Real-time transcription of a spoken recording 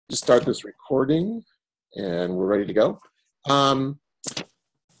just start this recording, and we're ready to go. I'll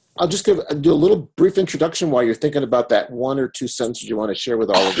just do a little brief introduction while you're thinking about that one or two sentences you want to share with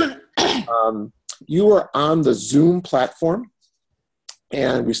all of us. You are on the Zoom platform,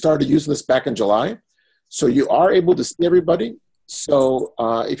 and we started using this back in July. So you are able to see everybody. So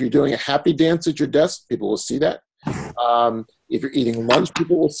if you're doing a happy dance at your desk, people will see that. If you're eating lunch,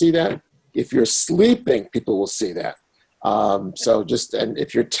 people will see that. If you're sleeping, people will see that. And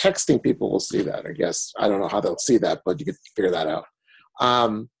if you're texting, people will see that, I guess. I don't know how they'll see that, but you can figure that out.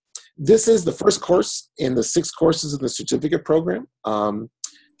 This is the first course in the 6 courses of the certificate program.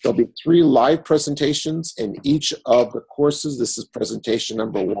 There'll be 3 live presentations in each of the courses. This is presentation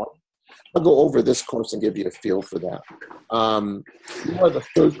number 1. I'll go over this course and give you a feel for that. You are the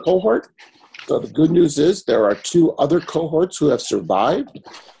 3rd cohort. So the good news is there are 2 other cohorts who have survived.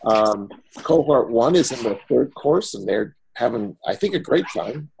 Cohort 1 is in the 3rd course, and they're having, I think, a great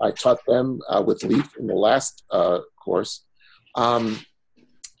time. I taught them with Leaf in the last course.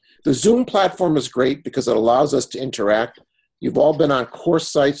 The Zoom platform is great because it allows us to interact. You've all been on course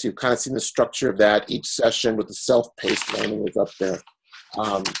sites. You've kind of seen the structure of that. Each session with the self-paced learning is up there.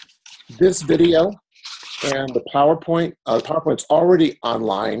 This video and the PowerPoint's already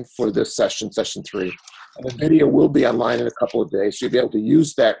online for this session 3. And the video will be online in a couple of days. So you'll be able to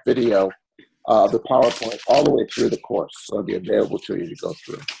use that video, the PowerPoint, all the way through the course. So it'll be available to you to go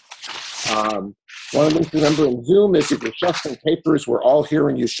through. One of the things to remember in Zoom is if you're shuffling papers, we're all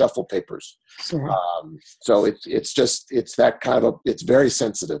hearing you shuffle papers. Sure. So it's that kind of it's very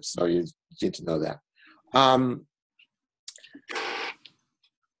sensitive. So you need to know that.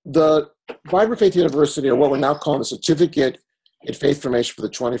 The Vibrant Faith University, or what we're now calling the Certificate in Faith Formation for the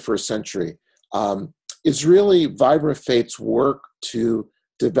 21st Century, is really Vibrant Faith's work to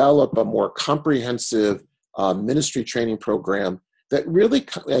develop a more comprehensive ministry training program that really,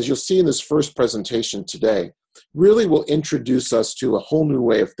 as you'll see in this first presentation today, really will introduce us to a whole new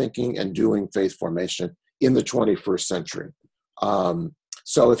way of thinking and doing faith formation in the 21st century.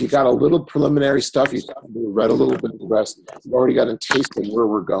 So if you got a little preliminary stuff, you read a little bit of the rest, you've already got a taste of where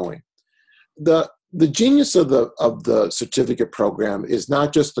we're going. The genius of the certificate program is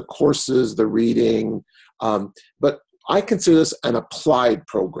not just the courses, the reading, but I consider this an applied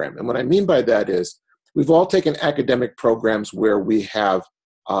program. And what I mean by that is we've all taken academic programs where we have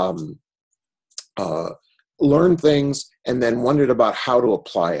learned things and then wondered about how to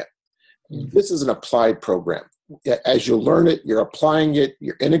apply it. This is an applied program. As you learn it, you're applying it,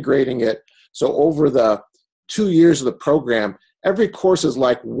 you're integrating it. So over the 2 years of the program, every course is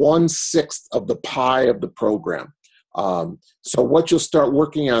like 1/6 of the pie of the program. So what you'll start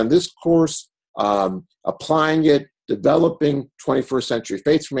working on this course, applying it, developing 21st century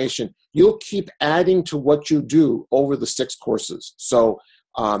faith formation, you'll keep adding to what you do over the 6 courses. So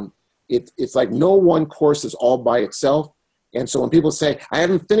it's like no one course is all by itself. And so when people say, I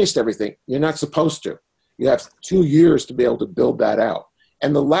haven't finished everything, you're not supposed to. You have 2 years to be able to build that out.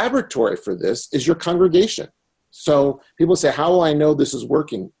 And the laboratory for this is your congregation. So people say, how will I know this is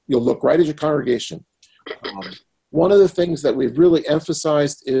working? You'll look right at your congregation. One of the things that we've really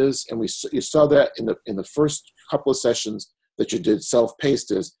emphasized is, and you saw that in the first couple of sessions that you did self-paced,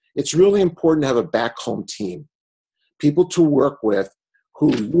 is it's really important to have a back home team, people to work with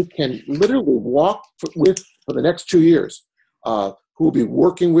who you can literally walk with for the next 2 years, who will be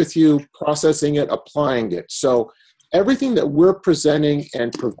working with you, processing it, applying it. So everything that we're presenting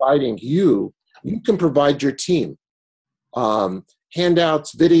and providing you can provide your team.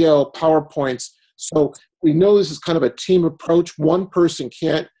 Handouts, video, PowerPoints. So we know this is kind of a team approach. One person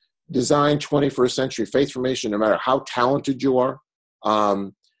can't design 21st century faith formation no matter how talented you are.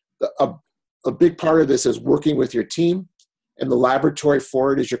 A big part of this is working with your team, and the laboratory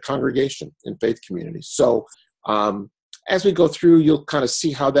for it is your congregation and faith community. So as we go through, you'll kind of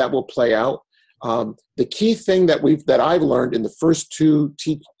see how that will play out. The key thing that I've learned in the first two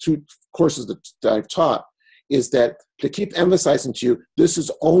courses that I've taught is that to keep emphasizing to you, this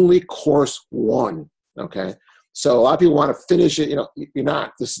is only course 1, okay? So a lot of people want to finish it, you're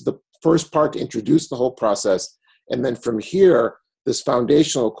not. This is the first part to introduce the whole process. And then from here, this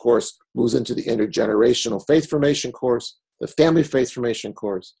foundational course moves into the intergenerational faith formation course, the family faith formation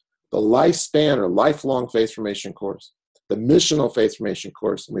course, the lifespan or lifelong faith formation course, the missional faith formation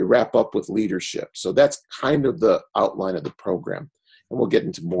course, and we wrap up with leadership. So that's kind of the outline of the program. And we'll get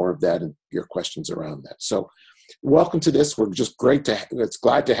into more of that and your questions around that. So welcome to this. We're just glad to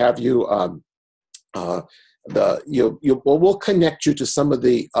have you. We'll connect you to some of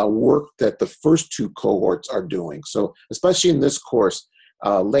the work that the first 2 cohorts are doing. So especially in this course,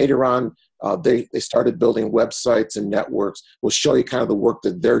 later on, They started building websites and networks. We'll show you kind of the work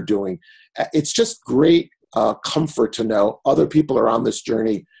that they're doing. It's just great comfort to know other people are on this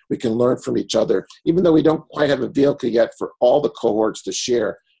journey. We can learn from each other. Even though we don't quite have a vehicle yet for all the cohorts to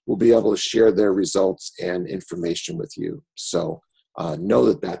share, we'll be able to share their results and information with you. So know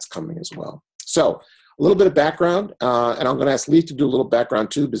that that's coming as well. So a little bit of background, and I'm going to ask Lee to do a little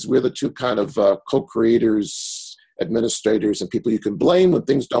background too, because we're the two kind of co-creators, administrators, and people you can blame when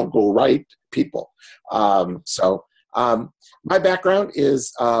things don't go right, people. My background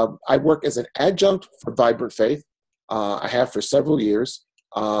is I work as an adjunct for Vibrant Faith. I have for several years.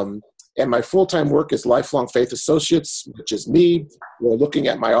 And my full-time work is Lifelong Faith Associates, which is me. We're looking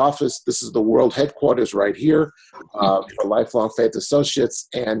at my office. This is the world headquarters right here for Lifelong Faith Associates.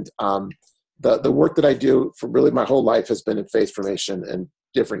 And the work that I do for really my whole life has been in faith formation and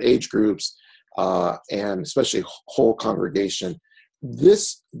different age groups, and especially whole congregation.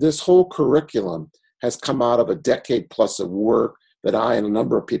 This whole curriculum has come out of a decade plus of work that I and a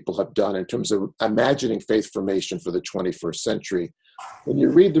number of people have done in terms of imagining faith formation for the 21st century. When you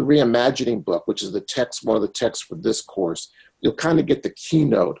read the Reimagining book, which is the text, one of the texts for this course, you'll kind of get the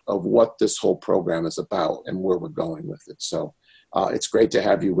keynote of what this whole program is about and where we're going with it. So it's great to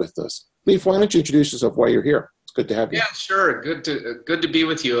have you with us. Leif, why don't you introduce yourself while you're here? It's good to have you. Yeah, sure. Good to be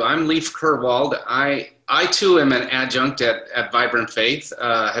with you. I'm Leif Kerwald. I too am an adjunct at Vibrant Faith.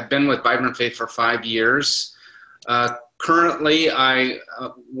 Have been with Vibrant Faith for 5 years. Currently, I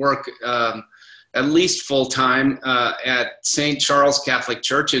work at least full-time at St. Charles Catholic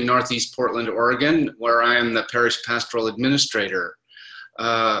Church in Northeast Portland, Oregon, where I am the parish pastoral administrator.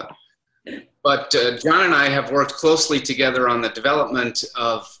 But John and I have worked closely together on the development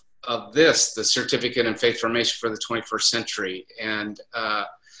of this, the Certificate in Faith Formation for the 21st Century. And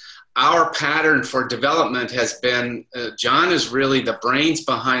our pattern for development has been, John is really the brains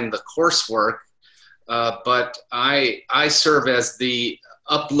behind the coursework, but I serve as the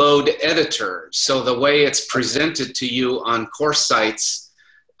upload editor. So the way it's presented to you on course sites,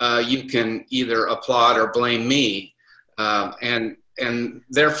 you can either applaud or blame me. And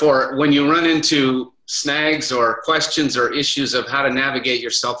therefore, when you run into snags or questions or issues of how to navigate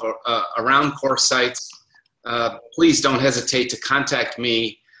yourself around course sites, please don't hesitate to contact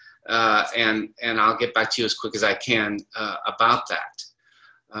me, and I'll get back to you as quick as I can about that.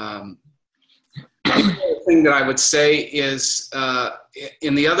 The other thing that I would say is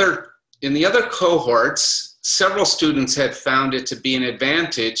in the other cohorts, several students had found it to be an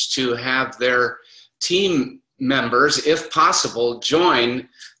advantage to have their team members, if possible, join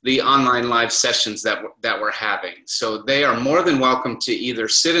the online live sessions that we're having. So they are more than welcome to either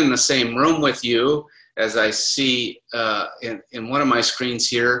sit in the same room with you, as I see in one of my screens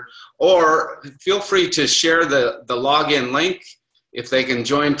here, or feel free to share the login link. If they can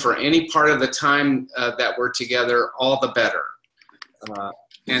join for any part of the time that we're together, all the better.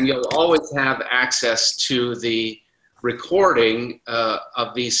 And you'll always have access to the recording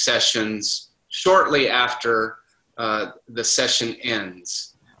of these sessions shortly after the session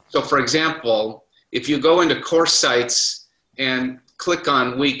ends. So for example, if you go into course sites and click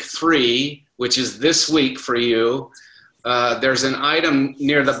on week 3, which is this week for you, there's an item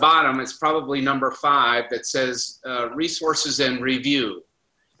near the bottom, it's probably number 5, that says resources and review.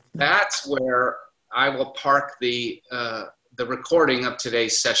 That's where I will park the recording of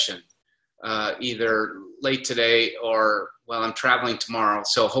today's session, either late today or, well, I'm traveling tomorrow,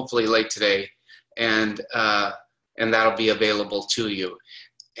 so hopefully late today, and that'll be available to you.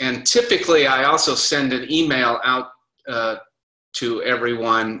 And typically, I also send an email out to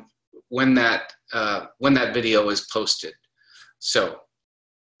everyone when that video is posted. So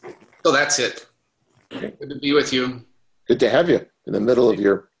that's it. Good to be with you. Good to have you in the middle of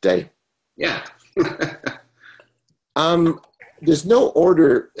your day. Yeah. There's no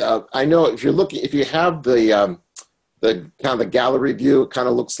order. I know if you have the kind of the gallery view, it kind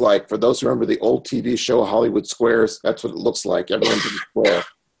of looks like, for those who remember the old TV show Hollywood Squares, that's what it looks like. Everyone's in the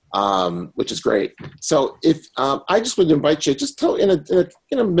square, which is great. So if I just would invite you, just tell in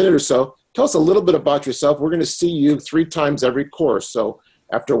a minute or so, tell us a little bit about yourself. We're going to see you 3 times every course. So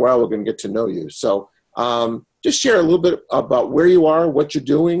after a while, we're going to get to know you. So just share a little bit about where you are, what you're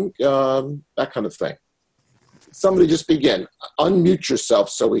doing, that kind of thing. Somebody just begin. Unmute yourself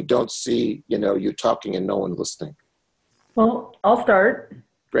so we don't see, you talking and no one listening. Well, I'll start.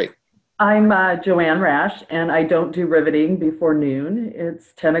 Great. I'm Joanne Rash, and I don't do riveting before noon.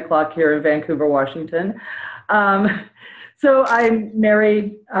 It's 10 o'clock here in Vancouver, Washington. So I'm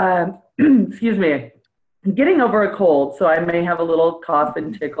married, excuse me, I'm getting over a cold, so I may have a little cough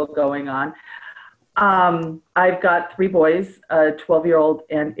and tickle going on. I've got 3 boys, a 12-year-old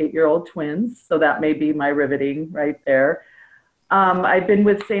and 8-year-old twins, so that may be my riveting right there. I've been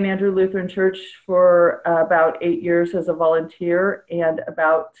with St. Andrew Lutheran Church for about 8 years as a volunteer and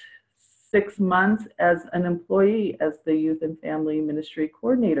about 6 months as an employee as the Youth and Family Ministry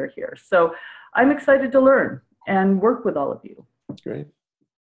Coordinator here. So I'm excited to learn and work with all of you. Great.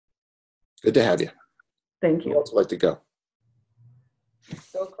 Good to have you. Thank you. Who else would like to go?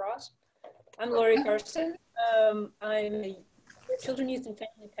 Go across. I'm Lori Carson. I'm a children, youth, and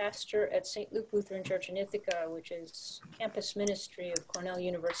family pastor at St. Luke Lutheran Church in Ithaca, which is campus ministry of Cornell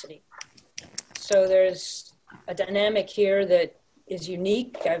University. So there's a dynamic here that is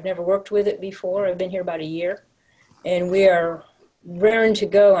unique. I've never worked with it before. I've been here about a year, and we are raring to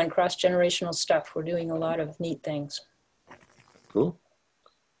go on cross-generational stuff. We're doing a lot of neat things. Cool.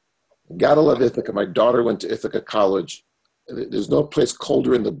 Gotta love Ithaca. My daughter went to Ithaca College. There's no place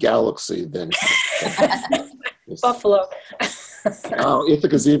colder in the galaxy than Buffalo. Oh,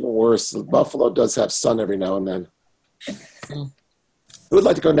 Ithaca's even worse. Buffalo does have sun every now and then. Who would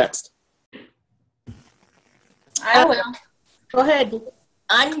like to go next? I will. Go ahead.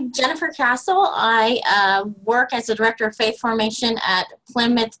 I'm Jennifer Castle. I work as the Director of Faith Formation at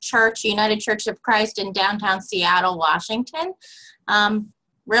Plymouth Church, United Church of Christ in downtown Seattle, Washington.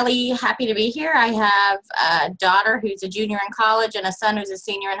 Really happy to be here. I have a daughter who's a junior in college and a son who's a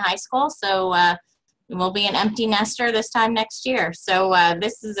senior in high school. So we'll be an empty nester this time next year. So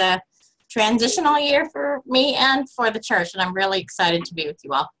this is a transitional year for me and for the church, and I'm really excited to be with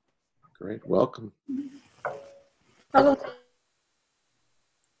you all. Great. Welcome. Hello.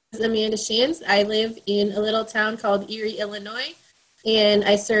 I'm Amanda Shands. I live in a little town called Erie, Illinois, and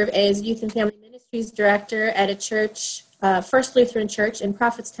I serve as Youth and Family Ministries Director at a church, First Lutheran Church in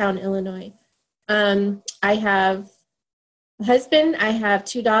Prophetstown, Illinois. I have a husband. I have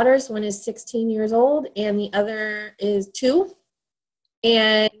 2 daughters. One is 16 years old, and the other is 2.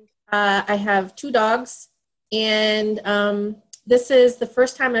 And I have 2 dogs. And this is the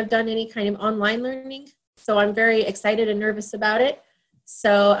first time I've done any kind of online learning, so I'm very excited and nervous about it.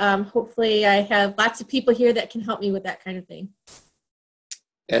 So hopefully I have lots of people here that can help me with that kind of thing.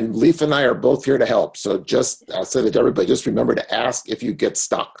 And Leaf and I are both here to help. So just, I'll say that to everybody, just remember to ask if you get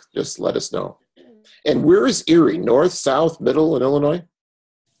stuck. Just let us know. And where is Erie? North, south, middle in Illinois?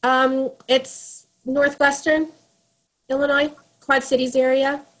 It's northwestern Illinois, Quad Cities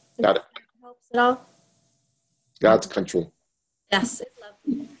area. Got it. Helps at all? God's country. Yes, it's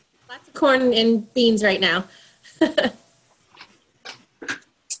lovely. Lots of corn and beans right now.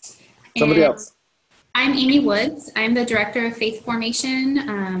 Somebody else. I'm Amy Woods. I'm the Director of Faith Formation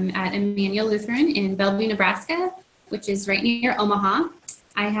at Emmanuel Lutheran in Bellevue, Nebraska, which is right near Omaha.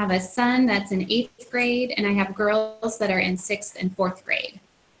 I have a son that's in 8th grade, and I have girls that are in 6th and 4th grade.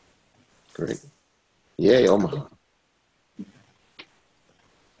 Great. Yay, Omaha.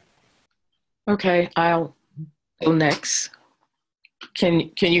 Okay, I'll go next. Can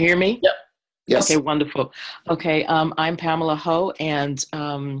you hear me? Yep. Yes. Okay, wonderful. Okay, I'm Pamela Ho, and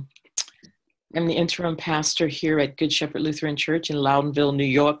I'm the interim pastor here at Good Shepherd Lutheran Church in Loudonville, New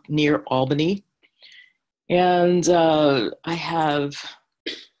York, near Albany. And I have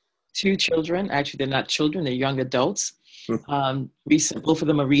 2 children. Actually, they're not children, they're young adults. Both of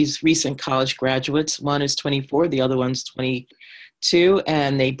them are recent college graduates. One is 24, the other one's 22,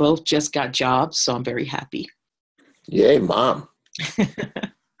 and they both just got jobs, so I'm very happy. Yay, Mom.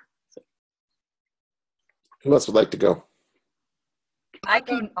 Who else would like to go? I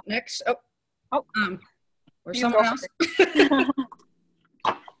can go next. Or You someone go else.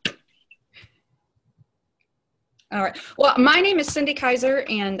 All right. Well, my name is Cindy Kaiser,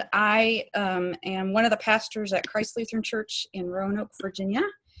 and I am one of the pastors at Christ Lutheran Church in Roanoke, Virginia.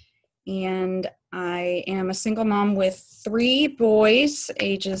 And I am a single mom with 3 boys,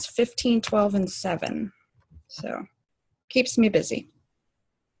 ages 15, 12, and 7. So keeps me busy.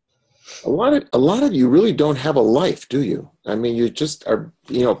 A lot of you really don't have a life, do you? I mean, you just are,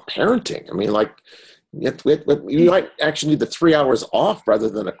 parenting. I mean, like, you might actually need the 3 hours off rather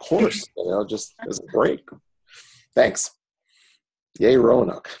than a course, just as a break. Thanks. Yay,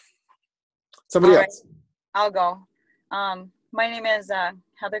 Roanoke. Somebody else. I'll go. My name is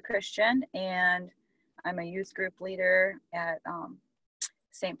Heather Christian, and I'm a youth group leader at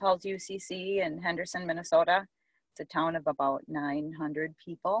St. Paul's UCC in Henderson, Minnesota. It's a town of about 900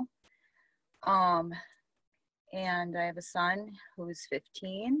 people. And I have a son who's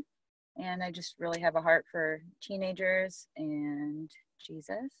 15, and I just really have a heart for teenagers and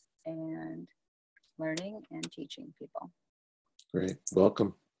Jesus and learning and teaching people. Great.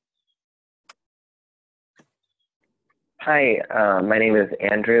 Welcome. Hi, my name is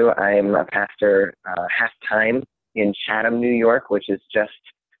Andrew. I'm a pastor half-time in Chatham, New York, which is just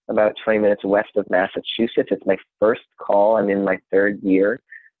about 20 minutes west of Massachusetts. It's my first call. I'm in my third year,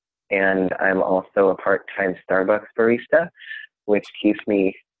 and I'm also a part-time Starbucks barista, which keeps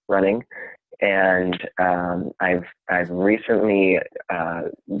me running. And I've recently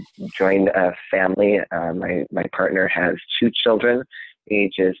joined a family. My partner has 2 children,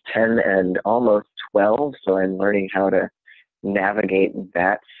 ages 10 and almost 12, so I'm learning how to navigate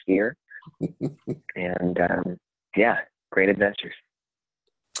that sphere. And yeah, great adventures.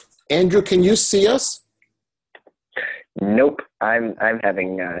 Andrew, can you see us? Nope, I'm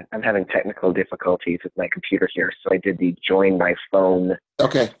having technical difficulties with my computer here, so I did the join my phone.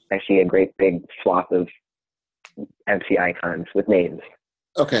 Okay. I see a great big flop of empty icons with names.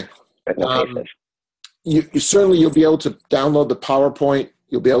 Okay. But no faces. You certainly, you'll be able to download the PowerPoint.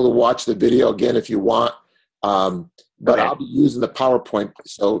 You'll be able to watch the video again if you want. But Okay. I'll be using the PowerPoint.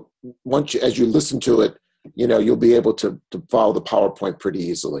 So as you listen to it, you'll be able to follow the PowerPoint pretty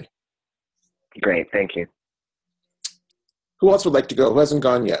easily. Great, thank you. Who else would like to go? Who hasn't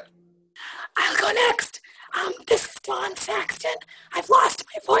gone yet? I'll go next. This is Dawn Saxton. I've lost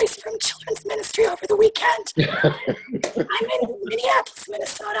my voice from children's ministry over the weekend. I'm in Minneapolis,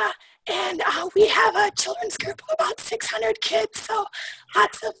 Minnesota, and we have a children's group of about 600 kids, so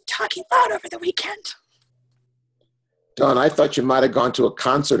lots of talking loud over the weekend. Dawn, I thought you might have gone to a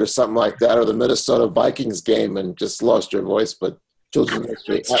concert or something like that, or the Minnesota Vikings game and just lost your voice, but children's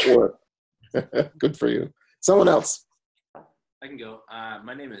ministry at work. Good for you. Someone else. I can go.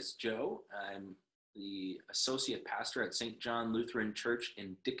 My name is Joe. I'm the associate pastor at St. John Lutheran Church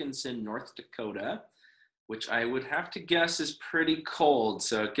in Dickinson, North Dakota, which I would have to guess is pretty cold,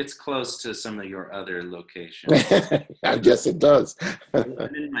 so it gets close to some of your other locations. I guess it does. I'm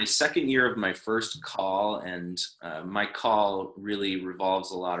in my second year of my first call, and my call really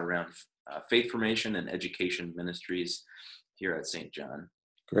revolves a lot around faith formation and education ministries here at St. John.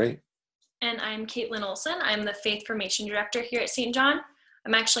 Great. And I'm Caitlin Olson. I'm the Faith Formation Director here at St. John.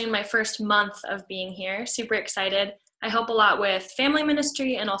 I'm actually in my first month of being here. Super excited. I help a lot with family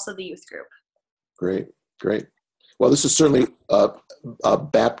ministry and also the youth group. Great, great. Well, this is certainly a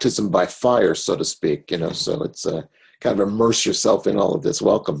baptism by fire, so to speak, so it's kind of immerse yourself in all of this.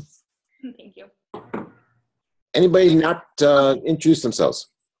 Welcome. Thank you. Anybody not introduce themselves?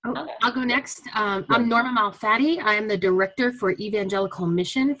 Oh, I'll go next. I'm Norma Malfatti. I'm the Director for Evangelical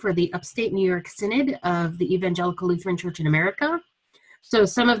Mission for the Upstate New York Synod of the Evangelical Lutheran Church in America. So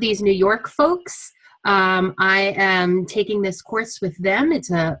some of these New York folks, I am taking this course with them.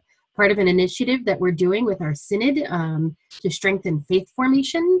 It's a part of an initiative that we're doing with our synod to strengthen faith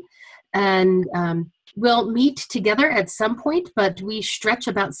formation. And we'll meet together at some point, but we stretch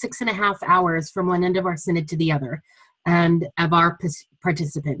about 6.5 hours from one end of our synod to the other, and of our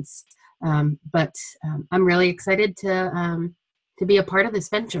participants. But I'm really excited to be a part of this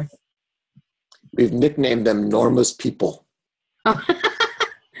venture. We've nicknamed them Norma's people. Oh.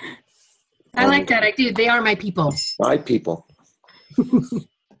 I like that. I do. They are my people. My people.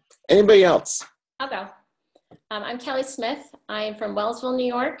 Anybody else? I'll go. I'm Kelly Smith. I am from Wellsville, New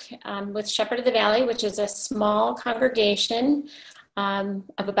York, with Shepherd of the Valley, which is a small congregation of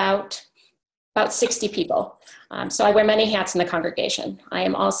about 60 people. So I wear many hats in the congregation. I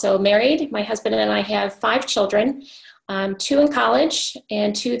am also married. My husband and I have 5 children, 2 in college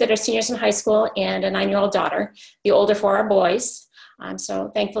and 2 that are seniors in high school, and a 9-year-old daughter. The older 4 are boys. So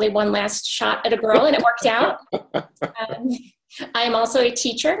thankfully one last shot at a girl, and it worked out. I am also a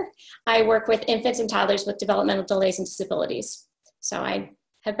teacher. I work with infants and toddlers with developmental delays and disabilities. So I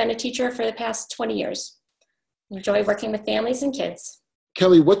have been a teacher for the past 20 years. Enjoy working with families and kids.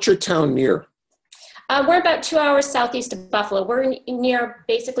 Kelly, what's your town near? We're about 2 hours southeast of Buffalo. We're near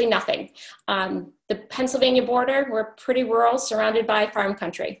basically nothing. The Pennsylvania border, we're pretty rural, surrounded by farm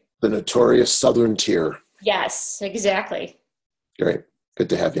country. The notorious Southern Tier. Yes, exactly. Great. Good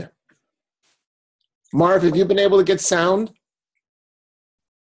to have you. Marv, have you been able to get sound?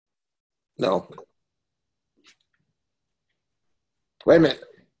 No. Wait a minute.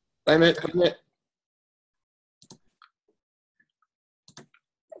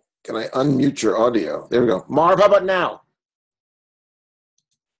 Can I unmute your audio? There we go. Marv, how about now?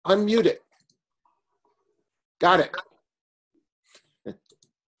 Unmute it. Got it.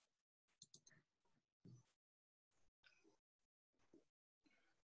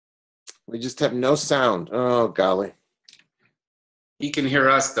 We just have no sound. Oh, golly. He can hear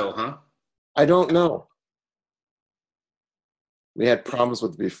us though, huh? I don't know. We had problems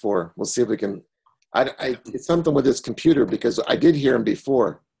with it before. We'll see if we can. It's something with this computer, because I did hear him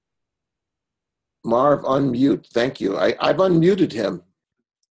before. Marv, unmute. Thank you. I've unmuted him.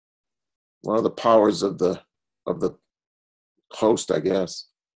 One of the powers of the host, I guess.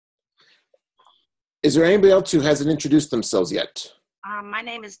 Is there anybody else who hasn't introduced themselves yet? My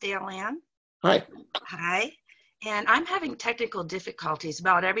name is Dale Ann. Hi. Hi. And I'm having technical difficulties.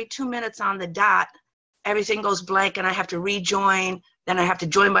 About every 2 minutes on the dot, everything goes blank and I have to rejoin. Then I have to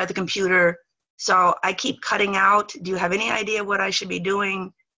join by the computer. So I keep cutting out. Do you have any idea what I should be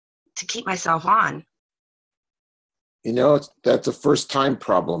doing to keep myself on? You know, that's a first time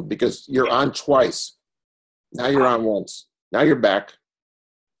problem because you're on twice. Now you're on once. Now you're back.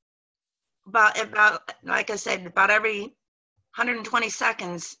 About like I said, about every 120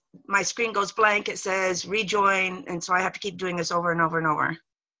 seconds, my screen goes blank. It says rejoin, and so I have to keep doing this over and over and over.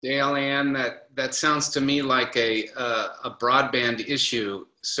 Dale Ann, that sounds to me like a broadband issue.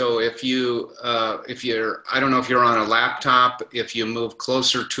 So if you're, I don't know if you're on a laptop, if you move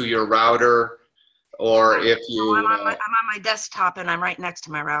closer to your router, or if you. I'm on my desktop, and I'm right next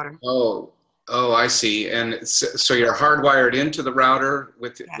to my router. Oh, I see. And so you're hardwired into the router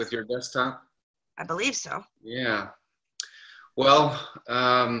with your desktop? I believe so. Yeah. Well,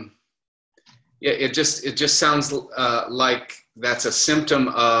 yeah, it just sounds like that's a symptom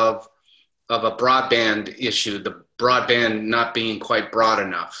of a broadband issue, the broadband not being quite broad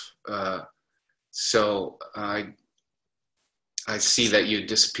enough. So I see that you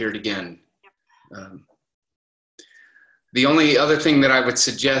disappeared again. The only other thing that I would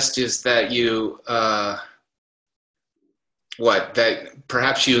suggest is that you, that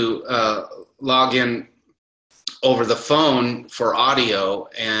perhaps you log in over the phone for audio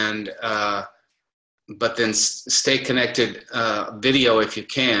and, but then stay connected video if you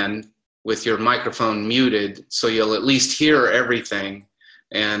can with your microphone muted, so you'll at least hear everything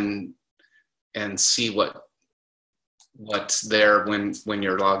and see what's there when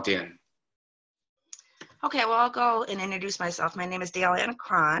you're logged in. Okay, well, I'll go and introduce myself. My name is Dale Ann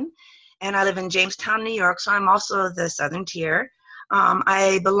Cron, and I live in Jamestown, New York, so I'm also the Southern Tier.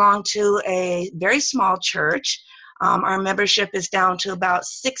 I belong to a very small church. Our membership is down to about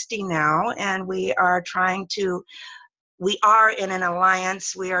 60 now, and we are in an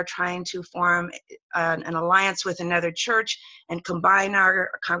alliance. We are trying to form an alliance with another church and combine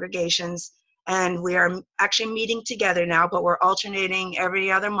our congregations. And we are actually meeting together now, but we're alternating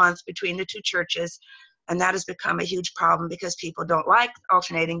every other month between the two churches. And that has become a huge problem because people don't like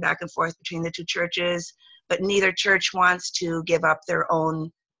alternating back and forth between the two churches, but neither church wants to give up their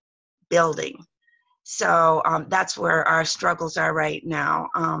own building. So that's where our struggles are right now.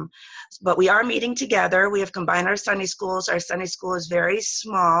 But we are meeting together. We have combined our Sunday schools. Our Sunday school is very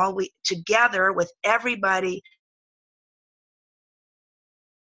small. We together with everybody.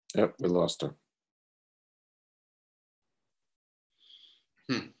 Yep, we lost her.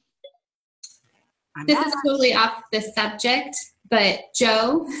 This is totally off the subject, but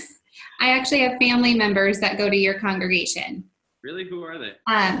Joe, I actually have family members that go to your congregation. Really? Who are they?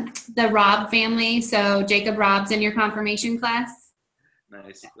 The Robb family. So Jacob Robb's in your confirmation class.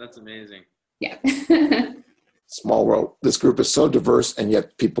 Nice. That's amazing. Yeah. Small world. This group is so diverse, and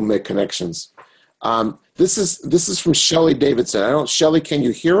yet people make connections. This is from Shelley Davidson. Shelley, can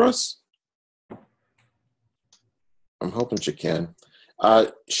you hear us? I'm hoping she can.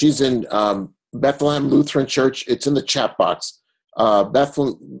 She's in Bethlehem Lutheran Church. It's in the chat box.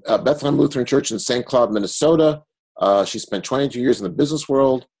 Bethlehem Lutheran Church in St. Cloud, Minnesota. She spent 22 years in the business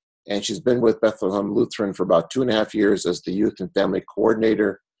world, and she's been with Bethlehem Lutheran for about 2.5 years as the youth and family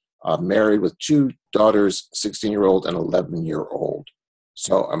coordinator, married with 2 daughters, 16-year-old and 11-year-old.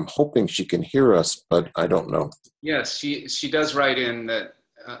 So I'm hoping she can hear us, but I don't know. Yes, she does write in that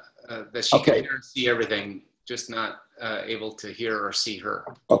she can hear and see everything, just not able to hear or see her.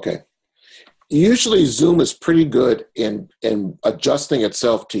 Okay. Usually Zoom is pretty good in adjusting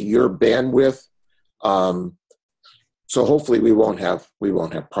itself to your bandwidth. So hopefully we won't have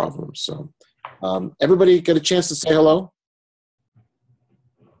problems. So everybody get a chance to say hello?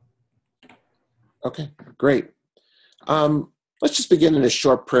 Okay, great. Let's just begin in a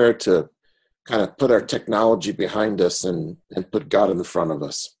short prayer to kind of put our technology behind us and put God in the front of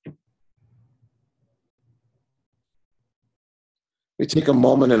us. We take a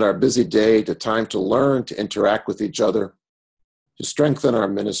moment in our busy day to time to learn, to interact with each other, to strengthen our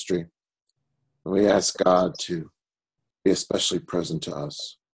ministry. And we ask God to be especially present to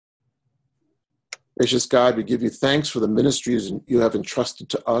us. Gracious God, we give you thanks for the ministries you have entrusted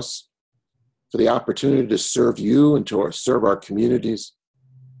to us, for the opportunity to serve you and to serve our communities.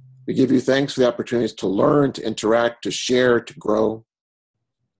 We give you thanks for the opportunities to learn, to interact, to share, to grow.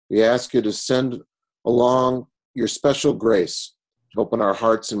 We ask you to send along your special grace to open our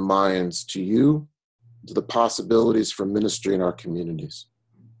hearts and minds to you to the possibilities for ministry in our communities.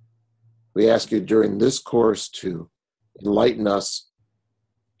 We ask you during this course to enlighten us,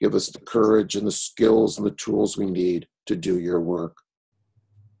 give us the courage and the skills and the tools we need to do your work.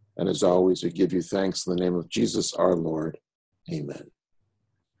 And as always, we give you thanks in the name of Jesus our Lord. Amen.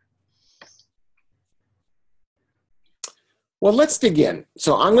 Well, let's dig in.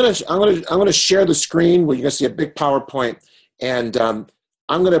 So I'm gonna share the screen where you're gonna see a big PowerPoint, and I'm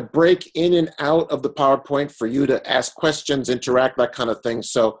gonna break in and out of the PowerPoint for you to ask questions, interact, that kind of thing.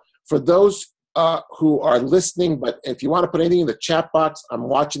 So for those who are listening, but if you want to put anything in the chat box, I'm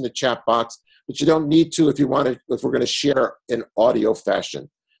watching the chat box, but you don't need to if we're gonna share in audio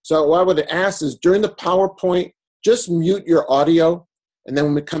fashion. So what I would ask is during the PowerPoint, just mute your audio, and then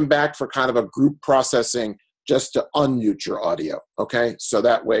when we come back for kind of a group processing, just to unmute your audio, okay? So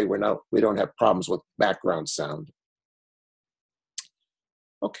that way we don't have problems with background sound.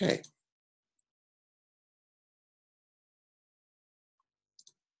 Okay.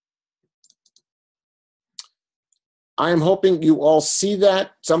 I am hoping you all see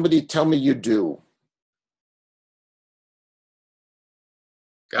that. Somebody tell me you do.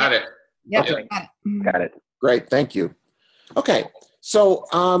 Got it. Yep. Okay. Got it. Great, thank you. Okay, so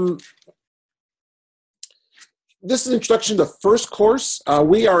this is an introduction to the first course.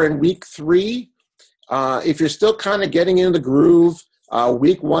 We are in week 3. If you're still kind of getting into the groove,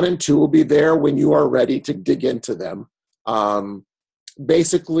 week 1 and 2 will be there when you are ready to dig into them.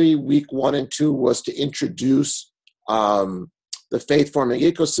 Basically, week 1 and 2 was to introduce the faith forming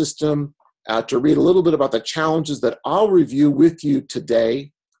ecosystem, to read a little bit about the challenges that I'll review with you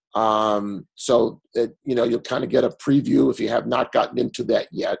today. So that, you'll kind of get a preview if you have not gotten into that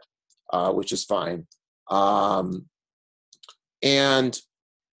yet, which is fine. And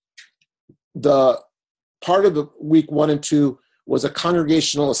the part of the week 1 and 2 was a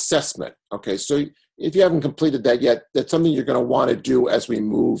congregational assessment. Okay, so if you haven't completed that yet, that's something you're going to want to do as we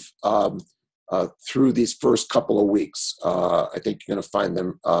move through these first couple of weeks. I think you're going to find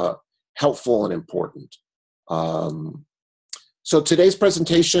them helpful and important. So today's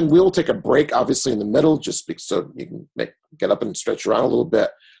presentation, we'll take a break, obviously, in the middle, just so you can get up and stretch around a little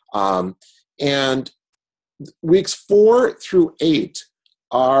bit. And weeks 4 through 8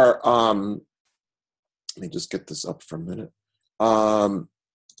 are, let me just get this up for a minute.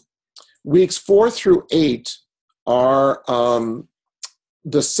 Weeks 4 through 8 are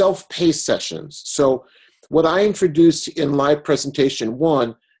the self-paced sessions. So what I introduced in live presentation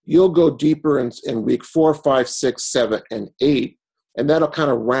 1, you'll go deeper in week 4, 5, 6, 7, and 8, and that'll kind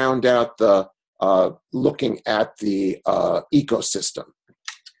of round out the looking at the ecosystem.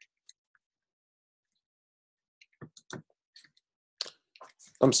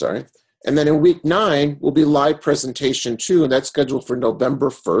 I'm sorry. And then in week 9 will be live presentation 2, and that's scheduled for November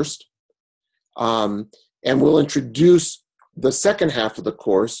 1st. And we'll introduce the second half of the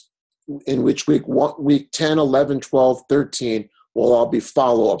course, in which week 10, 11, 12, 13 will all be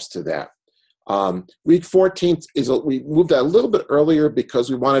follow-ups to that. Week 14 we moved that a little bit earlier because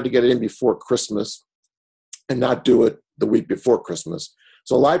we wanted to get it in before Christmas and not do it the week before Christmas.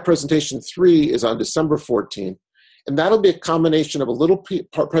 So live presentation 3 is on December 14th. And that'll be a combination of a little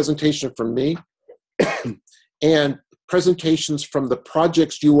presentation from me and presentations from the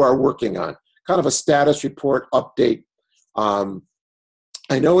projects you are working on, kind of a status report update.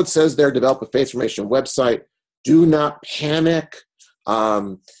 I know it says there, develop a faith formation website. Do not panic.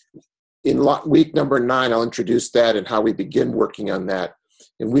 In week number 9, I'll introduce that and how we begin working on that.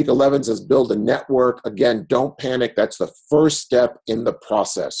 In week 11 says build a network. Again, don't panic. That's the first step in the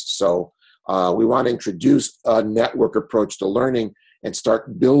process. So we want to introduce a network approach to learning and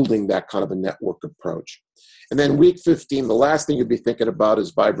start building that kind of a network approach. And then week 15, the last thing you'll be thinking about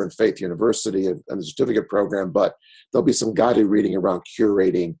is Vibrant Faith University and the certificate program, but there'll be some guided reading around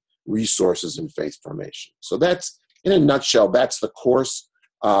curating resources in faith formation. So that's, in a nutshell, that's the course.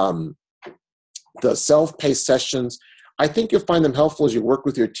 The self-paced sessions, I think you'll find them helpful as you work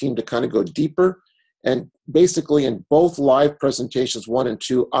with your team to kind of go deeper. And basically in both live presentations 1 and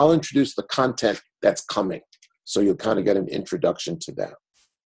 2, I'll introduce the content that's coming. So you'll kind of get an introduction to that.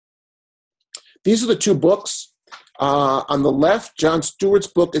 These are the 2 books. On the left, John Stewart's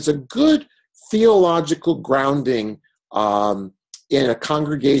book is a good theological grounding in a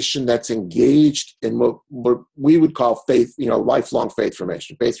congregation that's engaged in what we would call faith, lifelong faith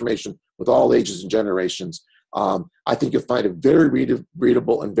formation with all ages and generations. I think you'll find it very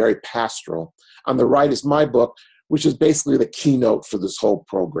readable and very pastoral. On the right is my book, which is basically the keynote for this whole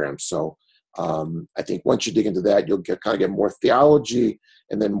program. So I think once you dig into that, you'll kind of get more theology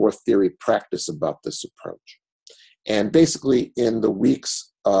and then more theory practice about this approach. And basically in the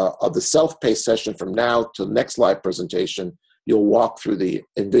weeks of the self-paced session from now to the next live presentation, you'll walk through the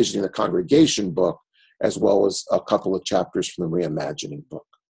Envisioning the Congregation book, as well as a couple of chapters from the Reimagining book.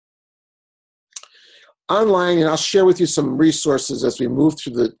 Online, and I'll share with you some resources as we move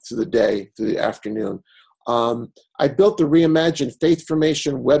through the day, through the afternoon. I built the Reimagine Faith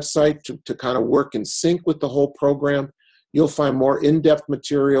Formation website to kind of work in sync with the whole program. You'll find more in-depth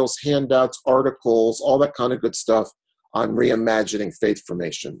materials, handouts, articles, all that kind of good stuff on Reimagining Faith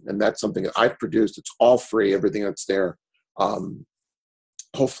Formation. And that's something that I've produced. It's all free, everything that's there.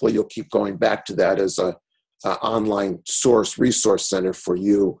 Hopefully you'll keep going back to that as a online resource center for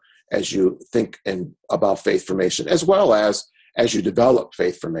you as you think about faith formation, as well as you develop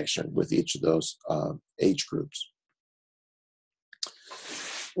faith formation with each of those age groups.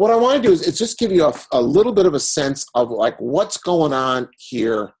 What I want to do is just give you a little bit of a sense of like what's going on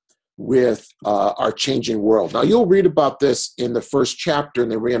here with our changing world. Now, you'll read about this in the first chapter in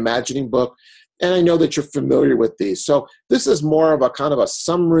the Reimagining book, and I know that you're familiar with these. So this is more of a kind of a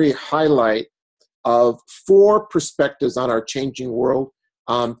summary highlight of 4 perspectives on our changing world.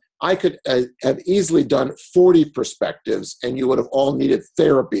 I could have easily done 40 perspectives, and you would have all needed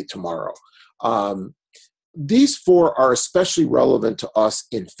therapy tomorrow. These 4 are especially relevant to us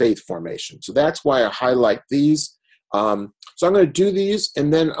in faith formation. So that's why I highlight these. So I'm going to do these,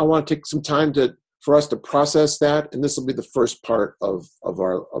 and then I want to take some time for us to process that, and this will be the first part of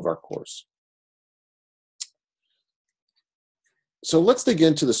our course. So let's dig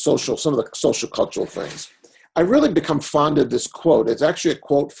into some of the social cultural things. I've really become fond of this quote. It's actually a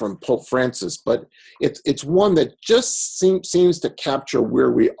quote from Pope Francis, but it's one that just seems to capture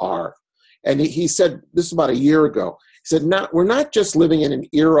where we are. And he said, this is about a year ago, he said, we're not just living in an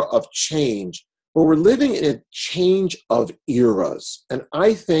era of change, but we're living in a change of eras. And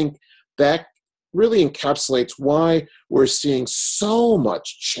I think that really encapsulates why we're seeing so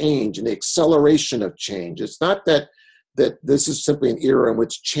much change and the acceleration of change. It's not that this is simply an era in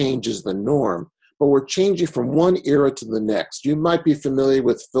which change is the norm, but we're changing from one era to the next. You might be familiar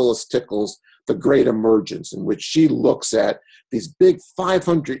with Phyllis Tickle's The Great Emergence, in which she looks at these big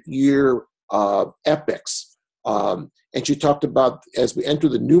 500-year epics. And she talked about, as we enter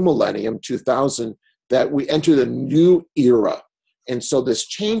the new millennium, 2000, that we enter the new era. And so this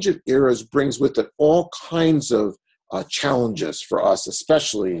change of eras brings with it all kinds of challenges for us,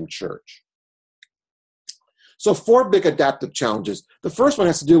 especially in church. So 4 big adaptive challenges. The first one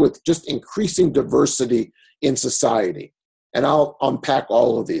has to do with just increasing diversity in society. And I'll unpack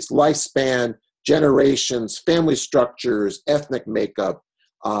all of these: lifespan, generations, family structures, ethnic makeup.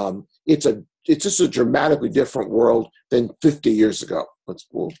 It's just a dramatically different world than 50 years ago.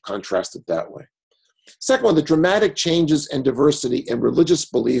 We'll contrast it that way. Second one, the dramatic changes and diversity in religious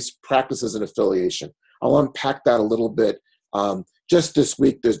beliefs, practices, and affiliation. I'll unpack that a little bit. Just this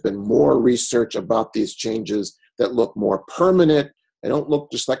week, there's been more research about these changes that look more permanent. They don't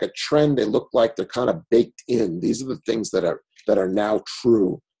look just like a trend. They look like they're kind of baked in. These are the things that are now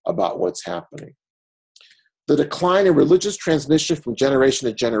true about what's happening. The decline in religious transmission from generation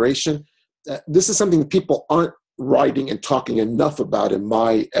to generation. This is something that people aren't writing and talking enough about, in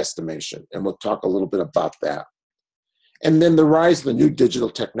my estimation, and we'll talk a little bit about that. And then the rise of the new digital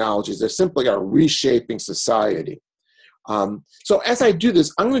technologies. They simply are reshaping society. So as I do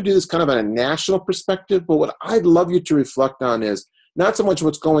this, I'm going to do this kind of on a national perspective, but what I'd love you to reflect on is not so much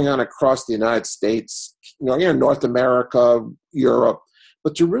what's going on across the United States, North America, Europe,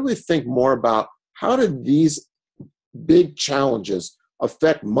 but to really think more about how did these big challenges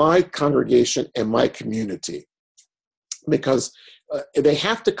affect my congregation and my community? Because they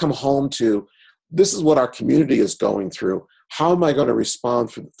have to come home to, this is what our community is going through. How am I going to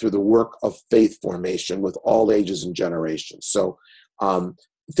respond through the work of faith formation with all ages and generations? So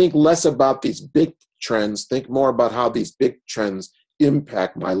think less about these big trends. Think more about how these big trends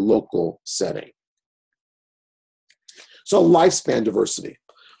impact my local setting. So lifespan diversity.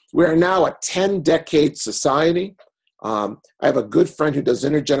 We are now a 10-decade society. I have a good friend who does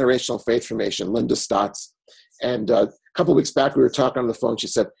intergenerational faith formation, Linda Stotts. And a couple of weeks back, we were talking on the phone. She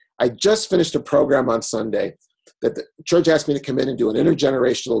said, I just finished a program on Sunday that the church asked me to come in and do an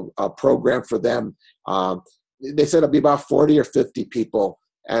intergenerational program for them. They said it'll be about 40 or 50 people.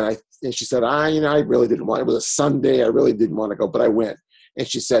 And she said, I really didn't want it. It was a Sunday. I really didn't want to go, but I went. And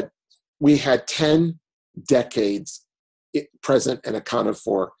she said, we had 10 decades present and accounted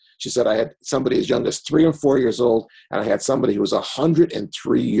for. She said, I had somebody as young as 3 and 4 years old, and I had somebody who was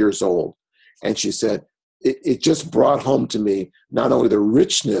 103 years old. And she said, it just brought home to me not only the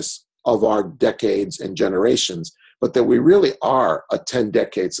richness of our decades and generations, but that we really are a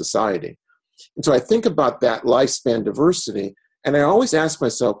 10-decade society. And so I think about that lifespan diversity, And I always ask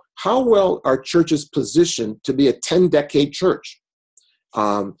myself, how well are churches positioned to be a 10-decade church?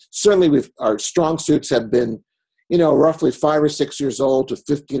 Certainly, our strong suits have been, roughly 5 or 6 years old to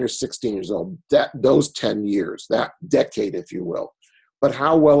 15 or 16 years old. Those 10 years, that decade, if you will. But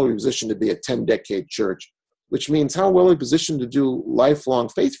how well are we positioned to be a 10-decade church? Which means how well are we positioned to do lifelong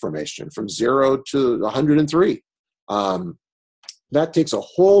faith formation from 0 to 103? That takes a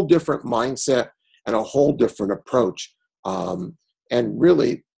whole different mindset and a whole different approach. And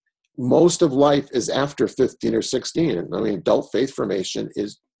really, most of life is after 15 or 16. I mean, adult faith formation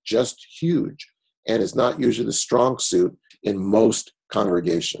is just huge and is not usually the strong suit in most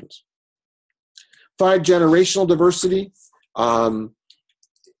congregations. 5, generational diversity.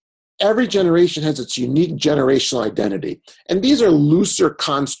 Every generation has its unique generational identity. And these are looser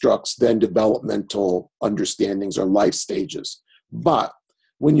constructs than developmental understandings or life stages. But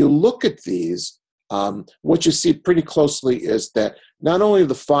when you look at these, what you see pretty closely is that not only do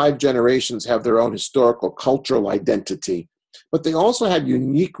the 5 generations have their own historical cultural identity, but they also have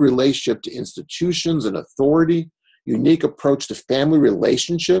unique relationship to institutions and authority, unique approach to family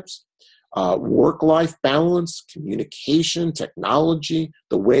relationships, work-life balance, communication, technology,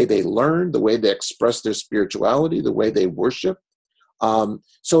 the way they learn, the way they express their spirituality, the way they worship.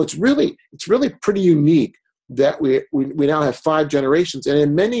 So it's really pretty unique that we now have 5 generations. And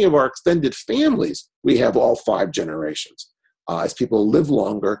in many of our extended families, we have all 5 generations. As people live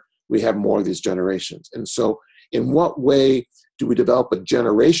longer, we have more of these generations. And so in what way do we develop a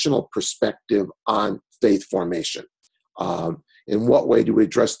generational perspective on faith formation? In what way do we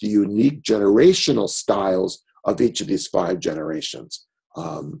address the unique generational styles of each of these 5 generations?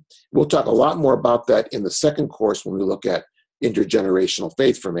 We'll talk a lot more about that in the second course when we look at intergenerational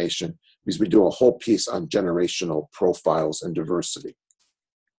faith formation, because we do a whole piece on generational profiles and diversity.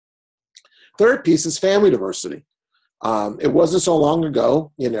 Third piece is family diversity. It wasn't so long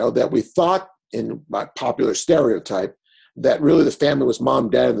ago, that we thought, in my popular stereotype, that really the family was mom,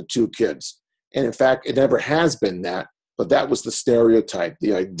 dad, and the 2 kids. And in fact, it never has been that, but that was the stereotype,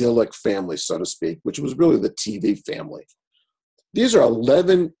 the idyllic family, so to speak, which was really the TV family. These are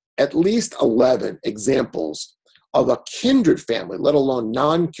at least 11 examples of a kindred family, let alone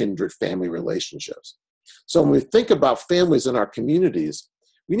non-kindred family relationships. So when we think about families in our communities,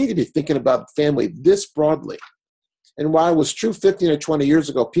 we need to be thinking about family this broadly. And while it was true 15 or 20 years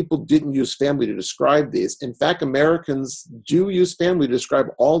ago, people didn't use family to describe these. In fact, Americans do use family to describe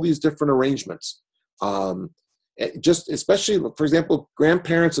all these different arrangements. Especially, for example,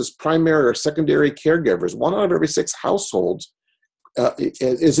 grandparents as primary or secondary caregivers. 1 out of every 6 households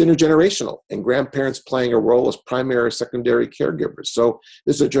is intergenerational, and grandparents playing a role as primary or secondary caregivers. So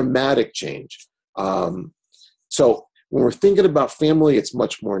there's a dramatic change. So when we're thinking about family, it's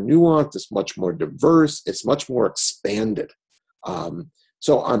much more nuanced, it's much more diverse, it's much more expanded.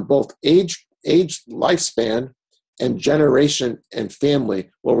 So on both age, lifespan, and generation and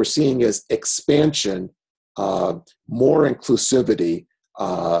family, what we're seeing is expansion, more inclusivity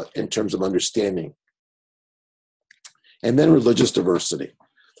in terms of understanding. And then religious diversity.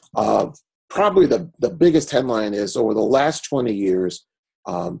 Probably the biggest headline is, over the last 20 years,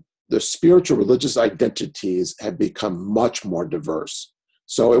 the spiritual religious identities have become much more diverse.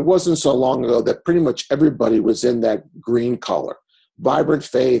 So it wasn't so long ago that pretty much everybody was in that green color. Vibrant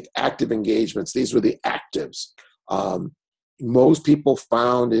faith, active engagements, these were the actives. Most people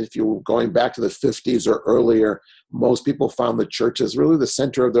found, if you were going back to the 50s or earlier, most people found the church as really the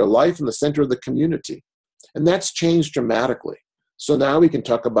center of their life and the center of the community. And that's changed dramatically. So now we can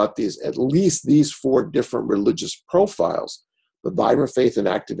talk about at least these 4 different religious profiles. The vibrant faith and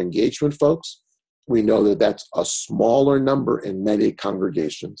active engagement folks, we know that that's a smaller number in many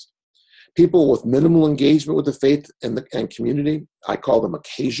congregations. People with minimal engagement with the faith and community, I call them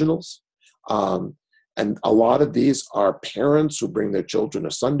occasionals. And a lot of these are parents who bring their children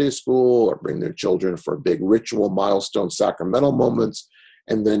to Sunday school or bring their children for big ritual, milestone, sacramental moments,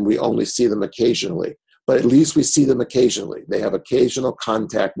 and then we only see them occasionally. But at least we see them occasionally. They have occasional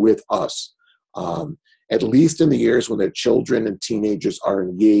contact with us, at least in the years when their children and teenagers are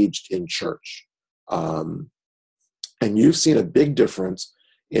engaged in church. And you've seen a big difference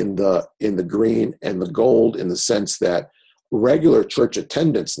in the green and the gold, in the sense that regular church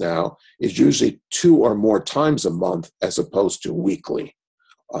attendance now is usually 2 or more times a month as opposed to weekly.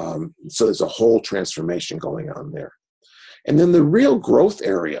 So there's a whole transformation going on there. And then the real growth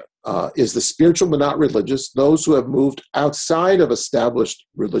area is the spiritual but not religious, those who have moved outside of established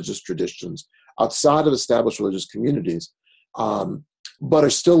religious traditions, outside of established religious communities, but are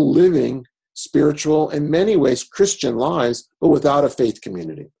still living spiritual, in many ways Christian lives, but without a faith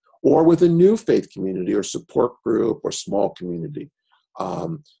community, or with a new faith community or support group or small community.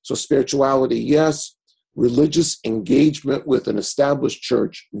 So spirituality, yes. Religious engagement with an established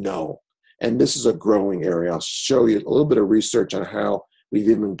church, no. And this is a growing area. I'll show you a little bit of research on how we've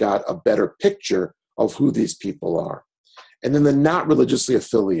even got a better picture of who these people are. And then the not religiously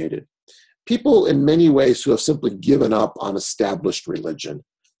affiliated. People in many ways who have simply given up on established religion.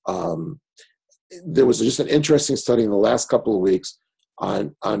 There was just an interesting study in the last couple of weeks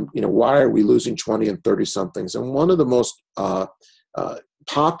on why are we losing 20 and 30 somethings? And one of the most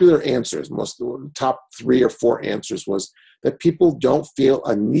popular answers, the top 3 or 4 answers was that people don't feel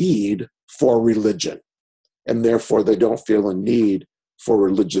a need for religion, and therefore they don't feel a need for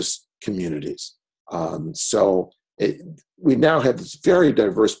religious communities. We now have this very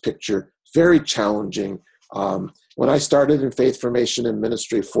diverse picture, very challenging. When I started in faith formation and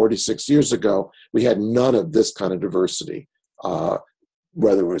ministry 46 years ago, we had none of this kind of diversity,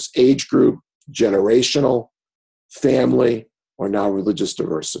 whether it was age group, generational, family, or now religious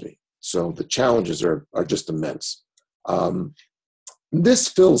diversity. So the challenges are just immense. This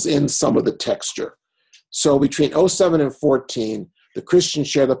fills in some of the texture. So between 2007 and 2014, the Christian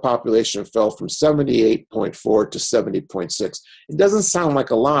share of the population fell from 78.4 to 70.6. It doesn't sound like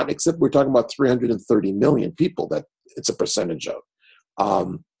a lot, except we're talking about 330 million people that it's a percentage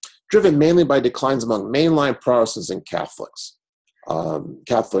of. Driven mainly by declines among mainline Protestants and Catholics.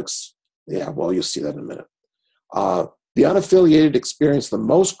 Catholics, you'll see that in a minute. The unaffiliated experienced the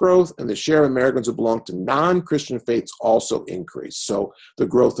most growth, and the share of Americans who belong to non-Christian faiths also increased. So the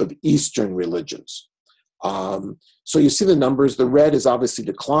growth of Eastern religions. So you see the numbers. The red is obviously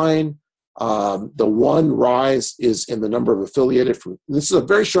decline. The one rise is in the number of affiliated. This is a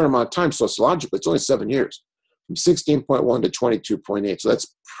very short amount of time sociologically. It's only 7 years, from 16.1 to 22.8. So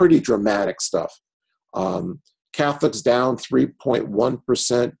that's pretty dramatic stuff. Catholics down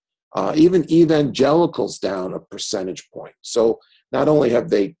 3.1%. Even evangelicals down a percentage point. So not only have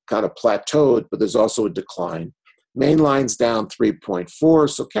they kind of plateaued, but there's also a decline. Mainline's down 3.4.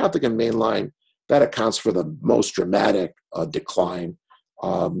 So Catholic and mainline, that accounts for the most dramatic decline.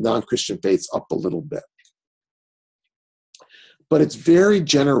 Non-Christian faiths up a little bit. But it's very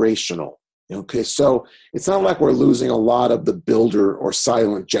generational. Okay, so it's not like we're losing a lot of the builder or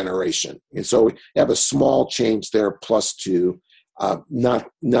silent generation. And so we have a small change there, +2.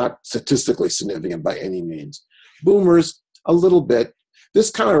 Not statistically significant by any means. Boomers, a little bit. This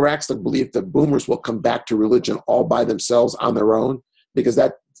counteracts the belief that boomers will come back to religion all by themselves on their own, because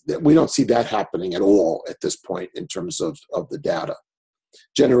that we don't see that happening at all at this point in terms of the data.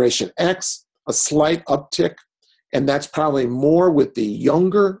 Generation X, a slight uptick, and that's probably more with the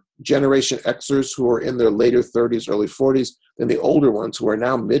younger Generation Xers who are in their later 30s, early 40s than the older ones who are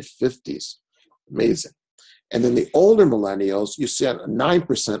now mid-50s. Amazing. And then the older millennials, you see a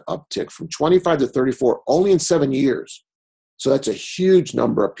 9% uptick from 25 to 34 only in 7 years. So that's a huge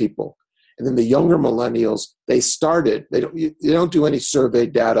number of people. And then the younger millennials, they don't do any survey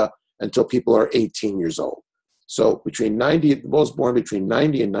data until people are 18 years old. So those born between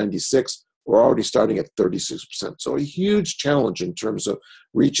 90 and 96, we're already starting at 36%. So a huge challenge in terms of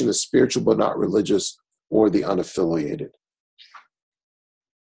reaching the spiritual but not religious or the unaffiliated.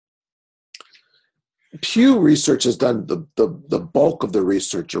 Pew Research has done the bulk of the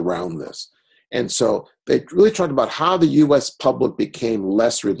research around this. And so they really talked about how the U.S. public became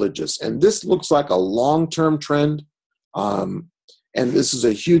less religious. And this looks like a long-term trend. And this is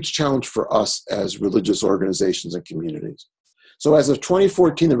a huge challenge for us as religious organizations and communities. So as of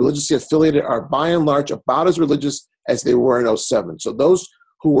 2014, the religiously affiliated are by and large about as religious as they were in 2007. So those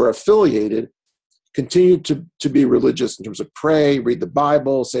who were affiliated continued to be religious in terms of pray, read the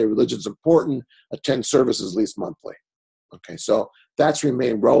Bible, say religion is important, attend services at least monthly. Okay, so that's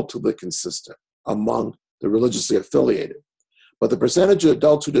remained relatively consistent among the religiously affiliated. But the percentage of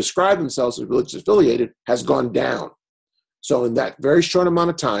adults who describe themselves as religiously affiliated has gone down. So in that very short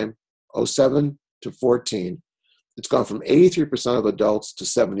amount of time, 2007 to 14, it's gone from 83% of adults to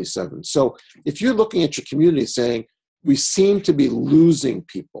 77%. So if you're looking at your community saying, we seem to be losing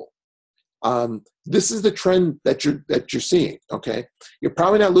people, this is the trend that you're seeing, okay? You're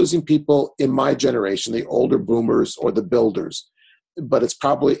probably not losing people in my generation, the older boomers or the builders, but it's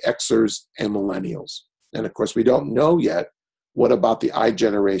probably Xers and millennials. And of course, we don't know yet what about the I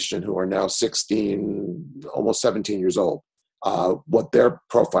generation who are now 16, almost 17 years old, what their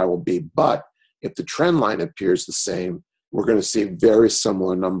profile will be. But if the trend line appears the same, we're going to see very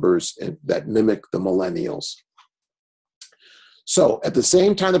similar numbers that mimic the millennials. So at the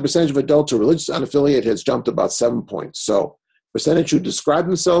same time, the percentage of adults who are religiously unaffiliated has jumped about 7 points. So percentage who describe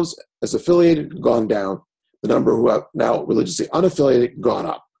themselves as affiliated, gone down. The number who are now religiously unaffiliated, gone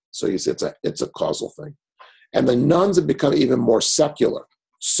up. So you see, it's a causal thing. And the nuns have become even more secular,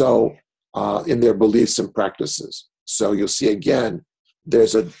 so in their beliefs and practices. So you'll see again,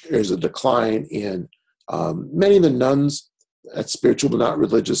 there's a decline in many of the nuns that's spiritual but not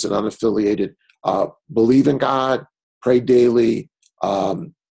religious and unaffiliated, believe in God, pray daily,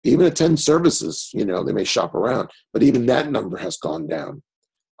 even attend services. They may shop around, but even that number has gone down.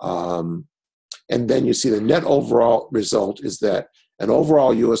 And then you see the net overall result is that an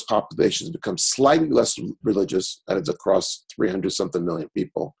overall U.S. population has become slightly less religious, that is across 300-something million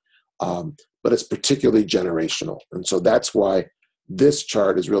people, but it's particularly generational. And so that's why this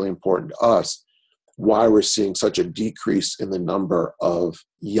chart is really important to us, why we're seeing such a decrease in the number of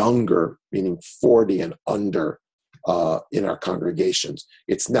younger, meaning 40 and under, in our congregations.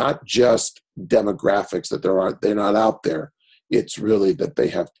 It's not just demographics that they're not out there. It's really that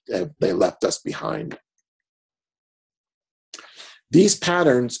they left us behind. These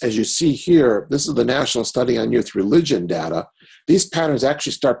patterns, as you see here, this is the National Study on Youth Religion data. These patterns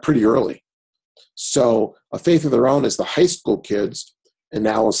actually start pretty early. So A Faith of Their Own is the high school kids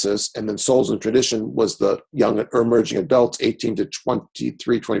analysis, and then Souls and Tradition was the young or emerging adults, 18 to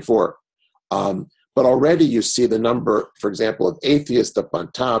 23, 24. But already you see the number, for example, of atheists up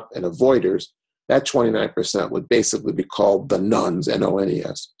on top and avoiders. That 29% would basically be called the nuns,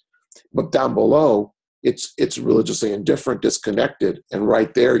 N-O-N-E-S. But down below, it's religiously indifferent, disconnected, and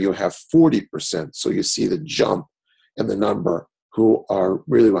right there you have 40%. So you see the jump in the number who are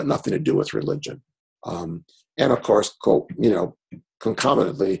really want nothing to do with religion. And of course,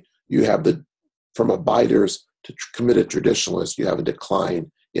 concomitantly, you have from abiders to committed traditionalists, you have a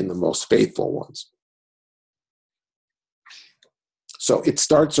decline in the most faithful ones. So it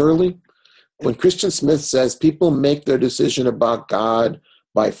starts early. When Christian Smith says people make their decision about God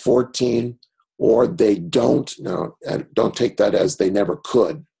by 14, or they don't, and don't take that as they never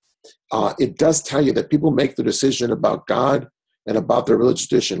could. It does tell you that people make the decision about God and about their religious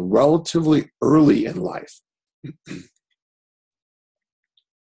tradition relatively early in life.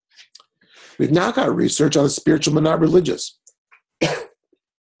 We've now got research on the spiritual but not religious.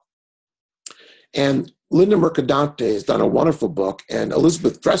 And Linda Mercadante has done a wonderful book, and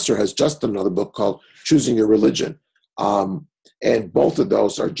Elizabeth Dresser has just done another book called Choosing Your Religion. And both of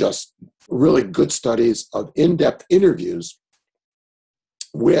those are just really good studies of in-depth interviews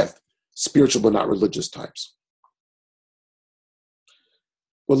with spiritual but not religious types.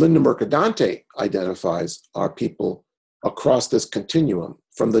 What Linda Mercadante identifies are people across this continuum,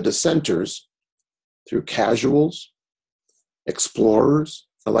 from the dissenters through casuals, explorers,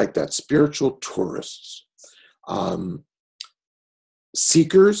 I like that, spiritual tourists,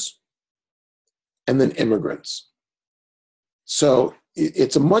 seekers, and then immigrants. So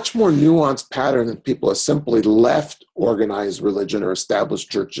it's a much more nuanced pattern than people have simply left organized religion or established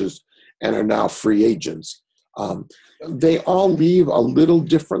churches and are now free agents. They all leave a little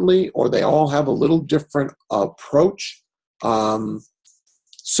differently, or they all have a little different approach.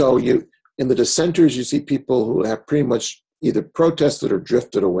 So in the dissenters, you see people who have pretty much either protested or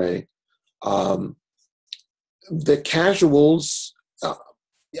drifted away. The casuals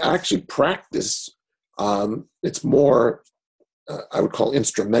actually practice. It's more, I would call,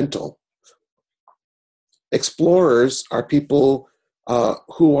 instrumental. Explorers are people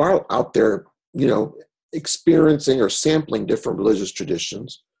who are out there, experiencing or sampling different religious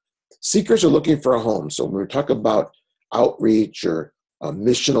traditions. Seekers are looking for a home. So when we talk about outreach or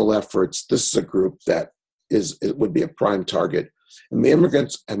missional efforts, this is a group that it would be a prime target. And the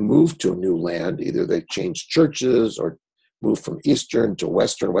immigrants have moved to a new land. Either they changed churches or moved from Eastern to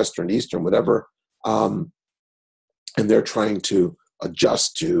Western, Western, Eastern, whatever. And they're trying to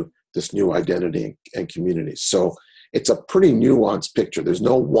adjust to this new identity and community. So it's a pretty nuanced picture. There's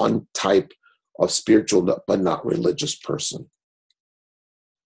no one type of spiritual but not religious person.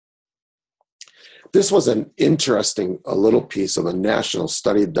 This was an interesting little piece of a national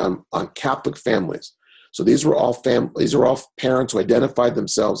study done on Catholic families. So these were all parents who identified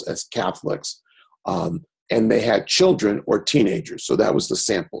themselves as Catholics, and they had children or teenagers. So that was the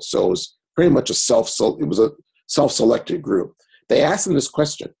sample. So it was pretty much a self-selected group. They asked them this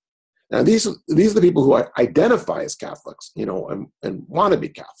question. Now these are the people who identify as Catholics, and want to be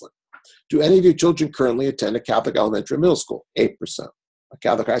Catholic. Do any of your children currently attend a Catholic elementary or middle school? 8%. A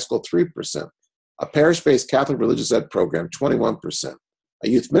Catholic high school, 3%. A parish-based Catholic religious ed program, 21%. A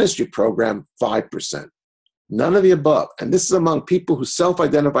youth ministry program, 5%. None of the above. And this is among people who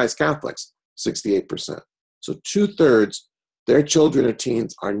self-identify as Catholics, 68%. So 2/3, their children or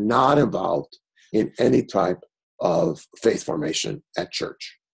teens are not involved in any type of faith formation at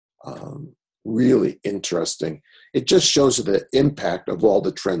church. Really interesting. It just shows you the impact of all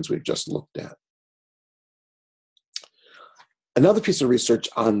the trends we've just looked at. Another piece of research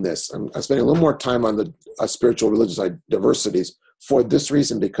on this, I'm spending a little more time on the spiritual religious diversities for this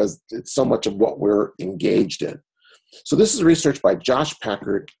reason, because it's so much of what we're engaged in. So this is research by Josh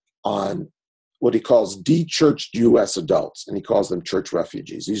Packard on what he calls de-churched U.S. adults, and he calls them church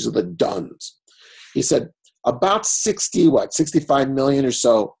refugees. These are the DUNs. He said about 65 million or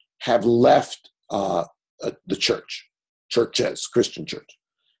so have left the churches, Christian church.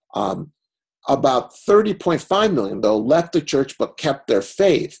 About 30.5 million, though, left the church but kept their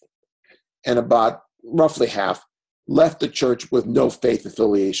faith, and about roughly half left the church with no faith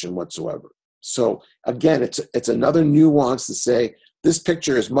affiliation whatsoever. So again, it's another nuance to say this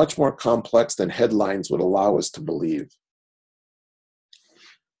picture is much more complex than headlines would allow us to believe.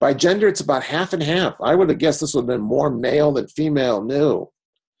 By gender, it's about half and half. I would have guessed this would have been more male than female. No.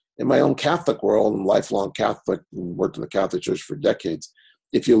 In my own Catholic world, and lifelong Catholic, and worked in the Catholic Church for decades,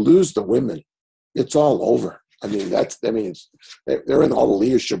 if you lose the women, it's all over. I mean, they're in all the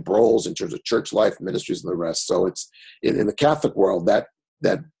leadership roles in terms of church life, ministries, and the rest. So it's in the Catholic world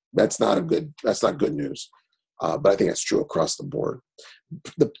that's not good news. But I think that's true across the board.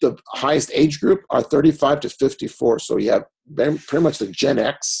 The highest age group are 35 to 54. So you have pretty much the Gen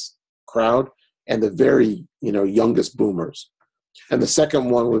X crowd and the very youngest boomers. And the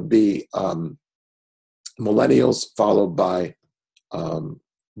second one would be millennials, followed by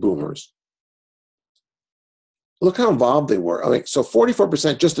boomers. Look how involved they were. I mean, so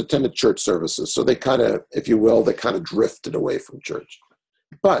 44% just attended church services. So they kind of, if you will, they kind of drifted away from church.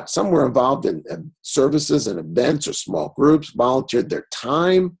 But some were involved in services and events or small groups, volunteered their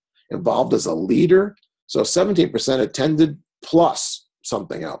time, involved as a leader. So 17% attended plus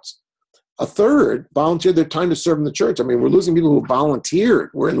something else. A third volunteered their time to serve in the church. I mean, we're losing people who volunteered,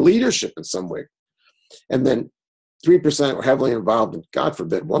 were in leadership in some way. And then 3% were heavily involved in, God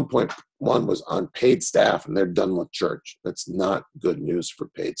forbid, 1.1 was on paid staff, and they're done with church. That's not good news for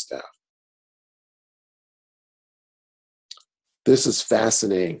paid staff. This is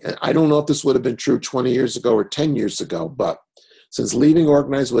fascinating. And I don't know if this would have been true 20 years ago or 10 years ago, but since leaving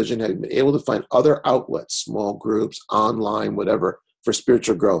organized religion, have been able to find other outlets, small groups, online, whatever, for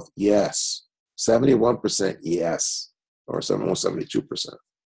spiritual growth? Yes. 71%, yes. Or almost 72%.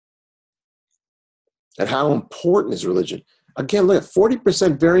 And how important is religion? Again, look at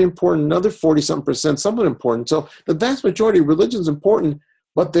 40% very important, another 40-something% somewhat important. So the vast majority of religion is important,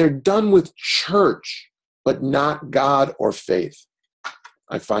 but they're done with church, but not God or faith.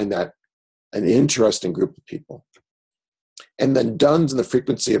 I find that an interesting group of people. And then DUNs in the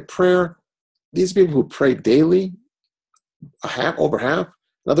frequency of prayer. These people who pray daily, over half,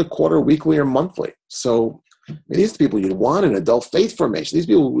 another quarter, weekly, or monthly. So these are the people you want in adult faith formation. These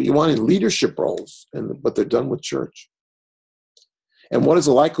people you want in leadership roles, but they're done with church. And what is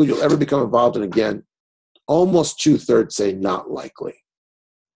the likelihood you'll ever become involved in again? Almost 2/3 say not likely.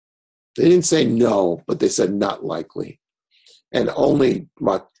 They didn't say no, but they said not likely. And only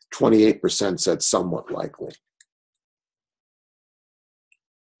about 28% said somewhat likely.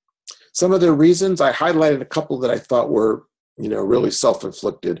 Some of their reasons, I highlighted a couple that I thought were, really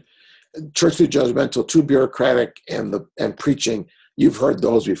self-inflicted. Church too judgmental, too bureaucratic, and preaching. You've heard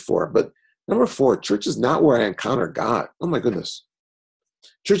those before. But number 4, church is not where I encounter God. Oh my goodness.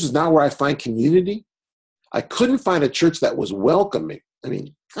 Church is not where I find community. I couldn't find a church that was welcoming. I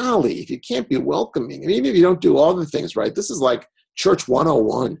mean, golly, if you can't be welcoming, and even if you don't do all the things right, this is like church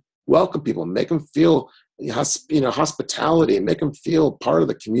 101. Welcome people, make them feel, hospitality, and make them feel part of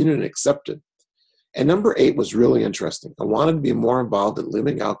the community and accepted. And number 8 was really interesting. I wanted to be more involved in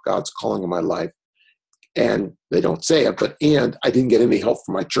living out God's calling in my life. And they don't say it, but I didn't get any help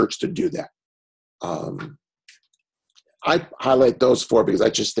from my church to do that. I highlight those 4 because I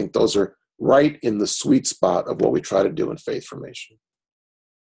just think those are right in the sweet spot of what we try to do in faith formation.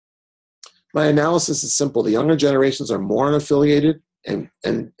 My analysis is simple. The younger generations are more unaffiliated, and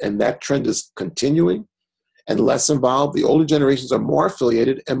that trend is continuing, and less involved. The older generations are more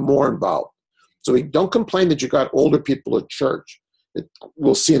affiliated and more involved. So we don't complain that you got older people at church.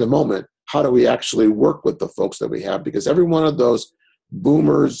 We'll see in a moment, how do we actually work with the folks that we have? Because every one of those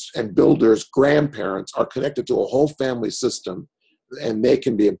boomers and builders, grandparents, are connected to a whole family system, and they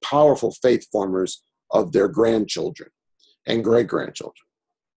can be powerful faith formers of their grandchildren and great-grandchildren.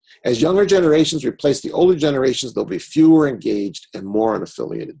 As younger generations replace the older generations, they'll be fewer engaged and more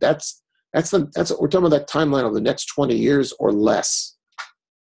unaffiliated. That's what we're talking about, that timeline of the next 20 years or less.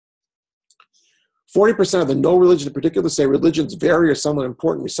 40% of the no religion in particular say religions vary or somewhat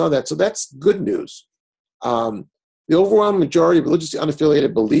important. We saw that, so that's good news. The overwhelming majority of religiously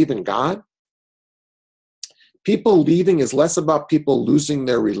unaffiliated believe in God. People leaving is less about people losing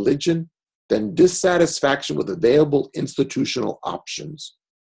their religion than dissatisfaction with available institutional options.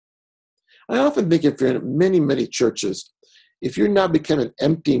 I often think if you're in many, many churches, if you're now becoming an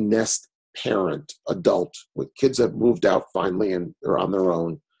empty nest parent, adult, with kids that have moved out finally and are on their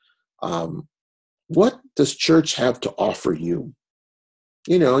own, what does church have to offer you?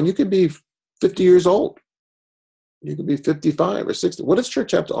 You know, and you could be 50 years old. You could be 55 or 60. What does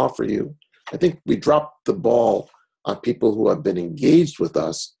church have to offer you? I think we dropped the ball on people who have been engaged with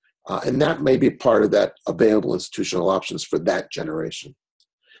us, and that may be part of that available institutional options for that generation.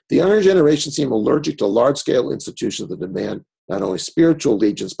 The younger generation seem allergic to large-scale institutions that demand not only spiritual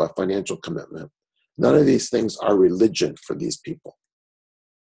allegiance, but financial commitment. None of these things are religion for these people.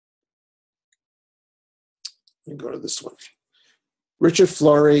 Let me go to this one. Richard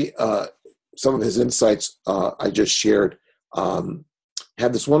Florey, some of his insights I just shared,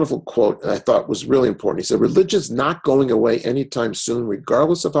 had this wonderful quote that I thought was really important. He said, religion's not going away anytime soon,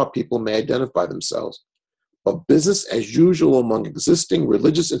 regardless of how people may identify themselves. But business as usual among existing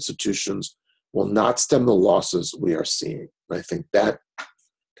religious institutions will not stem the losses we are seeing. And I think that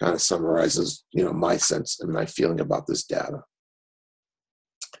kind of summarizes, you know, my sense and my feeling about this data.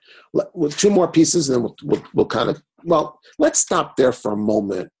 With two more pieces, and then we'll kind of, well, let's stop there for a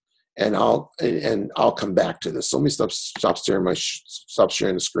moment, and I'll come back to this. So let me stop sharing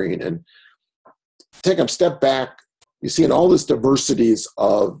the screen and take a step back. You see in all this diversities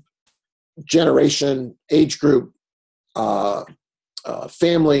of generation, age group,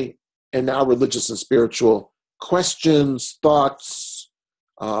 family, and now religious and spiritual. Questions, thoughts,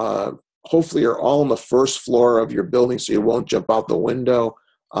 hopefully are all on the first floor of your building so you won't jump out the window.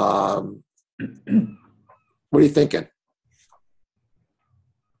 What are you thinking?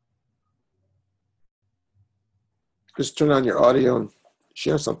 Just turn on your audio and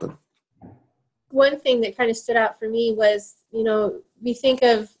share something. One thing that kind of stood out for me was, you know, we think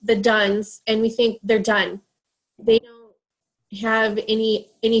of the Duns and we think they're done. They don't have any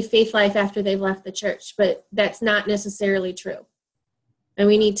faith life after they've left the church, but that's not necessarily true. And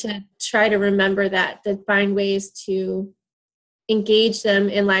we need to try to remember that, to find ways to engage them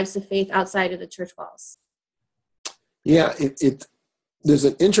in lives of faith outside of the church walls. Yeah, there's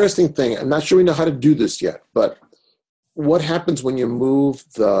an interesting thing. I'm not sure we know how to do this yet, but what happens when you move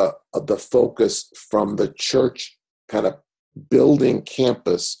the focus from the church kind of building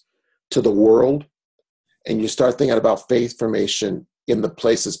campus to the world, and you start thinking about faith formation in the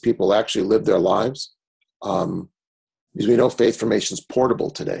places people actually live their lives? Because we know faith formation is portable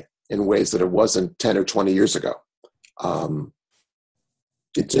today in ways that it wasn't 10 or 20 years ago.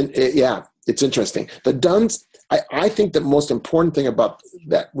 It's interesting. The Duns, I think the most important thing about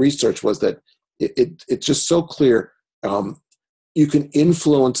that research was that it's just so clear. You can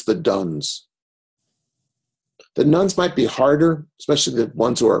influence the Duns. The nuns might be harder, especially the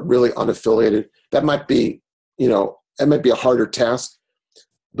ones who are really unaffiliated. That might be, that might be a harder task.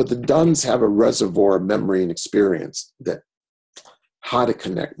 But the Duns have a reservoir of memory and experience that how to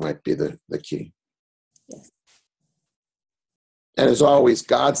connect might be the key. Yes. And as always,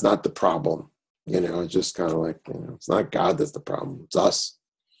 God's not the problem. It's just kind of like, it's not God that's the problem. It's us.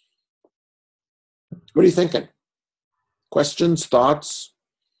 What are you thinking? Questions, thoughts?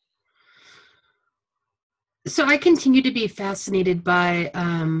 So I continue to be fascinated by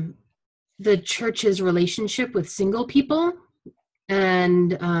the church's relationship with single people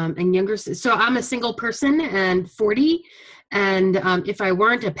and younger. So I'm a single person and 40. And if I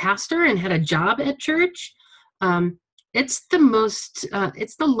weren't a pastor and had a job at church, it's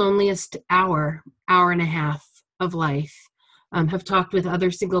the loneliest hour and a half of life. Have talked with other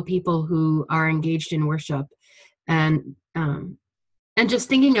single people who are engaged in worship and just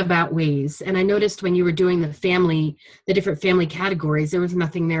thinking about ways. And I noticed when you were doing the different family categories, there was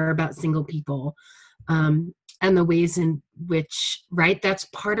nothing there about single people, and the ways in which, right, that's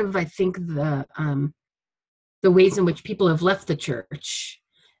part of, I think, the ways in which people have left the church.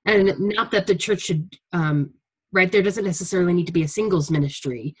 And not that the church should, right, there doesn't necessarily need to be a singles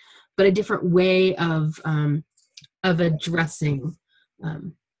ministry, but a different way of addressing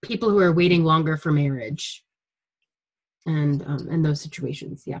people who are waiting longer for marriage. And those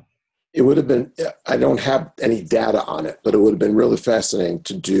situations, yeah. It would have been, I don't have any data on it, but it would have been really fascinating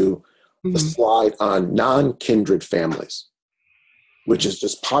to do a slide on non-kindred families, which is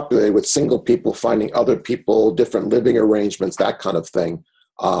just populated with single people finding other people, different living arrangements, that kind of thing.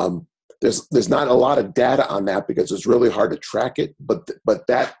 There's not a lot of data on that because it's really hard to track it, but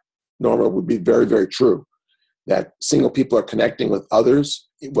that normally would be very, very true, that single people are connecting with others,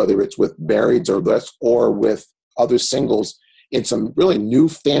 whether it's with marrieds or less, or with other singles in some really new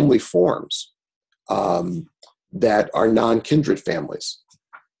family forms. that are non-kindred families.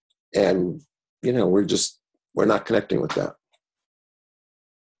 And, we're not connecting with that.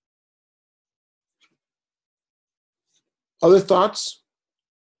 Other thoughts?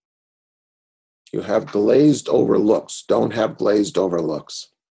 You have glazed over looks. Don't have glazed over looks.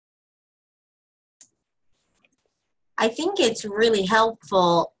 I think it's really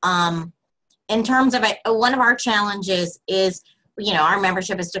helpful in terms of one of our challenges is, our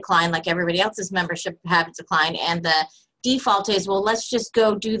membership has declined like everybody else's membership has declined. And the default is, well, let's just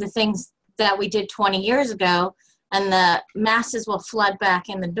go do the things that we did 20 years ago and the masses will flood back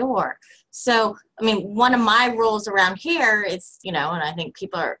in the door. So, one of my rules around here is, and I think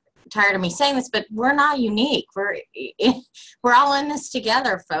people are tired of me saying this, but we're not unique. We're all in this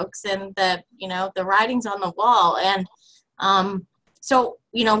together, folks, and the writing's on the wall. And so,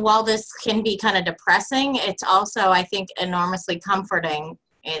 while this can be kind of depressing, it's also, I think, enormously comforting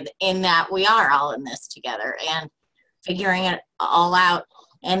in that we are all in this together and figuring it all out,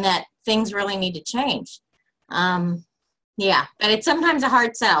 and that things really need to change. Yeah, but it's sometimes a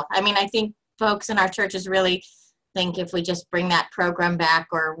hard sell. I think folks in our churches really think if we just bring that program back,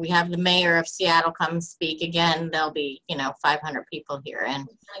 or we have the mayor of Seattle come speak again, there'll be, 500 people here. And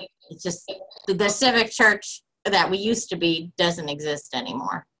it's just the civic church that we used to be doesn't exist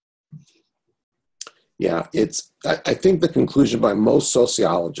anymore. Yeah, I think the conclusion by most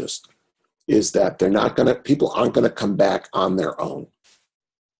sociologists is that people aren't going to come back on their own.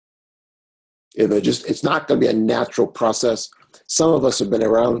 It's not going to be a natural process. Some of us have been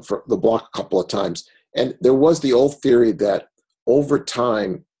around for the block a couple of times. And there was the old theory that over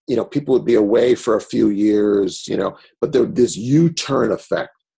time, people would be away for a few years, but there was this U-turn effect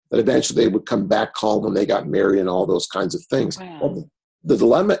that eventually they would come back home when they got married and all those kinds of things. Wow. Well, the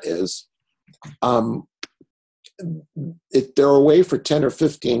dilemma is they're away for 10 or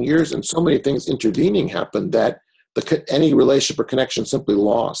 15 years and so many things intervening happened that any relationship or connection simply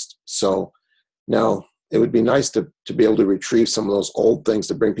lost. So now it would be nice to be able to retrieve some of those old things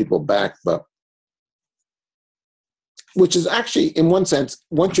to bring people back, but which is actually, in one sense,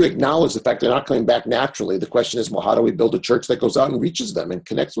 once you acknowledge the fact they're not coming back naturally, the question is, well, how do we build a church that goes out and reaches them and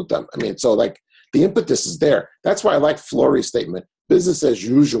connects with them? So the impetus is there. That's why I like Flory's statement. Business as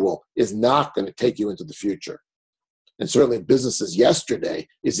usual is not going to take you into the future. And certainly business as yesterday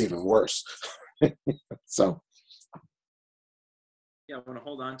is even worse. So. Yeah, I want to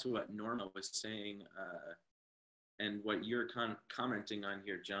hold on to what Norma was saying. And what you're commenting on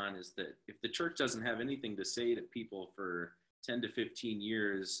here, John, is that if the church doesn't have anything to say to people for 10 to 15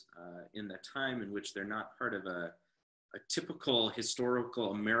 years in the time in which they're not part of a typical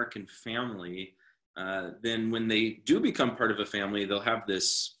historical American family, then when they do become part of a family, they'll have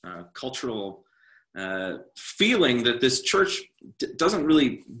this cultural feeling that this church doesn't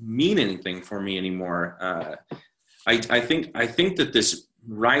really mean anything for me anymore. I think that this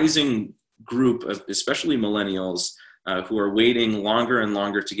rising group of especially millennials who are waiting longer and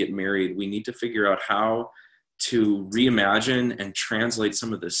longer to get married, we need to figure out how to reimagine and translate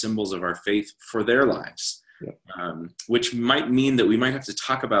some of the symbols of our faith for their lives. Yeah. Which might mean that we might have to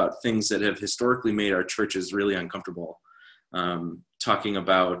talk about things that have historically made our churches really uncomfortable. Talking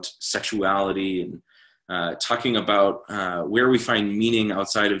about sexuality and talking about where we find meaning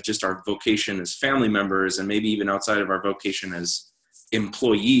outside of just our vocation as family members and maybe even outside of our vocation as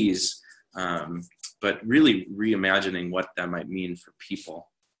employees. But really reimagining what that might mean for people.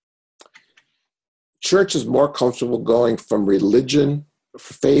 Church is more comfortable going from religion,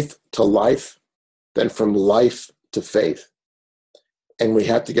 faith to life than from life to faith. And we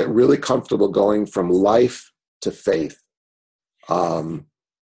have to get really comfortable going from life to faith. And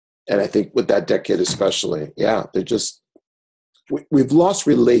I think with that decade especially, we've lost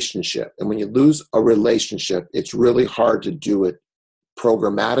relationship. And when you lose a relationship, it's really hard to do it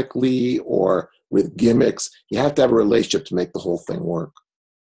programmatically or with gimmicks. You have to have a relationship to make the whole thing work.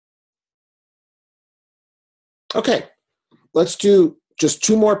 Okay, let's do just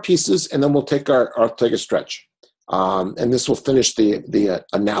two more pieces and then we'll take take a stretch. And this will finish the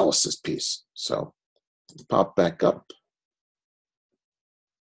analysis piece. So pop back up.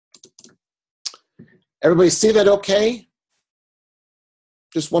 Everybody see that okay?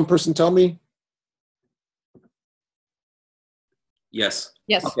 Just one person tell me. Yes.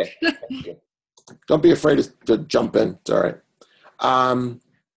 Yes. Okay. Thank you. Don't be afraid to jump in. It's all right.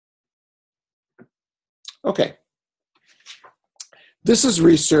 Okay. This is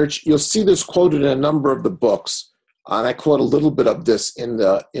research. You'll see this quoted in a number of the books, and I quote a little bit of this in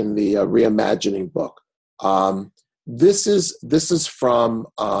the Reimagining book. This is from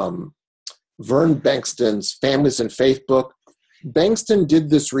Vern Bengtson's Families and Faith book. Bankston did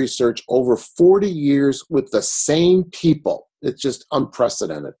this research over 40 years with the same people. It's just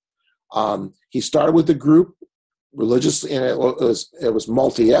unprecedented. He started with a group, religious, and it was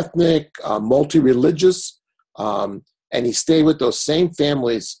multi-ethnic, multi-religious, and he stayed with those same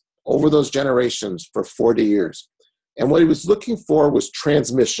families over those generations for 40 years. And what he was looking for was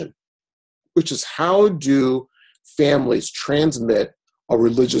transmission, which is how do families transmit a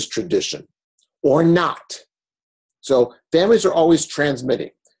religious tradition or not. So families are always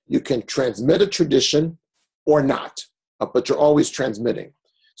transmitting. You can transmit a tradition or not, but you're always transmitting.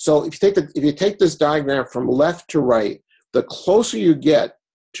 So if you take this diagram from left to right, the closer you get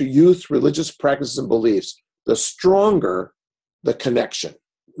to youth religious practices and beliefs, the stronger the connection.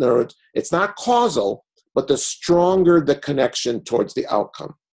 In other words, it's not causal, but the stronger the connection towards the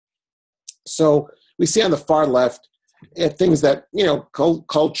outcome. So we see on the far left things that,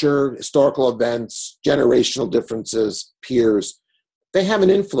 culture, historical events, generational differences, peers, they have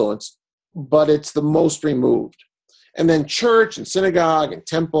an influence, but it's the most removed. And then church and synagogue and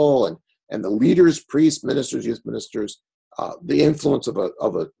temple and the leaders, priests, ministers, youth ministers, the influence of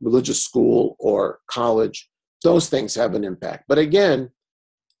a religious school or college, those things have an impact. But again,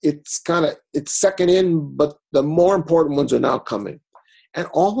 it's second in, but the more important ones are now coming. And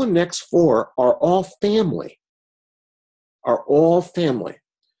all the next four are all family.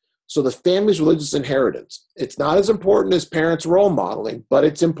 So the family's religious inheritance. It's not as important as parents' role modeling, but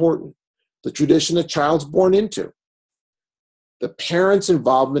it's important. The tradition a child's born into. The parents'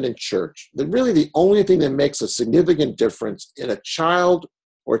 involvement in church. Really the only thing that makes a significant difference in a child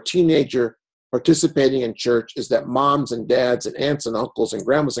or teenager participating in church is that moms and dads and aunts and uncles and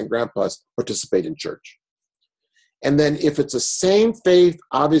grandmas and grandpas participate in church. And then if it's the same faith,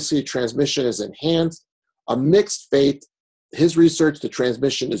 obviously transmission is enhanced. A mixed faith, his research, the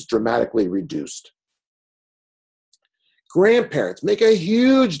transmission is dramatically reduced. Grandparents make a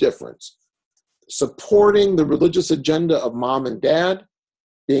huge difference. Supporting the religious agenda of mom and dad,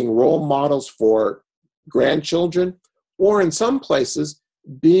 being role models for grandchildren, or in some places,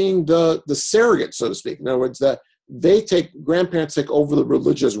 being the surrogate, so to speak. In other words, that grandparents take over the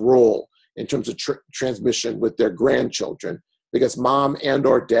religious role in terms of transmission with their grandchildren, because mom and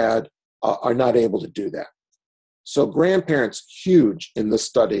or dad are not able to do that. So grandparents, huge in this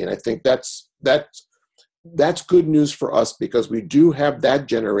study, and I think that's good news for us because we do have that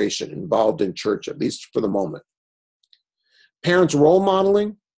generation involved in church, at least for the moment. Parents' role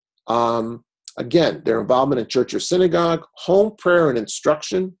modeling, again, their involvement in church or synagogue, home prayer and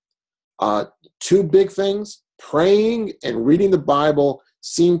instruction. Two big things, praying and reading the Bible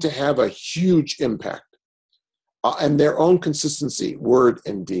seem to have a huge impact, and their own consistency, word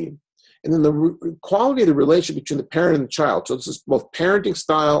and deed. And then the quality of the relationship between the parent and the child. So this is both parenting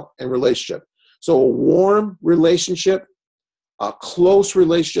style and relationship. So a warm relationship, a close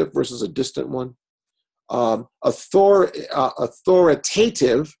relationship versus a distant one,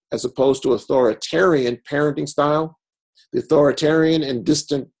 authoritative as opposed to authoritarian parenting style. The authoritarian and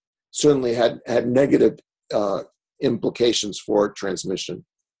distant certainly had negative implications for transmission.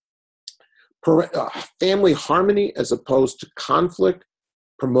 Family harmony as opposed to conflict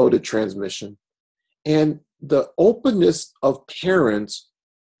promoted transmission. And the openness of parents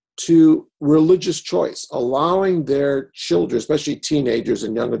to religious choice, allowing their children, especially teenagers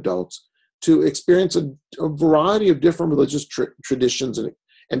and young adults, to experience a variety of different religious traditions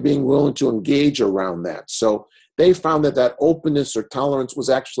and being willing to engage around that. So they found that openness or tolerance was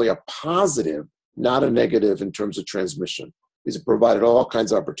actually a positive, not a negative in terms of transmission. These have provided all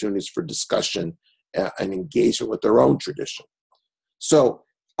kinds of opportunities for discussion and engagement with their own tradition. So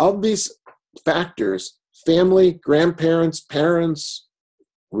of these factors, family, grandparents, parents,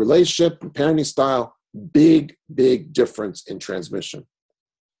 relationship, and parenting style, big difference in transmission.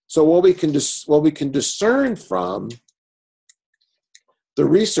 So what we can discern from the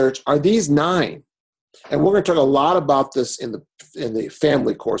research are these 9, and we're going to talk a lot about this in the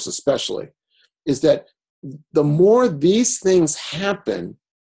family course especially, is that the more these things happen,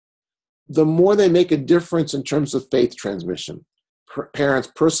 the more they make a difference in terms of faith transmission. Parents'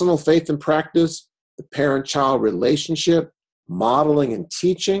 personal faith and practice, the parent-child relationship, modeling and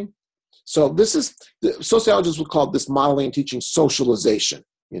teaching. So this is, sociologists would call this modeling and teaching socialization,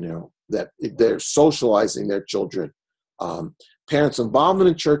 that they're socializing their children. Parents' involvement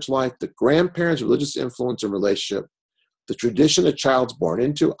in church life, the grandparents' religious influence and relationship, the tradition a child's born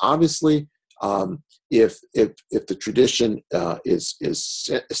into. Obviously, if the tradition is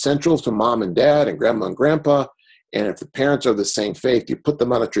central to mom and dad and grandma and grandpa, and if the parents are the same faith, you put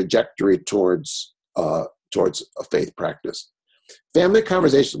them on a trajectory towards a faith practice. Family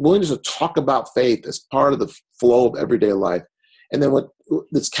conversations, willingness to talk about faith as part of the flow of everyday life. And then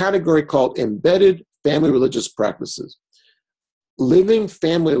this category called embedded family religious practices. Living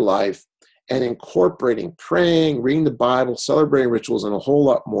family life and incorporating praying, reading the Bible, celebrating rituals, and a whole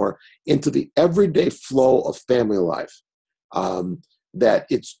lot more into the everyday flow of family life. That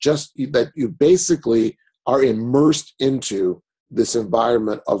it's just that you basically are immersed into this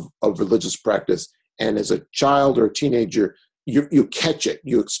environment of religious practice. And as a child or a teenager, you catch it,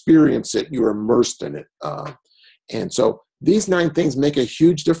 you experience it, you're immersed in it. And so these 9 things make a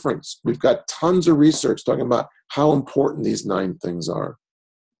huge difference. We've got tons of research talking about how important these 9 things are.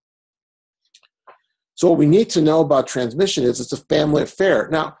 So what we need to know about transmission is it's a family affair.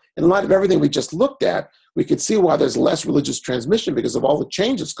 Now, in light of everything we just looked at, we could see why there's less religious transmission because of all the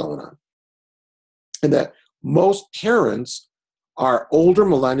changes going on. And that most parents are older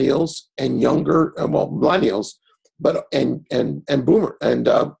millennials and younger, millennials, but and boomer and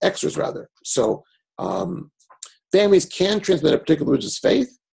Xers rather. So families can transmit a particular religious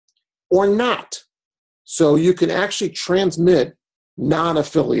faith or not. So you can actually transmit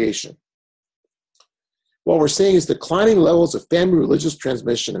non-affiliation. What we're seeing is declining levels of family religious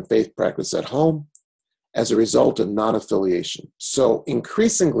transmission and faith practice at home as a result of non-affiliation. So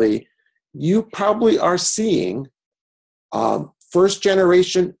increasingly, you probably are seeing first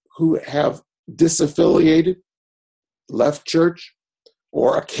generation who have disaffiliated, left church,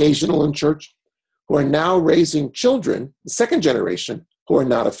 or occasional in church, who are now raising children, the second generation, who are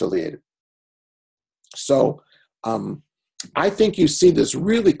not affiliated. So I think you see this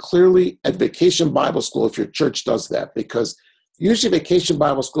really clearly at Vacation Bible School if your church does that, because usually Vacation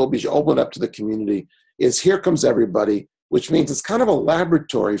Bible School, because you open it up to the community, is here comes everybody, which means it's kind of a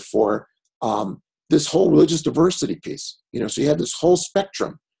laboratory for this whole religious diversity piece. So you have this whole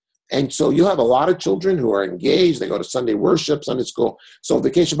spectrum. And so you'll have a lot of children who are engaged. They go to Sunday worship, Sunday school. So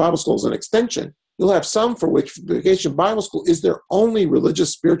Vacation Bible School is an extension. You'll have some for which Vacation Bible School is their only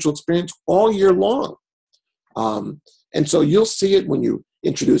religious spiritual experience all year long. And so you'll see it when you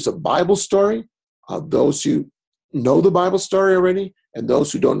introduce a Bible story, those who know the Bible story already, and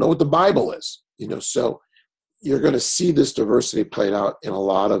those who don't know what the Bible is. So you're going to see this diversity played out in a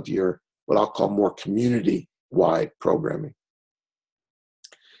lot of your, what I'll call more community-wide programming.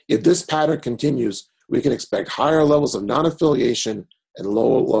 If this pattern continues, we can expect higher levels of non-affiliation and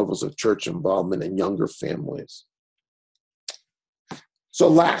lower levels of church involvement in younger families. So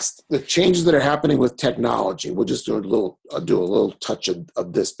last, the changes that are happening with technology. We'll just do a little touch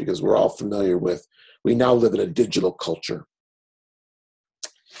of this because we're all familiar with, we now live in a digital culture.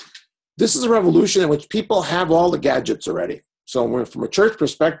 This is a revolution in which people have all the gadgets already. So from a church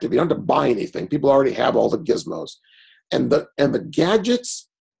perspective, you don't have to buy anything. People already have all the gizmos. And the gadgets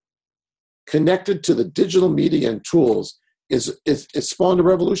connected to the digital media and tools is spawned a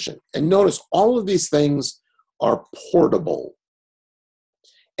revolution. And notice all of these things are portable.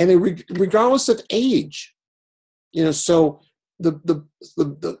 And regardless of age, so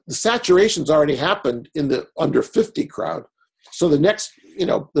the saturation's already happened in the under 50 crowd. So the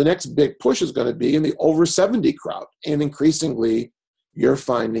next big push is going to be in the over 70 crowd. And increasingly, you're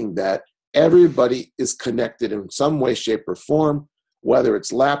finding that everybody is connected in some way, shape, or form, whether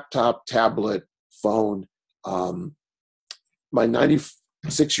it's laptop, tablet, phone. My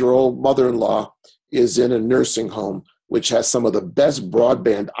 96-year-old mother-in-law is in a nursing home, which has some of the best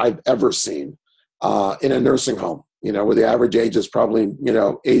broadband I've ever seen in a nursing home, where the average age is probably,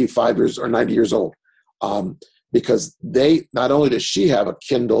 85 years or 90 years old. Because not only does she have a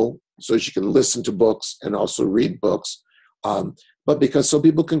Kindle so she can listen to books and also read books, but because so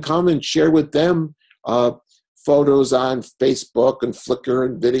people can come and share with them photos on Facebook and Flickr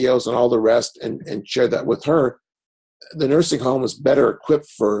and videos and all the rest and share that with her. The nursing home is better equipped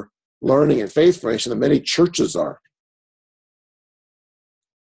for learning and faith formation than many churches are.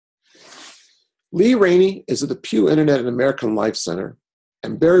 Lee Rainey is at the Pew Internet and American Life Center,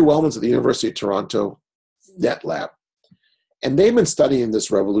 and Barry Wellman's at the University of Toronto Net Lab. And they've been studying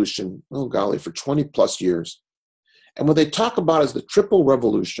this revolution, for 20 plus years. And what they talk about is the triple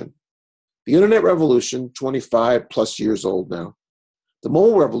revolution. The internet revolution, 25 plus years old now. The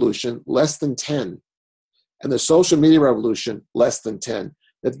mobile revolution, less than 10. And the social media revolution, less than 10.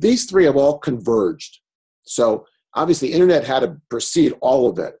 That these three have all converged. So obviously, the internet had to precede all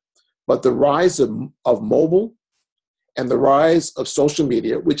of it. But the rise of mobile and the rise of social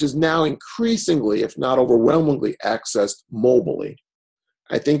media, which is now increasingly, if not overwhelmingly, accessed mobilely.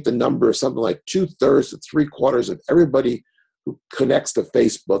 I think the number is something like 2/3 to 3/4 of everybody who connects to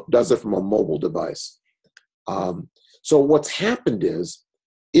Facebook does it from a mobile device. So what's happened is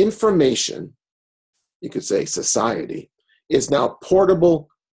information, you could say society, is now portable,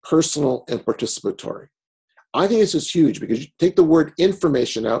 personal, and participatory. I think this is huge because you take the word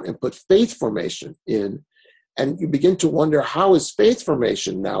information out and put faith formation in, and you begin to wonder, how is faith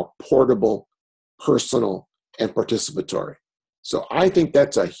formation now portable, personal, and participatory? So I think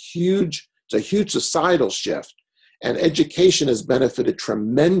that's a huge societal shift, and education has benefited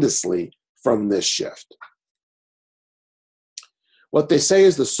tremendously from this shift. What they say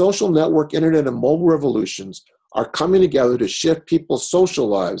is the social network, internet, and mobile revolutions are coming together to shift people's social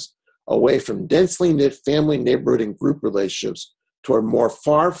lives away from densely knit family, neighborhood, and group relationships toward more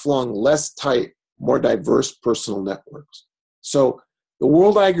far-flung, less tight, more diverse personal networks. So the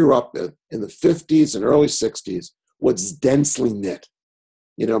world I grew up in the 50s and early 60s was densely knit.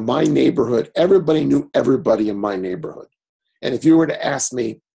 You know, my neighborhood, everybody knew everybody in my neighborhood. And if you were to ask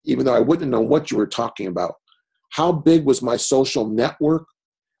me, even though I wouldn't know what you were talking about, how big was my social network,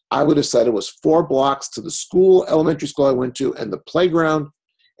 I would have said it was 4 blocks to the school, elementary school I went to, and the playground,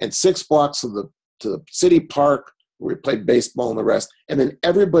 and 6 blocks to the city park where we played baseball and the rest, and then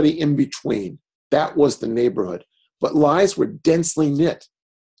everybody in between. That was the neighborhood. But lives were densely knit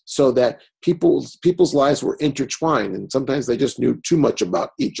so that people's lives were intertwined, and sometimes they just knew too much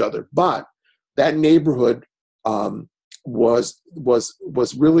about each other. But that neighborhood was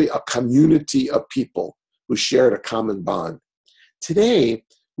really a community of people who shared a common bond. Today,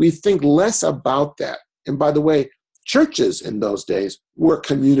 we think less about that. And by the way, churches in those days were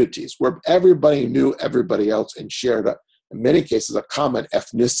communities where everybody knew everybody else and shared, in many cases, a common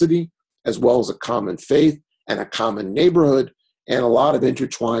ethnicity, as well as a common faith and a common neighborhood and a lot of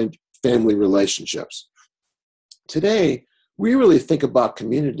intertwined family relationships. Today, we really think about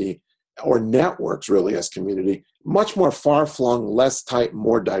community, or networks really, as community, much more far-flung, less tight,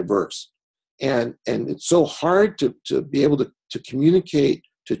 more diverse. And it's so hard to be able to communicate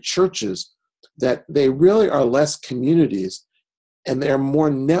to churches that they really are less communities and they're more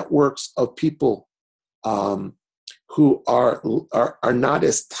networks of people who are not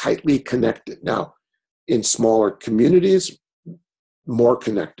as tightly connected. Now, in smaller communities, more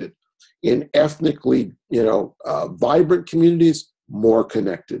connected. In ethnically, vibrant communities, more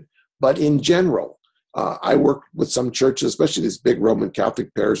connected. But in general, I work with some churches, especially these big Roman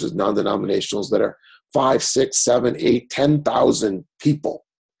Catholic parishes, non-denominationals that are 5, 6, 7, 8, 10,000 people.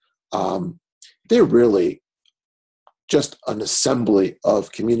 They're really just an assembly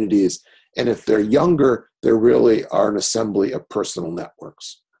of communities. And if they're younger, they really are an assembly of personal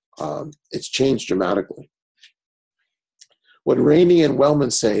networks. It's changed dramatically. What Rainey and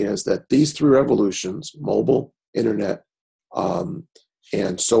Wellman say is that these 3 revolutions, mobile, internet,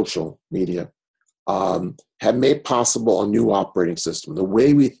 and social media, have made possible a new operating system, the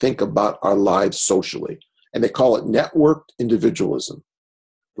way we think about our lives socially. And they call it networked individualism.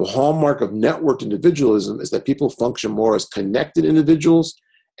 The hallmark of networked individualism is that people function more as connected individuals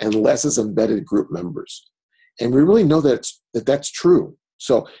and less as embedded group members. And we really know that's true.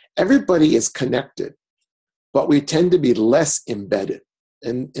 So everybody is connected, but we tend to be less embedded.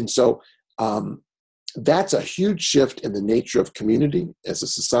 And so that's a huge shift in the nature of community as a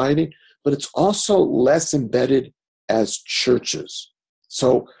society, but it's also less embedded as churches.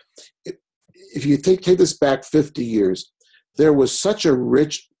 So if you take this back 50 years, there was such a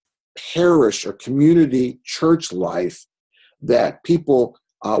rich parish or community church life that people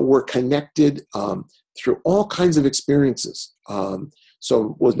were connected through all kinds of experiences.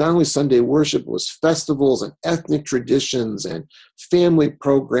 So it was not only Sunday worship, it was festivals and ethnic traditions and family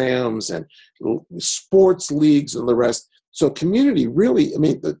programs and sports leagues and the rest. So community really,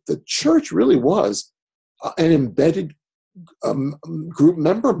 the church really was an embedded group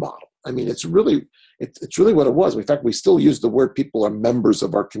member model. It's really what it was. In fact, we still use the word people are members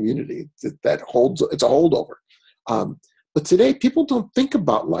of our community. It's a holdover. But today, people don't think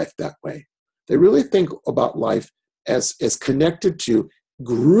about life that way. They really think about life as connected to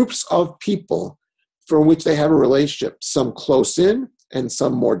groups of people for which they have a relationship, some close in and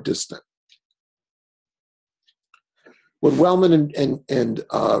some more distant. What Wellman and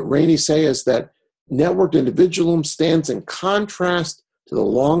Rainey say is that networked individualism stands in contrast to the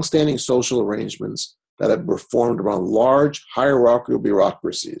long-standing social arrangements that have been formed around large hierarchical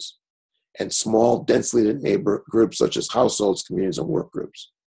bureaucracies and small, densely knit neighbor groups such as households, communities, and work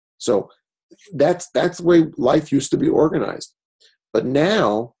groups. So that's the way life used to be organized. But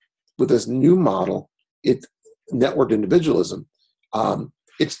now, with this new model, networked individualism,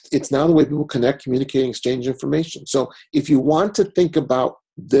 it's now the way people connect, communicate, and exchange information. So if you want to think about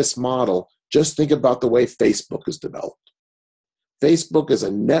this model, just think about the way Facebook is developed. Facebook is a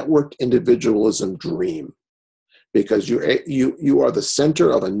networked individualism dream because you are the center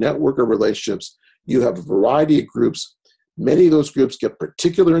of a network of relationships. You have a variety of groups. Many of those groups get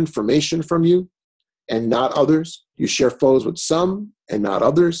particular information from you. and not others. You share photos with some and not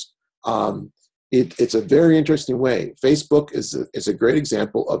others. It's a very interesting way. Facebook is a great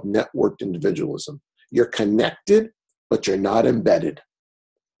example of networked individualism. You're connected, but you're not embedded.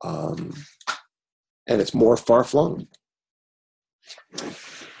 And it's more far-flung.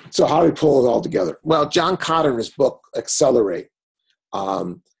 So how do we pull it all together? Well, John Cotter in his book, Accelerate,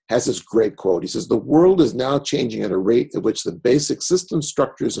 has this great quote. He says, "The world is now changing at a rate at which the basic system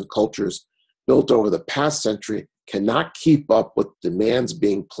structures and cultures built over the past century cannot keep up with demands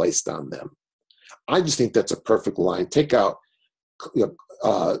being placed on them." I just think that's a perfect line. Take out,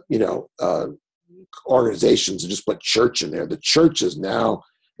 organizations and just put church in there. The church is now,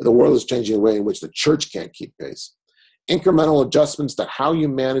 the world is changing in a way in which the church can't keep pace. Incremental adjustments to how you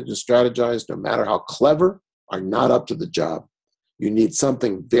manage and strategize, no matter how clever, are not up to the job. You need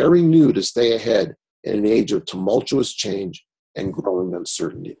something very new to stay ahead in an age of tumultuous change and growing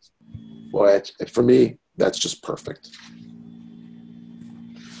uncertainties. Boy, for me, that's just perfect.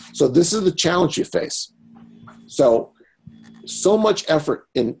 So this is the challenge you face. So much effort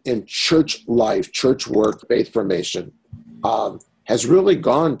in church life, church work, faith formation has really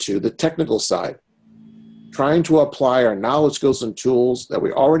gone to the technical side, trying to apply our knowledge, skills, and tools that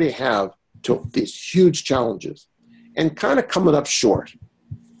we already have to these huge challenges, and kind of coming up short.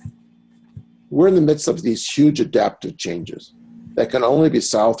 We're in the midst of these huge adaptive changes that can only be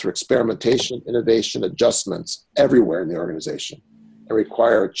solved through experimentation, innovation, adjustments everywhere in the organization, and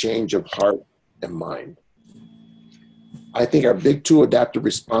require a change of heart and mind. I think our big two adaptive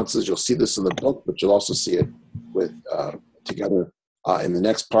responses, you'll see this in the book, but you'll also see it with together in the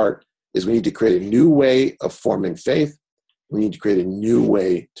next part, is we need to create a new way of forming faith. We need to create a new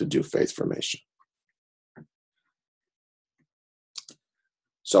way to do faith formation.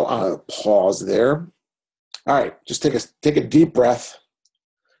 So I'll pause there. All right, just take a deep breath.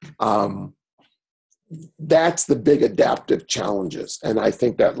 That's the big adaptive challenges. And I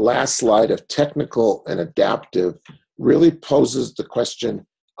think that last slide of technical and adaptive really poses the question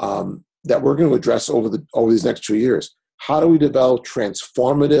that we're going to address over these next 2 years. How do we develop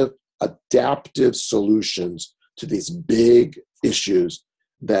transformative, adaptive solutions to these big issues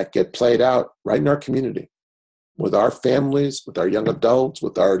that get played out right in our community, with our families, with our young adults,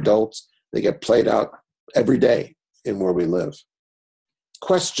 with our adults? They get played out every day in where we live.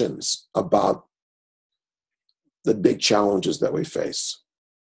 Questions about the big challenges that we face.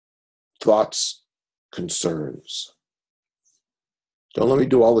 Thoughts, concerns. Don't let me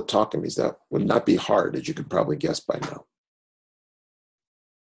do all the talking, because that would not be hard, as you could probably guess by now.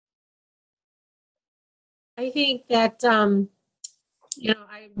 I think that, I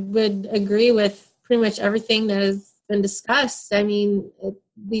would agree with pretty much everything that has been discussed. I mean,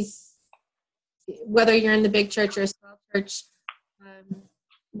 whether you're in the big church or a small church,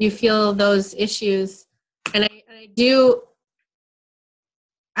 you feel those issues. And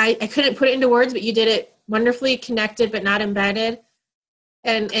I couldn't put it into words, but you did it wonderfully. Connected, but not embedded.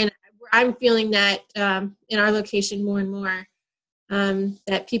 And I'm feeling that in our location more and more,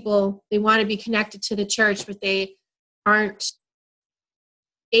 that people, they want to be connected to the church, but they aren't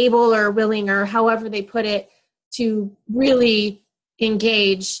able or willing, or however they put it, to really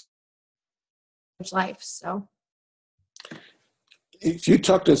engage life. So if you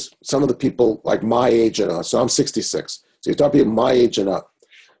talk to some of the people like my age and up, so I'm 66, so you talk to people my age and up,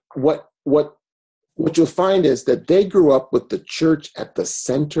 what you'll find is that they grew up with the church at the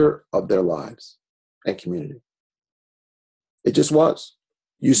center of their lives and community. It just was.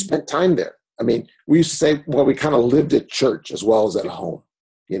 You spent time there. I mean, we used to say, well, we kind of lived at church as well as at home,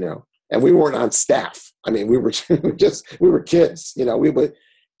 and we weren't on staff. I mean, we were kids,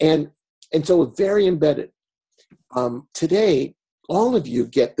 and so very embedded. Today, all of you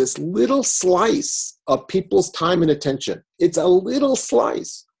get this little slice of people's time and attention. It's a little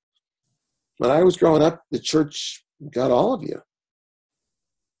slice. When I was growing up, the church got all of you.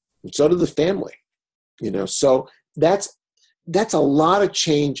 And so did the family, So that's a lot of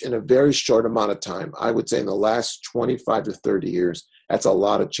change in a very short amount of time. I would say in the last 25 to 30 years, that's a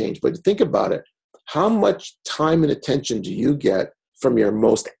lot of change. But think about it. How much time and attention do you get from your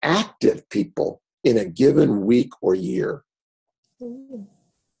most active people in a given week or year?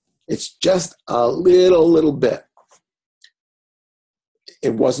 It's just a little bit.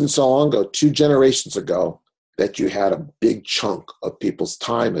 It wasn't so long ago, 2 generations ago, that you had a big chunk of people's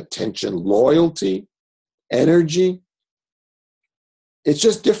time, attention, loyalty, energy. It's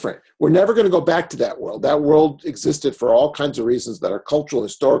just different. We're never going to go back to that world. That world existed for all kinds of reasons that are cultural,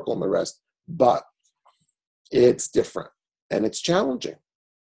 historical, and the rest, but it's different and it's challenging.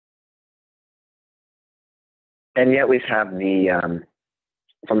 And yet we have the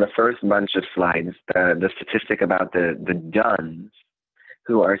from the first bunch of slides, the statistic about the dones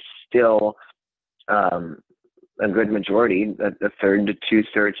who are still a good majority, a third to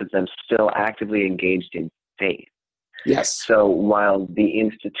 2/3 of them still actively engaged in faith. Yes. So while the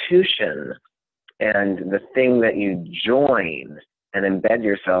institution and the thing that you join and embed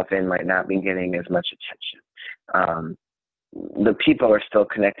yourself in might not be getting as much attention, the people are still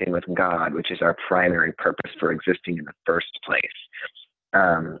connecting with God, which is our primary purpose for existing in the first place.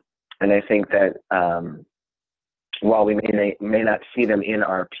 And I think that while we may not see them in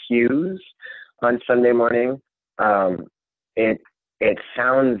our pews on Sunday morning, it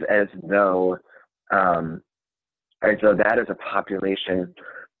sounds as though that is a population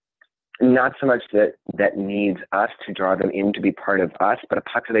not so much that needs us to draw them in to be part of us, but a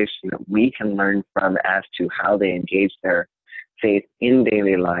population that we can learn from as to how they engage their faith in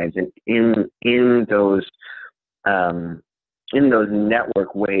daily lives and in those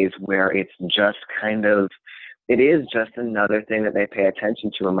network ways where it's just it is just another thing that they pay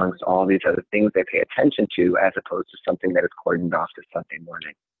attention to amongst all these other things they pay attention to, as opposed to something that is cordoned off to Sunday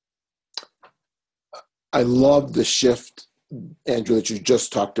morning. I love the shift, Andrew, that you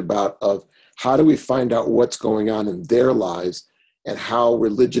just talked about of how do we find out what's going on in their lives and how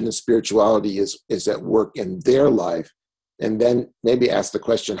religion and spirituality is at work in their life. And then maybe ask the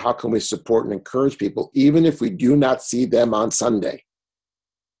question, how can we support and encourage people, even if we do not see them on Sunday?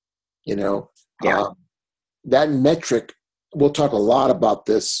 That metric, we'll talk a lot about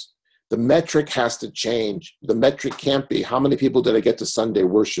this. The metric has to change. The metric can't be how many people did I get to Sunday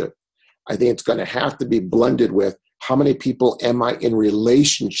worship. I think it's going to have to be blended with how many people am I in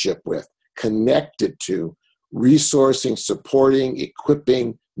relationship with, connected to, resourcing, supporting,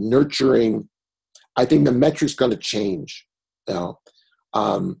 equipping, nurturing. I think the metric's going to change. I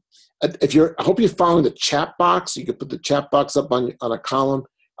hope you're following the chat box. You can put the chat box up on a column.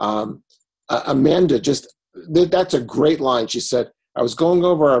 Amanda, that's a great line. She said, I was going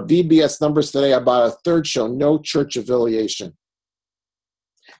over our VBS numbers today. About a third show no church affiliation.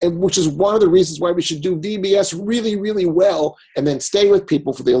 And which is one of the reasons why we should do VBS really, really well and then stay with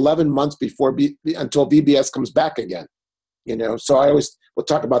people for the 11 months until VBS comes back again. So I always will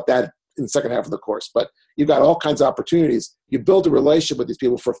talk about that in the second half of the course. But you've got all kinds of opportunities. You build a relationship with these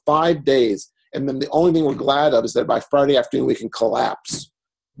people for 5 days, and then the only thing we're glad of is that by Friday afternoon we can collapse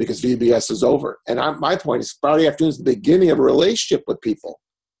because VBS is over. And my point is Friday afternoon is the beginning of a relationship with people.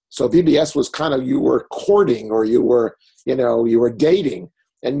 So VBS was kind of you were courting or you were dating.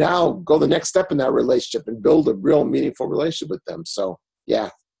 And now go the next step in that relationship and build a real meaningful relationship with them. So yeah,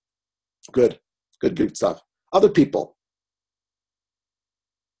 good stuff. Other people.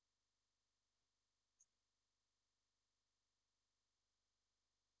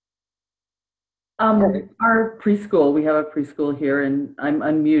 Our preschool, we have a preschool here, and I'm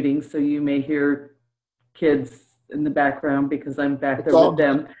unmuting, so you may hear kids in the background because I'm back there with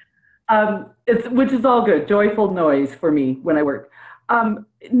them. Which is all good, joyful noise for me when I work.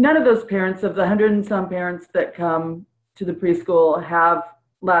 None of those parents, of the 100 and some parents that come to the preschool, have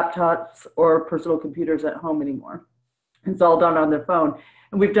laptops or personal computers at home anymore. It's all done on their phone.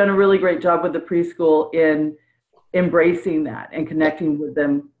 And we've done a really great job with the preschool in embracing that and connecting with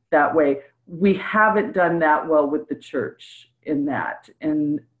them that way. We haven't done that well with the church in that,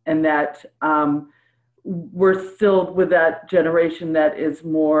 and that we're still with that generation that is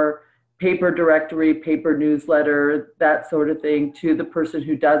more paper directory, paper newsletter, that sort of thing, to the person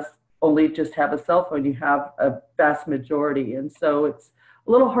who does only just have a cell phone. You have a vast majority. And so it's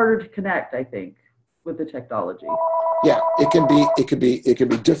a little harder to connect, I think, with the technology. Yeah, it can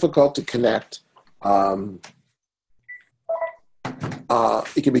be difficult to connect.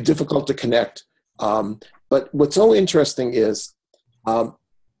 It can be difficult to connect. But what's so interesting is one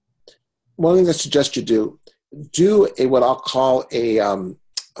thing I suggest you do what I'll call a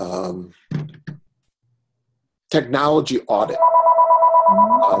technology audit.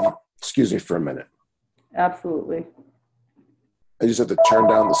 Excuse me for a minute. Absolutely. I just have to turn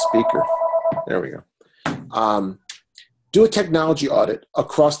down the speaker. There we go. Do a technology audit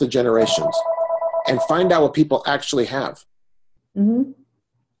across the generations and find out what people actually have. Mm-hmm.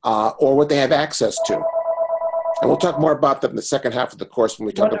 Or what they have access to. And we'll talk more about that in the second half of the course when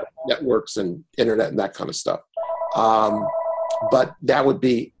we talk about networks and internet and that kind of stuff. But that would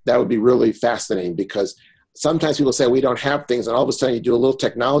be really fascinating, because sometimes people say we don't have things, and all of a sudden you do a little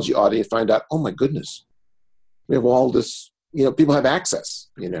technology audit and you find out, oh my goodness, we have all this, people have access,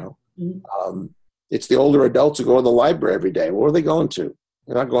 Mm-hmm. It's the older adults who go to the library every day. What are they going to?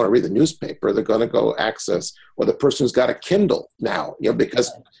 They're not going to read the newspaper. They're going to go access, or the person who's got a Kindle now,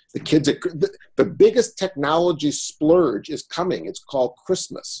 because the kids, the biggest technology splurge is coming. It's called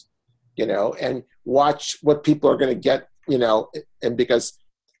Christmas, and watch what people are going to get, and because,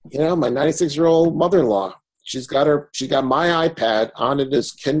 my 96-year-old mother-in-law, she got my iPad, on it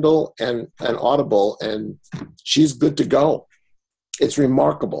is Kindle and Audible, and she's good to go. It's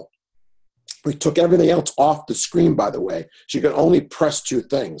remarkable. We took everything else off the screen, by the way. She could only press 2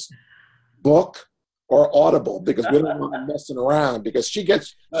 things, book or Audible, because we don't want them messing around, because she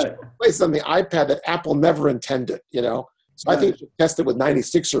plays on the iPad that Apple never intended, So I think she test it with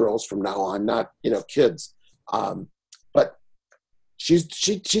 96-year-olds from now on, not, kids. But she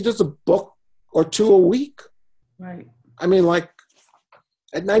does a book or 2 a week. Right. I mean, like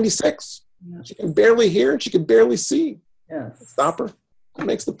at 96, she can barely hear and she can barely see. Yes. Stop her.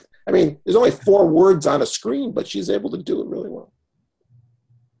 There's only 4 words on a screen, but she's able to do it really well.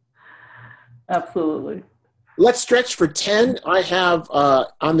 Absolutely. Let's stretch for 10. I have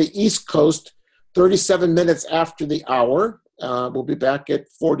on the East Coast, 37 minutes after the hour. We'll be back at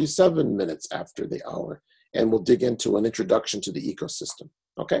 47 minutes after the hour, and we'll dig into an introduction to the ecosystem.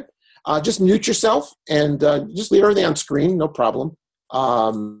 Okay? Just mute yourself and just leave everything on screen, no problem.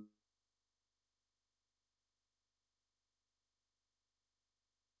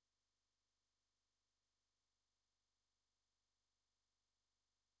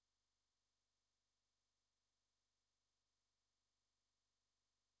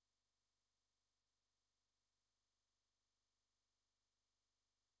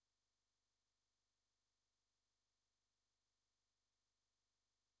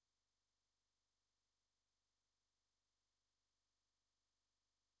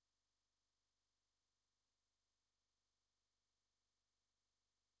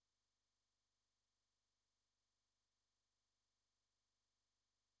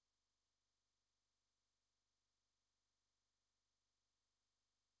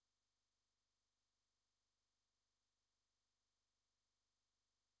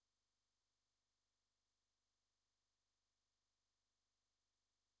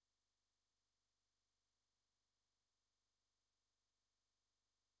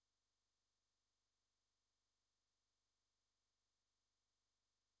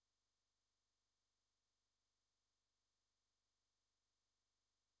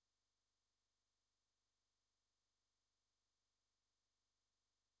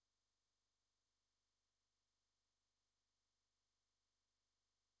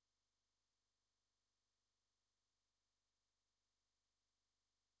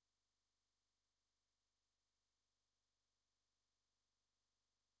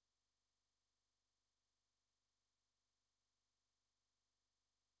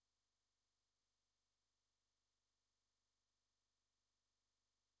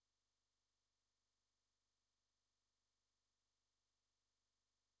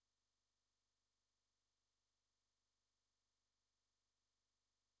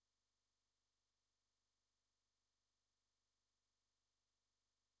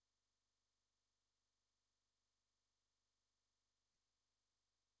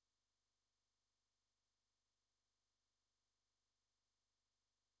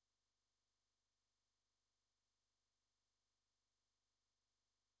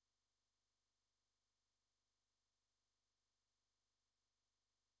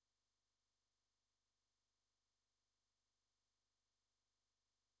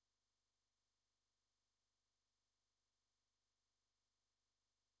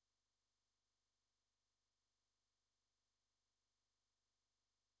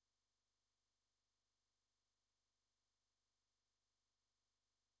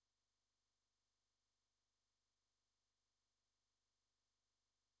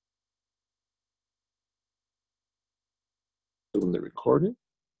 Doing the recording,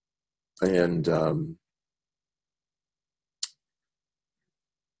 and I'm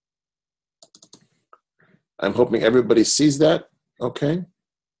hoping everybody sees that. Okay.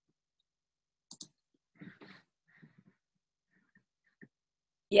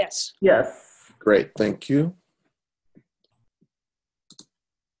 Yes. Yes. Great. Thank you.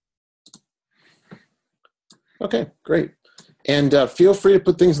 Okay, great. And feel free to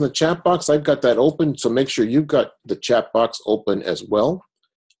put things in the chat box. I've got that open, so make sure you've got the chat box open as well.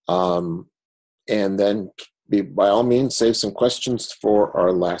 And then by all means, save some questions for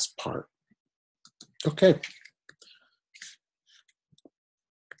our last part. Okay.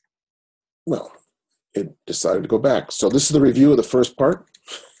 Well, it decided to go back. So this is the review of the first part.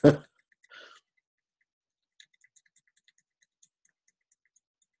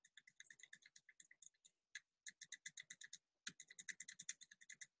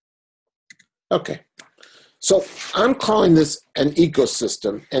 Okay. So I'm calling this an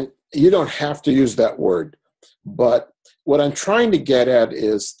ecosystem, and you don't have to use that word. But what I'm trying to get at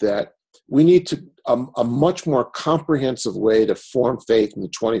is that we need to a much more comprehensive way to form faith in the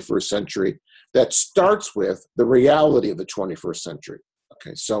 21st century that starts with the reality of the 21st century.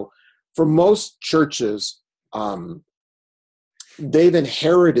 Okay, so for most churches, they've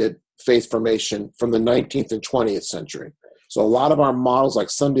inherited faith formation from the 19th and 20th century. So a lot of our models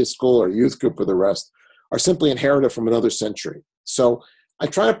like Sunday school or youth group or the rest are simply inherited from another century. So I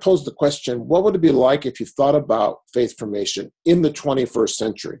try to pose the question, what would it be like if you thought about faith formation in the 21st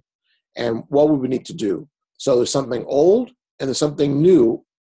century? And what would we need to do? So there's something old and there's something new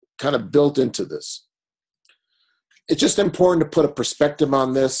kind of built into this. It's just important to put a perspective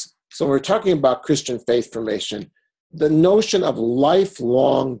on this. So when we're talking about Christian faith formation, the notion of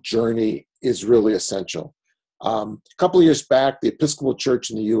lifelong journey is really essential. A couple of years back, the Episcopal Church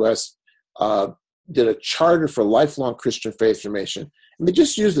in the U.S. Did a charter for lifelong Christian faith formation. And they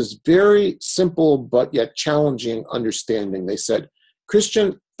just used this very simple but yet challenging understanding. They said,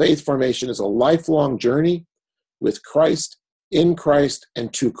 Christian faith formation is a lifelong journey with Christ, in Christ,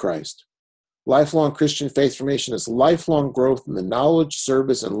 and to Christ. Lifelong Christian faith formation is lifelong growth in the knowledge,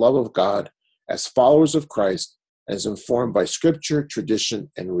 service, and love of God as followers of Christ, as informed by Scripture,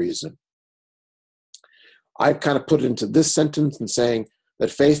 tradition, and reason. I've kind of put it into this sentence in saying that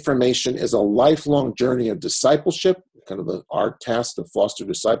faith formation is a lifelong journey of discipleship, kind of our task to foster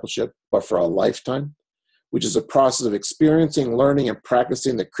discipleship, but for a lifetime, which is a process of experiencing, learning, and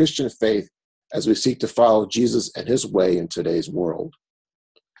practicing the Christian faith as we seek to follow Jesus and his way in today's world.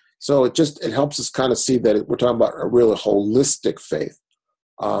 So it helps us kind of see that we're talking about a really holistic faith.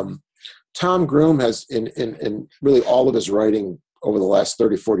 Tom Groom has, in really all of his writing over the last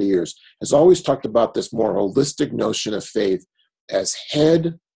 30, 40 years, has always talked about this more holistic notion of faith as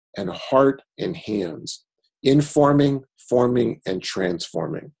head and heart and hands, informing, forming, and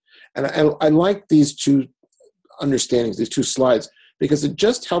transforming. And I like these two understandings, these two slides, because it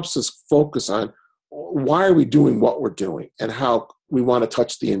just helps us focus on why are we doing what we're doing and how we want to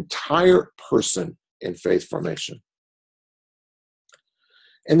touch the entire person in faith formation.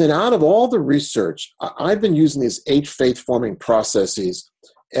 And then out of all the research, I've been using these 8 faith-forming processes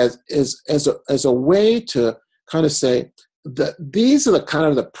as a way to kind of say that these are the kind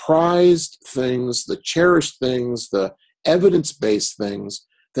of the prized things, the cherished things, the evidence-based things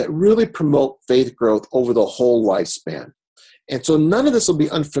that really promote faith growth over the whole lifespan. And so none of this will be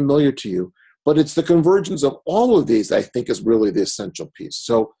unfamiliar to you, but it's the convergence of all of these I think is really the essential piece.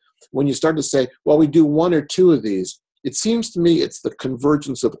 So when you start to say, well, we do 1 or 2 of these, it seems to me it's the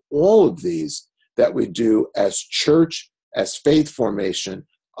convergence of all of these that we do as church, as faith formation,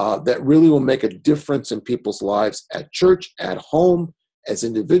 that really will make a difference in people's lives at church, at home, as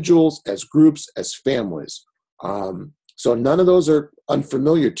individuals, as groups, as families. So none of those are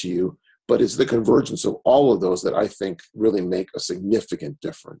unfamiliar to you, but it's the convergence of all of those that I think really make a significant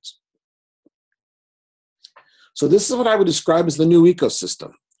difference. So this is what I would describe as the new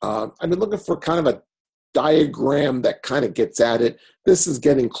ecosystem. I've been looking for kind of a diagram that kind of gets at it. This is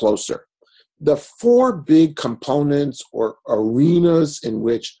getting closer. The 4 big components or arenas in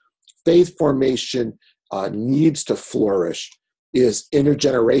which faith formation needs to flourish is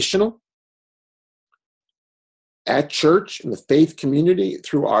intergenerational, at church, in the faith community,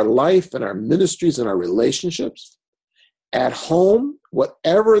 through our life and our ministries and our relationships, at home,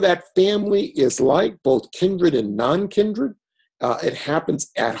 whatever that family is like, both kindred and non-kindred, it happens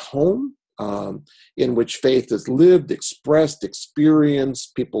at home, in which faith is lived, expressed,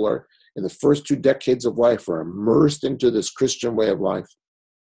 experienced. People are, in the first 2 decades of life, are immersed into this Christian way of life.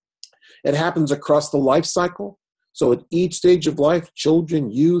 It happens across the life cycle. So at each stage of life,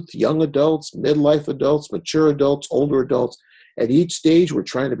 children, youth, young adults, midlife adults, mature adults, older adults, at each stage, we're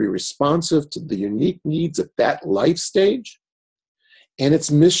trying to be responsive to the unique needs at that life stage. And it's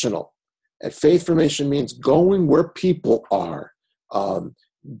missional. And faith formation means going where people are,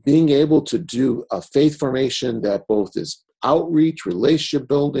 being able to do a faith formation that both is outreach, relationship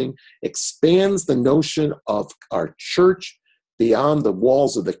building, expands the notion of our church beyond the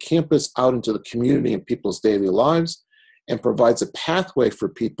walls of the campus out into the community and people's daily lives, and provides a pathway for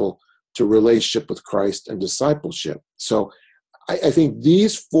people to relationship with Christ and discipleship. So I think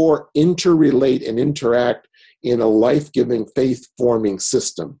these 4 interrelate and interact in a life-giving, faith-forming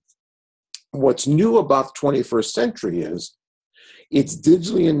system. What's new about the 21st century is it's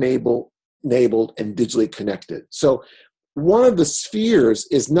digitally enabled and digitally connected. So one of the spheres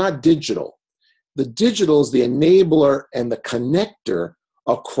is not digital. The digital is the enabler and the connector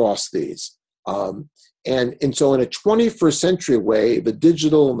across these. And so in a 21st century way, the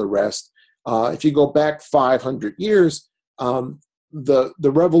digital and the rest If you go back 500 years, the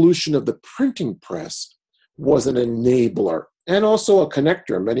revolution of the printing press was an enabler and also a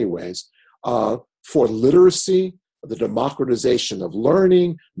connector in many ways for literacy, the democratization of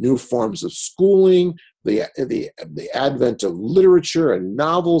learning, new forms of schooling, the advent of literature and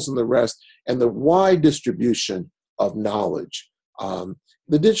novels and the rest, and the wide distribution of knowledge.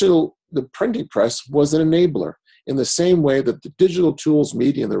 The printing press was an enabler in the same way that the digital tools,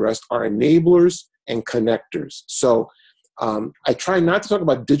 media, and the rest are enablers and connectors. So I try not to talk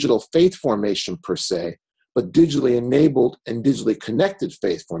about digital faith formation per se, but digitally enabled and digitally connected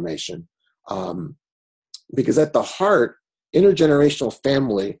faith formation. Because at the heart, intergenerational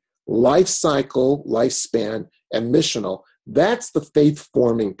family, life cycle, lifespan, and missional, that's the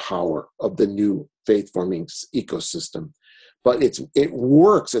faith-forming power of the new faith-forming ecosystem. But it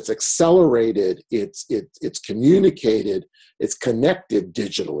works, it's accelerated, it's communicated, it's connected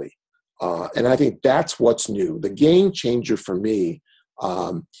digitally. And I think that's what's new. The game changer for me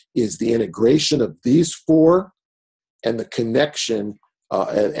is the integration of these four and the connection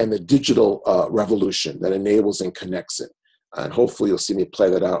and the digital revolution that enables and connects it. And hopefully you'll see me play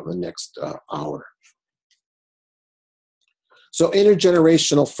that out in the next hour. So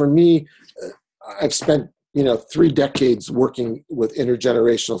intergenerational, for me, I've spent 3 decades working with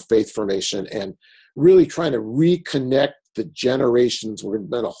intergenerational faith formation and really trying to reconnect the generations. We're going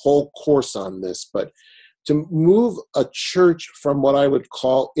to do a whole course on this, but to move a church from what I would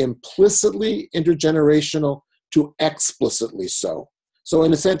call implicitly intergenerational to explicitly so. So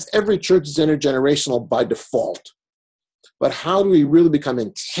in a sense, every church is intergenerational by default. But how do we really become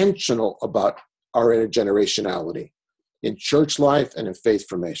intentional about our intergenerationality in church life and in faith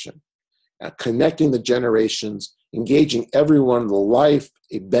formation? Connecting the generations, engaging everyone in the life,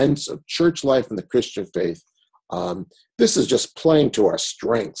 events of church life and the Christian faith. This is just playing to our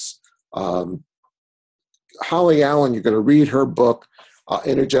strengths. Holly Allen, you're going to read her book,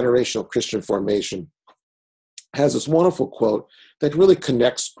 Intergenerational Christian Formation, has this wonderful quote that really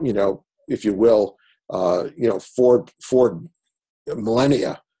connects, if you will, four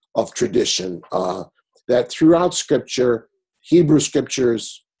millennia of tradition, that throughout Scripture, Hebrew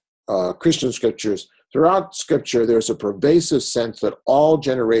Scriptures, Christian Scriptures, throughout Scripture, there's a pervasive sense that all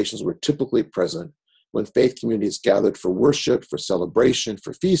generations were typically present when faith communities gathered for worship, for celebration,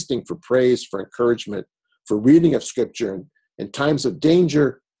 for feasting, for praise, for encouragement, for reading of Scripture in times of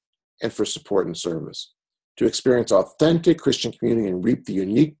danger, and for support and service. To experience authentic Christian community and reap the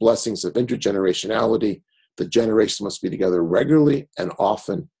unique blessings of intergenerationality, the generations must be together regularly and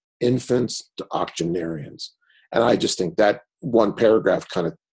often, infants to octogenarians. And I just think that one paragraph kind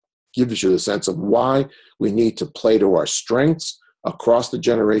of gives you the sense of why we need to play to our strengths across the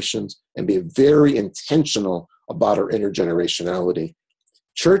generations and be very intentional about our intergenerationality.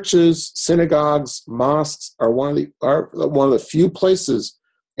 Churches, synagogues, mosques are one of the few places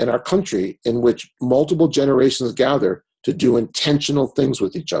in our country in which multiple generations gather to do intentional things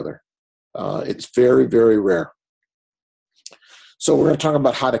with each other. It's very, very rare. So we're going to talk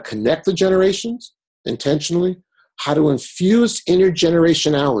about how to connect the generations intentionally, how to infuse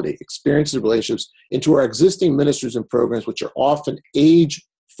intergenerationality, experiences, and relationships into our existing ministries and programs, which are often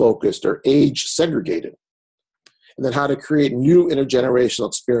age-focused or age-segregated, and then how to create new intergenerational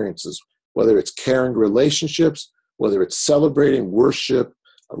experiences, whether it's caring relationships, whether it's celebrating worship,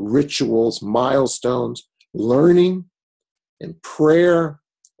 rituals, milestones, learning, and prayer,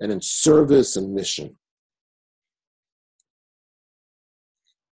 and in service and mission.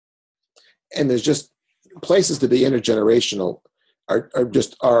 And there's just places to be intergenerational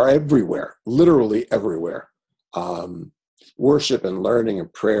are everywhere, literally everywhere. Worship and learning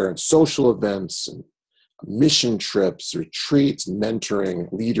and prayer and social events and mission trips, retreats,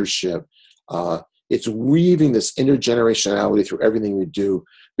 mentoring, leadership. It's weaving this intergenerationality through everything we do,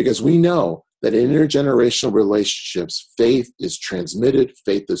 because we know that in intergenerational relationships, faith is transmitted,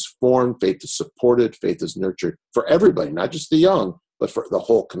 faith is formed, faith is supported, faith is nurtured for everybody, not just the young, but for the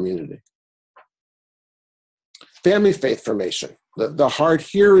whole community. Family faith formation. The heart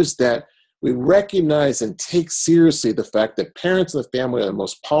here is that we recognize and take seriously the fact that parents in the family are the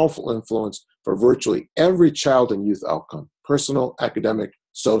most powerful influence for virtually every child and youth outcome, personal, academic,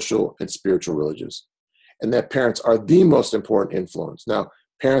 social, and spiritual, religious, and that parents are the most important influence. Now,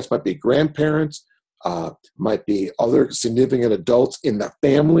 parents might be grandparents, might be other significant adults in the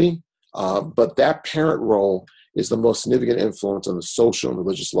family, but that parent role is the most significant influence on the social and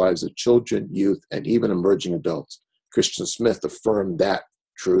religious lives of children, youth, and even emerging adults. Christian Smith affirmed that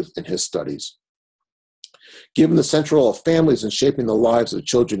truth in his studies. Given the central role of families in shaping the lives of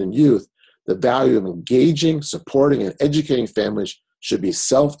children and youth, the value of engaging, supporting, and educating families should be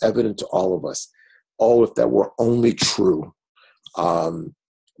self-evident to all of us. Oh, if that were only true.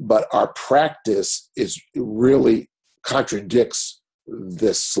 But our practice really contradicts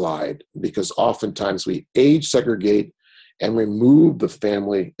this slide, because oftentimes we age segregate and remove the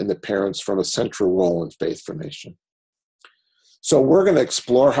family and the parents from a central role in faith formation. So we're going to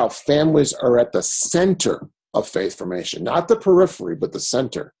explore how families are at the center of faith formation, not the periphery, but the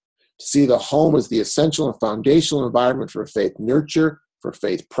center. To see the home as the essential and foundational environment for faith nurture, for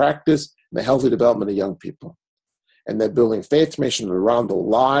faith practice, and the healthy development of young people. And that building faith formation around the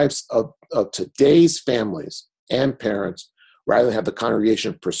lives of today's families and parents, rather than have the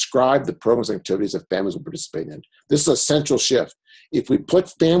congregation prescribe the programs and activities that families will participate in. This is a central shift. If we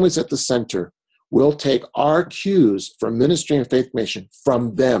put families at the center, we'll take our cues from ministry and faith formation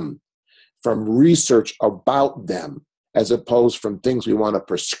from them, from research about them, as opposed from things we want to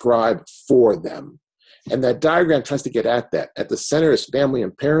prescribe for them. And that diagram tries to get at that. At the center is family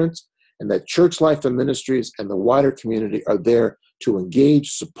and parents, and that church life and ministries and the wider community are there to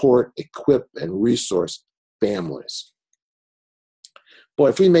engage, support, equip, and resource families. Boy,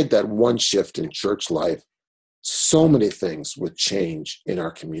 if we made that one shift in church life, so many things would change in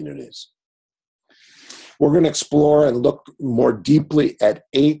our communities. We're going to explore and look more deeply at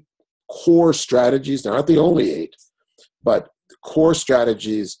 8 core strategies. They're not the only 8, but core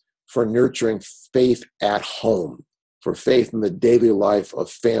strategies for nurturing faith at home, for faith in the daily life of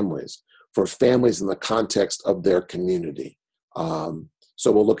families, for families in the context of their community.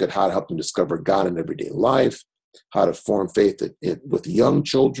 So we'll look at how to help them discover God in everyday life, how to form faith with young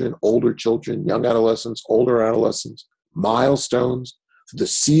children, young adolescents, older adolescents, milestones, the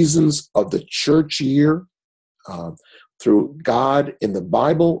seasons of the church year, through God in the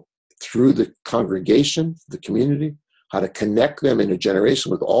Bible, through the congregation, the community, how to connect them in a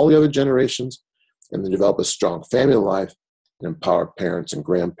generation with all the other generations, and then develop a strong family life and empower parents and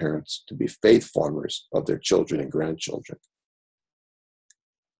grandparents to be faith formers of their children and grandchildren.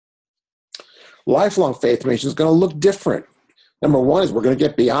 Lifelong faith formation is going to look different. Number one is we're going to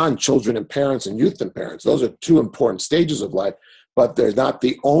get beyond children and parents and youth and parents. Those are 2 important stages of life, but they're not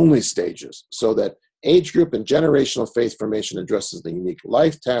the only stages. So that age group and generational faith formation addresses the unique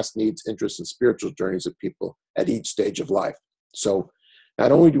life, tasks, needs, interests, and spiritual journeys of people at each stage of life. So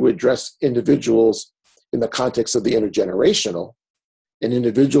not only do we address individuals in the context of the intergenerational and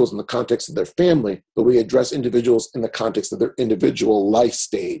individuals in the context of their family, but we address individuals in the context of their individual life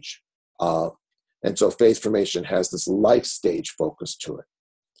stage. And so faith formation has this life stage focus to it.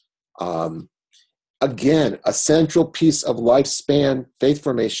 Again, a central piece of lifespan faith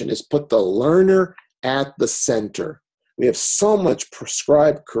formation is put the learner at the center. We have so much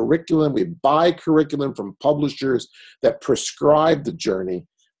prescribed curriculum. We buy curriculum from publishers that prescribe the journey.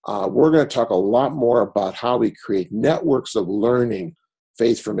 We're going to talk a lot more about how we create networks of learning,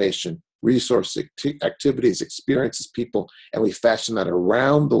 faith formation, resource activities, experiences, people, and we fashion that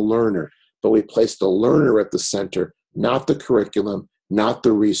around the learner. But we place the learner at the center, not the curriculum, not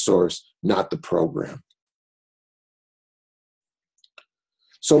the resource, not the program.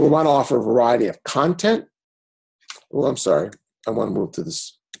 So we want to offer a variety of content. Oh, I'm sorry. I want to move to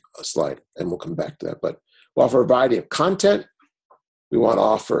this slide, and we'll come back to that. But we'll offer a variety of content. We want to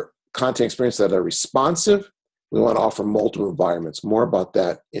offer content experiences that are responsive. We want to offer multiple environments. More about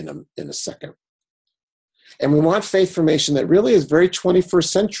that in a second. And we want faith formation that really is very 21st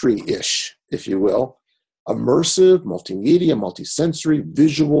century-ish, if you will. Immersive, multimedia, multisensory,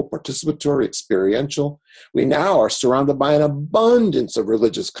 visual, participatory, experiential. We now are surrounded by an abundance of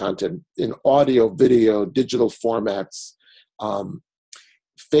religious content in audio, video, digital formats.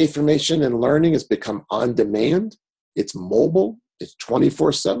 Faith formation and learning has become on demand. It's mobile. It's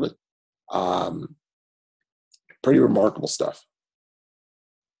 24/7. Pretty remarkable stuff.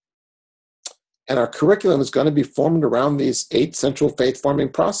 And our curriculum is going to be formed around these 8 central faith-forming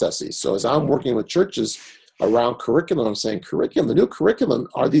processes. So as I'm working with churches around curriculum, I'm saying the new curriculum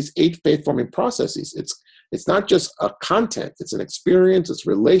are these 8 faith-forming processes. It's not just a content, it's an experience, it's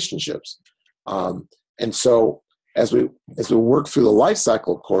relationships. And so as we work through the life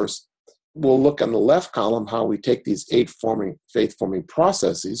cycle course, we'll look on the left column how we take these 8 faith-forming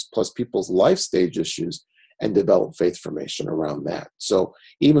processes plus people's life stage issues and develop faith formation around that. So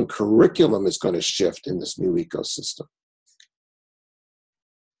even curriculum is going to shift in this new ecosystem.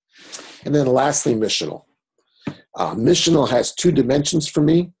 And then lastly, missional. Missional has 2 dimensions for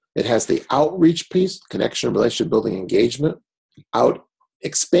me. It has the outreach piece, connection, relationship building, engagement.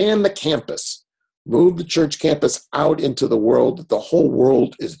 Expand the campus. Move the church campus out into the world. The whole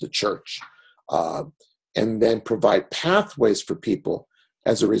world is the church. And then provide pathways for people.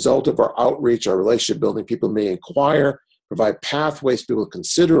 As a result of our outreach, our relationship building, people may inquire, provide pathways for people to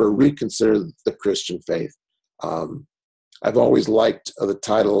consider or reconsider the Christian faith. I've always liked the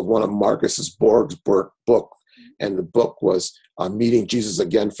title of one of Marcus Borg's book, and the book was Meeting Jesus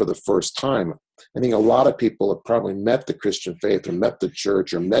Again for the First Time. I think a lot of people have probably met the Christian faith or met the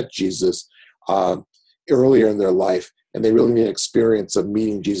church or met Jesus earlier in their life, and they really need an experience of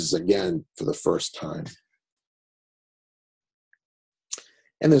meeting Jesus again for the first time.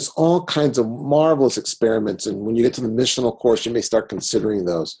 And there's all kinds of marvelous experiments, and when you get to the missional course, you may start considering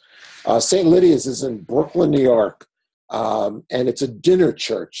those. St. Lydia's is in Brooklyn, New York, and it's a dinner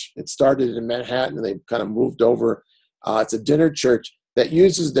church. It started in Manhattan, and they've kind of moved over. It's a dinner church that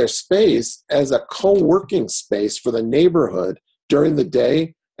uses their space as a co-working space for the neighborhood during the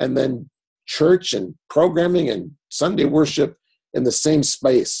day, and then church and programming and Sunday worship in the same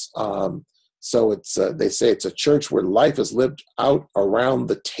space. So it's they say it's a church where life is lived out around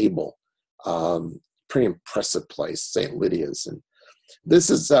the table. Pretty impressive place, St. Lydia's. And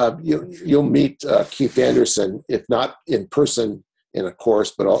this is, you'll meet Keith Anderson, if not in person in a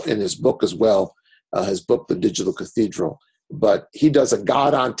course, but in his book as well, his book, The Digital Cathedral. But he does a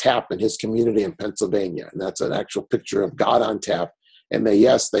God on Tap in his community in Pennsylvania. And that's an actual picture of God on Tap. And they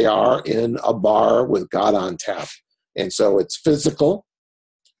are in a bar with God on Tap. And so it's physical,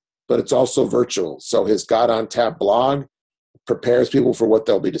 but it's also virtual. So his God on Tap blog prepares people for what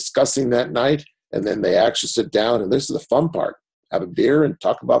they'll be discussing that night. And then they actually sit down, and this is the fun part, have a beer and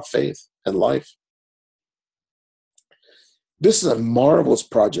talk about faith and life. This is a marvelous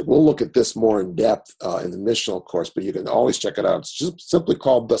project. We'll look at this more in depth in the missional course, but you can always check it out. It's just simply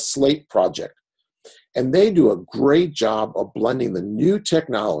called the Slate Project. And they do a great job of blending the new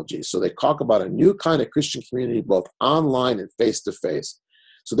technology. So they talk about a new kind of Christian community, both online and face-to-face.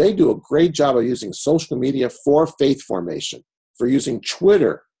 So they do a great job of using social media for faith formation, for using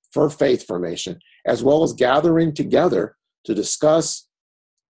Twitter for faith formation, as well as gathering together to discuss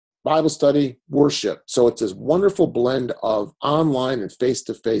Bible study, worship. So it's this wonderful blend of online and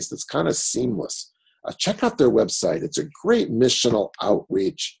face-to-face that's kind of seamless. Check out their website. It's a great missional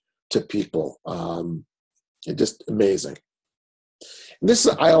outreach to people. It's just amazing.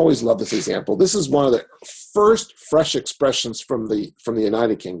 I always love this example. This is one of the first fresh expressions from the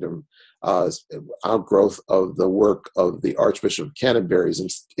United Kingdom, outgrowth of the work of the Archbishop of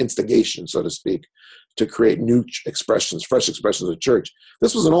Canterbury's instigation, so to speak, to create new expressions, fresh expressions of church.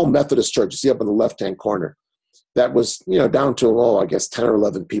 This was an old Methodist church, you see up in the left-hand corner, that was down to, 10 or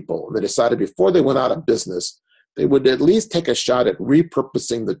 11 people. And they decided before they went out of business, they would at least take a shot at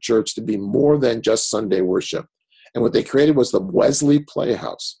repurposing the church to be more than just Sunday worship. And what they created was the Wesley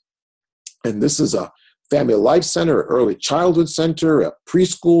Playhouse. And this is a family life center, early childhood center, a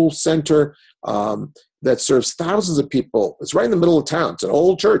preschool center that serves thousands of people. It's right in the middle of town. It's an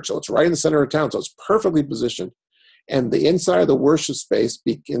old church, so it's right in the center of town, so it's perfectly positioned. And the inside of the worship space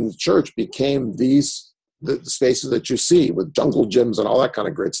in the church became the spaces that you see with jungle gyms and all that kind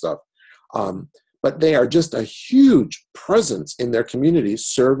of great stuff. But they are just a huge presence in their community,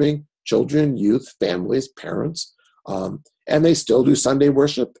 serving children, youth, families, parents. And they still do Sunday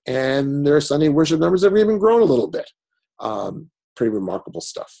worship, and their Sunday worship numbers have even grown a little bit. Pretty remarkable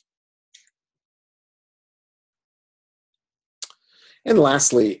stuff. And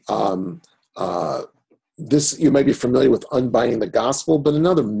lastly, this, you may be familiar with Unbinding the Gospel, but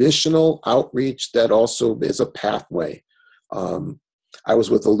another missional outreach that also is a pathway. I was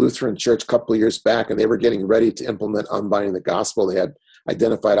with a Lutheran church a couple of years back, and they were getting ready to implement Unbinding the Gospel. They had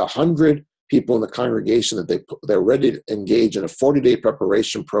identified 100 people in the congregation that they're ready to engage in a 40-day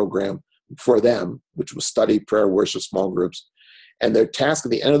preparation program for them, which was study, prayer, worship, small groups. And their task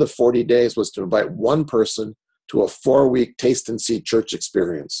at the end of the 40 days was to invite one person to a 4-week taste and see church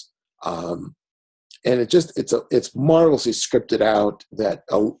experience. And it's marvelously scripted out that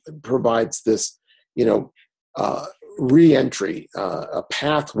provides this, re-entry, a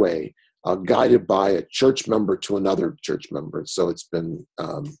pathway guided by a church member to another church member. So it's been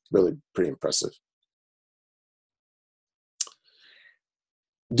really pretty impressive.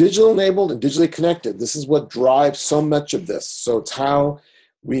 Digital enabled and digitally connected. This is what drives so much of this. So it's how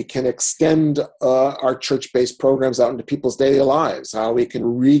we can extend our church-based programs out into people's daily lives, how we can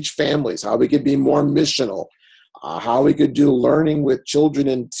reach families, how we could be more missional, how we could do learning with children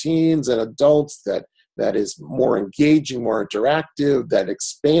and teens and adults that is more engaging, more interactive, that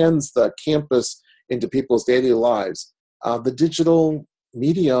expands the campus into people's daily lives. The digital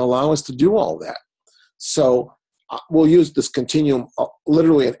media allow us to do all that. So we'll use this continuum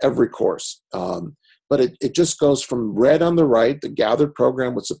literally in every course. But it just goes from red on the right, the gathered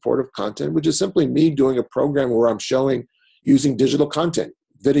program with supportive content, which is simply me doing a program where I'm showing using digital content,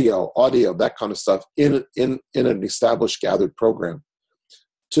 video, audio, that kind of stuff in an established gathered program,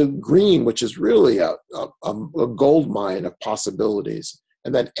 to green, which is really a gold mine of possibilities,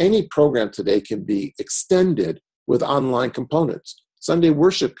 and that any program today can be extended with online components. Sunday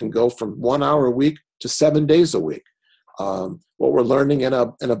worship can go from 1 hour a week to 7 days a week. What we're learning in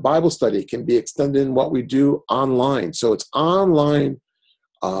a Bible study can be extended in what we do online. So it's online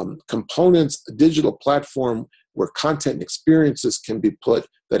components, a digital platform where content and experiences can be put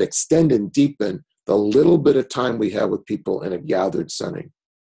that extend and deepen the little bit of time we have with people in a gathered setting.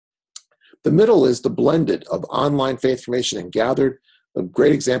 The middle is the blended of online faith formation and gathered. A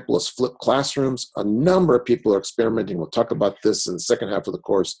great example is flipped classrooms. A number of people are experimenting. We'll talk about this in the second half of the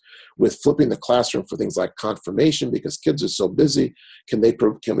course with flipping the classroom for things like confirmation, because kids are so busy. Can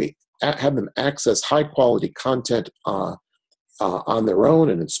we have them access high quality content on their own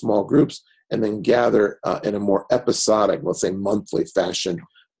and in small groups, and then gather in a more episodic, let's say monthly fashion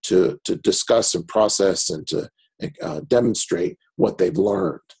to discuss and process and to demonstrate what they've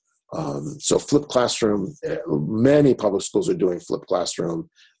learned. So flipped classroom, many public schools are doing flipped classroom,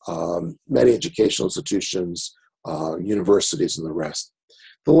 many educational institutions, universities, and the rest.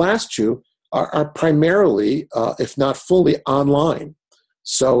 The last two are primarily, if not fully, online.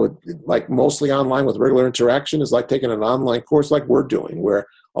 So like mostly online with regular interaction is like taking an online course like we're doing, where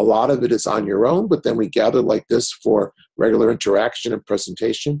a lot of it is on your own, but then we gather like this for regular interaction and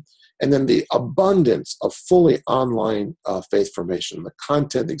presentation. And then the abundance of fully online faith formation, the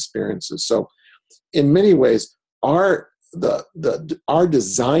content experiences. So in many ways, our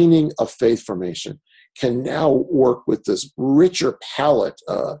designing of faith formation can now work with this richer palette,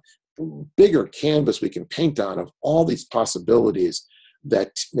 bigger canvas we can paint on of all these possibilities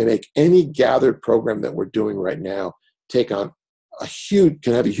that may make any gathered program that we're doing right now take on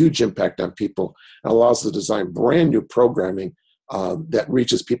can have a huge impact on people, and allows us to design brand new programming that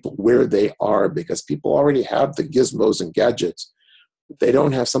reaches people where they are, because people already have the gizmos and gadgets. They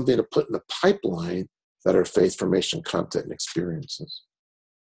don't have something to put in the pipeline that are faith formation content and experiences.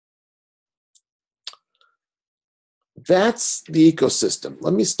 That's the ecosystem.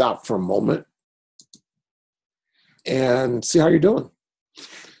 Let me stop for a moment and see how you're doing.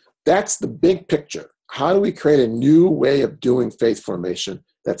 That's the big picture. How do we create a new way of doing faith formation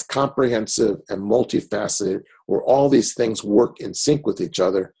that's comprehensive and multifaceted, where all these things work in sync with each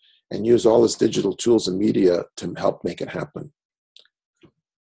other, and use all these digital tools and media to help make it happen?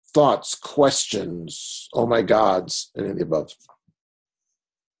 Thoughts, questions, oh my gods, any of the above?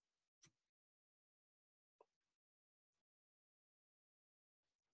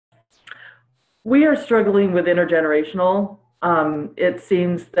 We are struggling with intergenerational. It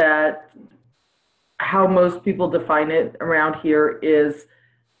seems that how most people define it around here is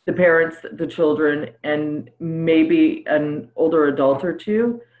the parents, the children, and maybe an older adult or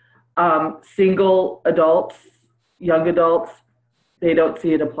two. Single adults, young adults, they don't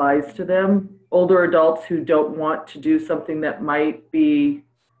see it applies to them. Older adults who don't want to do something that might be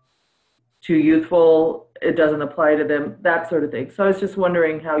too youthful, it doesn't apply to them, that sort of thing. So I was just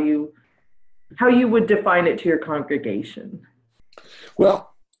wondering how you would define it to your congregation. Well,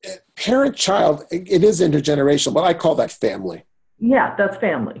 parent-child, it is intergenerational, but I call that family. Yeah, that's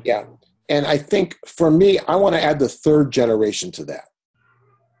family. Yeah. And I think for me, I want to add the third generation to that.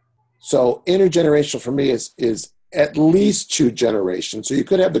 So intergenerational for me is at least 2 generations. So you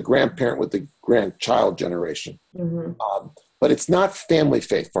could have the grandparent with the grandchild generation. Mm-hmm. But it's not family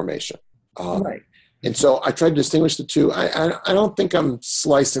faith formation. Right. And so I try to distinguish the two. I don't think I'm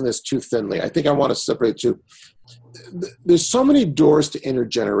slicing this too thinly. I think I want to separate the two. There's so many doors to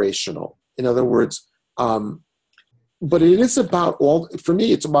intergenerational. In other words, but it is about for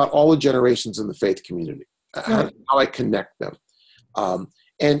me, it's about all the generations in the faith community, how I connect them.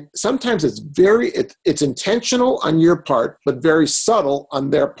 And sometimes it's intentional on your part, but very subtle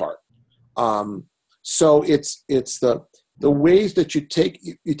on their part. So it's the ways that you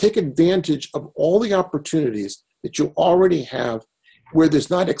take advantage of all the opportunities that you already have, where there's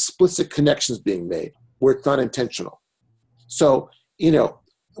not explicit connections being made, where it's not intentional. So,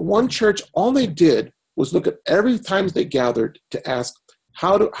 one church, all they did was look at every time they gathered to ask,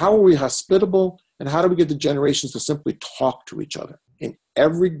 how are we hospitable, and how do we get the generations to simply talk to each other in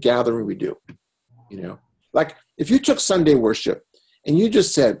every gathering we do? Like if you took Sunday worship and you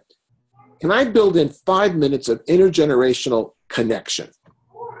just said, can I build in 5 minutes of intergenerational connection?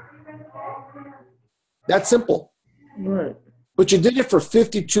 That's simple. Right. But you did it for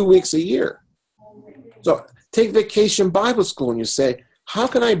 52 weeks a year. So take Vacation Bible School and you say, how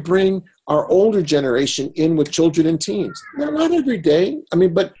can I bring our older generation in with children and teens? Not every day.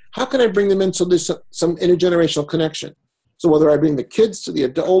 But how can I bring them in so there's some intergenerational connection? So whether I bring the kids to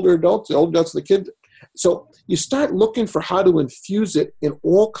the older adults, the older adults to the kids, so you start looking for how to infuse it in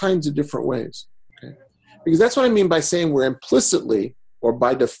all kinds of different ways. Okay? Because that's what I mean by saying we're implicitly or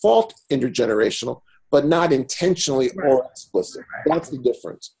by default intergenerational, but not intentionally or explicit. That's the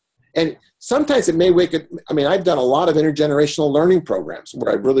difference. And sometimes it may wake up, I mean, I've done a lot of intergenerational learning programs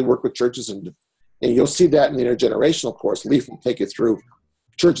where I really work with churches, and you'll see that in the intergenerational course. Leaf will take you through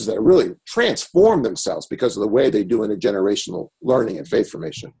churches that really transform themselves because of the way they do intergenerational learning and faith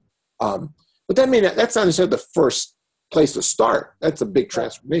formation. But that's not necessarily the first place to start. That's a big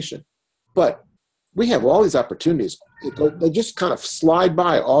transformation. But we have all these opportunities. They just kind of slide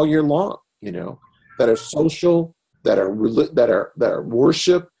by all year long, that are social, that are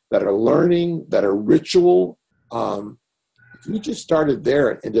worship, that are learning, that are ritual. If we just started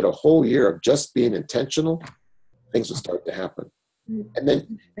there and did a whole year of just being intentional, things would start to happen. And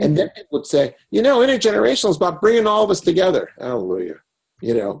then people would say, intergenerational is about bringing all of us together. Hallelujah.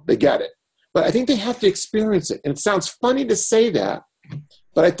 They get it. But I think they have to experience it. And it sounds funny to say that,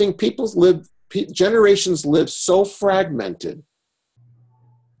 but I think generations live so fragmented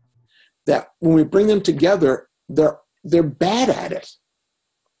that when we bring them together, they're bad at it.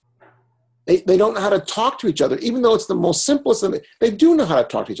 They don't know how to talk to each other, even though it's the most simplest thing. They do know how to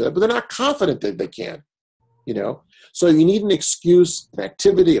talk to each other, but they're not confident that they can, So you need an excuse, an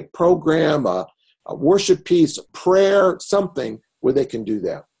activity, a program, a worship piece, a prayer, something where they can do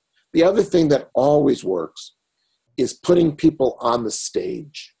that. The other thing that always works is putting people on the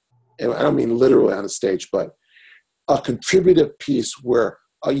stage. And I don't mean literally on the stage, but a contributive piece where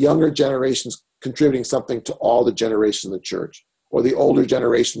a younger generation's contributing something to all the generations of the church, or the older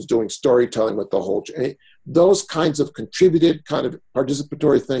generation's doing storytelling with the whole church. Those kinds of contributed, kind of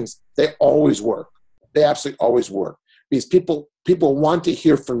participatory things, they always work. They absolutely always work because people want to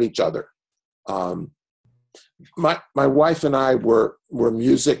hear from each other. My wife and I were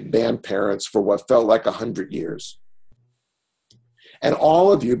music band parents for what felt like 100 years. And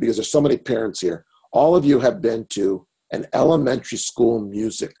all of you, because there's so many parents here, all of you have been to an elementary school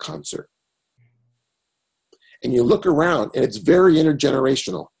music concert. And you look around and it's very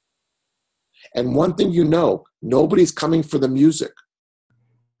intergenerational. And one thing nobody's coming for the music.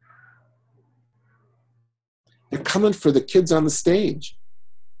 They're coming for the kids on the stage.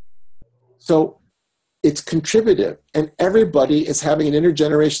 So it's contributive, and everybody is having an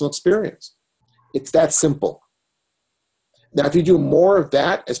intergenerational experience. It's that simple. Now, if you do more of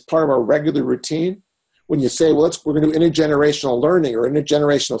that as part of our regular routine, when you say, well, we're going to do intergenerational learning or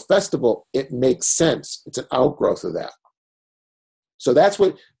intergenerational festival, it makes sense. It's an outgrowth of that. So that's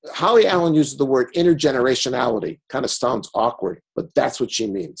what Holly Allen uses the word intergenerationality. Kind of sounds awkward, but that's what she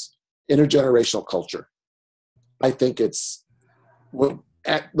means. Intergenerational culture. I think it's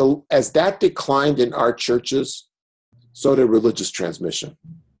as that declined in our churches, so did religious transmission.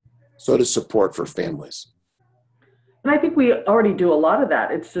 So did support for families. And I think we already do a lot of that.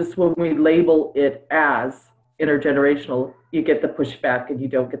 It's just when we label it as intergenerational, you get the pushback and you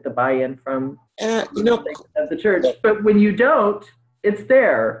don't get the buy-in from of the church. But when you don't, it's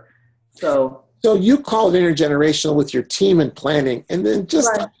there. So you call it intergenerational with your team and planning, and then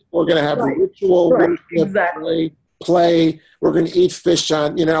just we're going to have a ritual, worship, play. We're going to eat fish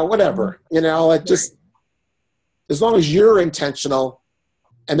on, whatever. Just as long as you're intentional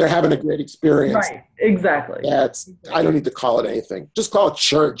and they're having a great experience. Right, exactly. I don't need to call it anything. Just call it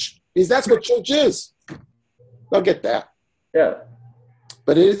church, because that's what church is. They'll get that. Yeah.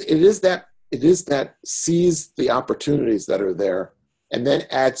 But it is that seize the opportunities that are there and then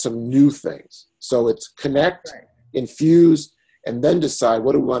add some new things. So it's connect, infuse, and then decide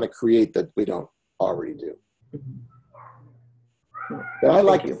what do we want to create that we don't already do. But I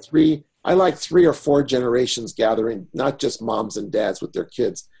like 3 or 4 generations gathering, not just moms and dads with their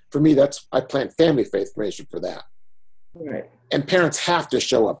kids. For me, I plan family faith formation for that. Right. And parents have to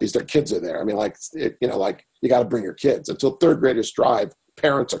show up because their kids are there. I mean, you got to bring your kids. Until 3rd graders drive,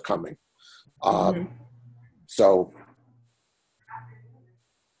 parents are coming. So,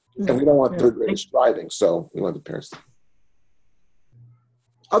 and we don't want 3rd graders driving, so we want the parents to.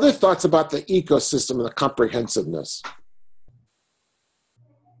 Other thoughts about the ecosystem and the comprehensiveness.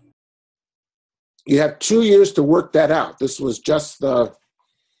 You have 2 years to work that out. This was just the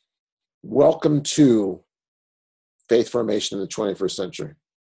welcome to faith formation in the 21st century.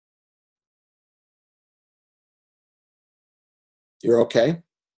 You're okay?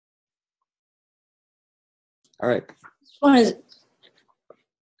 All right.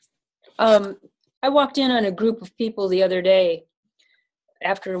 I walked in on a group of people the other day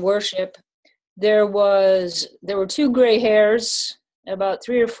after worship. There were 2 gray hairs, about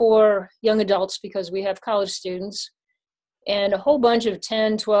 3 or 4 young adults, because we have college students, and a whole bunch of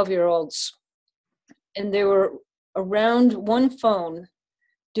 10, 12-year-olds. And they were around one phone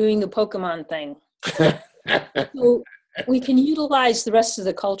doing the Pokemon thing. So we can utilize the rest of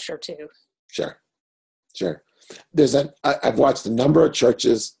the culture too. Sure. I've watched a number of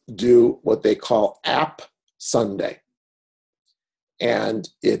churches do what they call App Sunday. And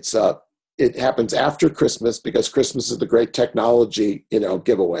it happens after Christmas, because Christmas is the great technology,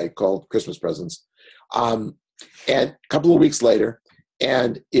 giveaway called Christmas presents. And a couple of weeks later,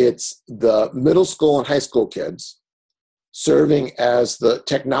 and it's the middle school and high school kids serving as the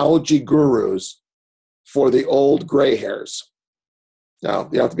technology gurus for the old gray hairs. Now,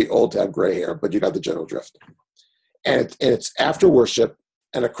 you don't have to be old to have gray hair, but you got the general drift. And it's after worship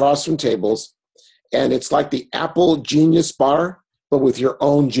and across from tables, and it's like the Apple Genius Bar, but with your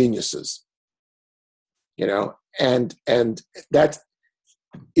own geniuses. And that's,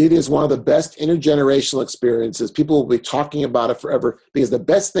 it is one of the best intergenerational experiences. People will be talking about it forever, because the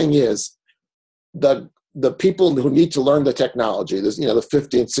best thing is the people who need to learn the technology, the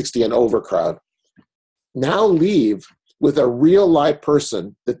 50 and 60 and over crowd, now leave with a real live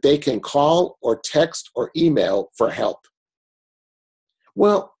person that they can call or text or email for help.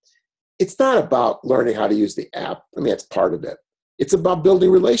 Well, it's not about learning how to use the app. I mean, it's part of it. It's about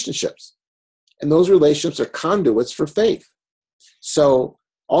building relationships. And those relationships are conduits for faith. So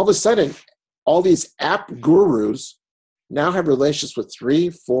all of a sudden, all these app gurus now have relationships with 3,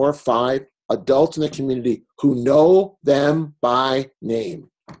 4, 5 adults in the community who know them by name.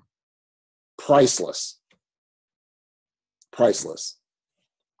 Priceless.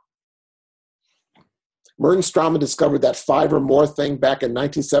 Merton Straumann discovered that 5 or more thing back in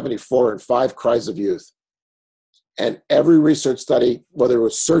 1974 in 5 Cries of Youth. And every research study, whether it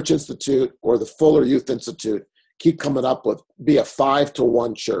was Search Institute or the Fuller Youth Institute, keep coming up with be a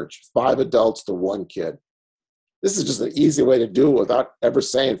 5-to-1 church, 5 adults to 1 kid. This is just an easy way to do it without ever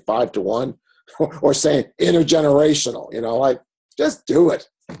saying 5-to-1 or saying intergenerational, just do it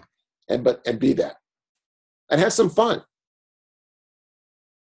and be that and have some fun.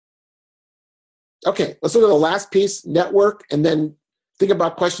 Okay, let's look at the last piece, network, and then think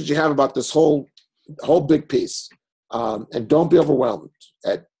about questions you have about this whole big piece. And don't be overwhelmed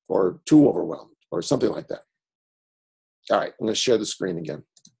or too overwhelmed or something like that. All right, I'm going to share the screen again.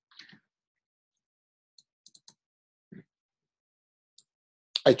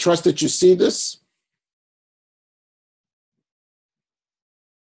 I trust that you see this.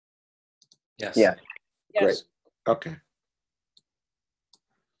 Yes. Yeah. Great. Okay.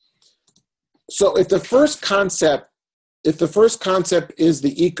 So if the first concept is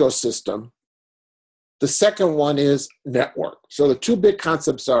the ecosystem, the second one is network. So the 2 big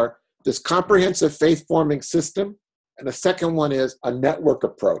concepts are this comprehensive faith-forming system, and the second one is a network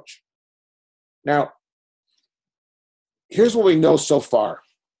approach. Now, here's what we know so far.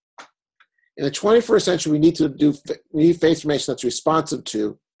 In the 21st century, we need faith formation that's responsive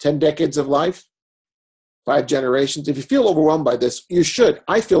to 10 decades of life, 5 generations. If you feel overwhelmed by this, you should.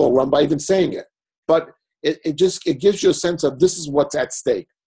 I feel overwhelmed by even saying it. But it gives you a sense of this is what's at stake.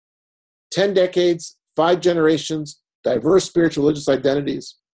 10 decades, 5 generations, diverse spiritual religious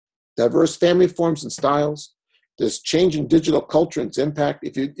identities, diverse family forms and styles. There's changing digital culture and its impact.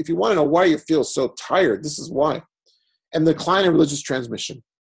 If you want to know why you feel so tired, this is why. And the decline in religious transmission.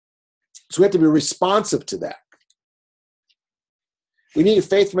 So we have to be responsive to that. We need a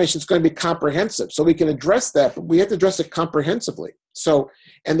faith formation that's going to be comprehensive, so we can address that, but we have to address it comprehensively. So,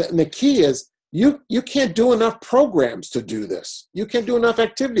 and the key is, you can't do enough programs to do this. You can't do enough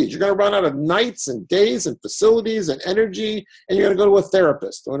activities. You're going to run out of nights and days and facilities and energy, and you're going to go to a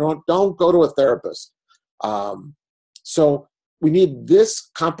therapist. Don't go to a therapist. So we need this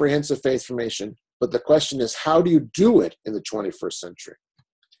comprehensive faith formation, but the question is, how do you do it in the 21st century?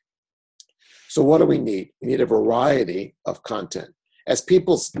 So what do we need? We need a variety of content. As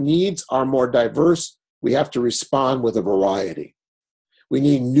people's needs are more diverse, we have to respond with a variety. We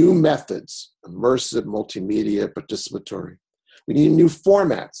need new methods, immersive, multimedia, participatory. We need new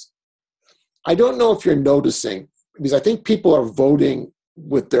formats. I don't know if you're noticing, because I think people are voting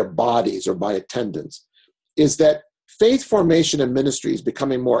with their bodies or by attendance, is that faith formation and ministry is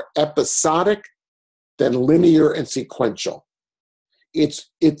becoming more episodic than linear and sequential. It's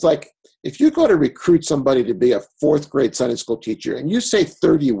like, if you go to recruit somebody to be a 4th grade Sunday school teacher and you say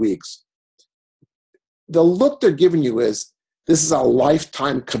 30 weeks, the look they're giving you is, this is a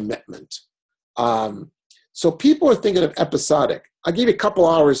lifetime commitment. So people are thinking of episodic. I'll give you a couple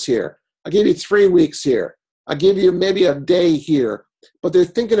hours here. I'll give you 3 weeks here. I'll give you maybe a day here. But they're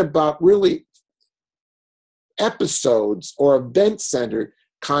thinking about really episodes or event-centered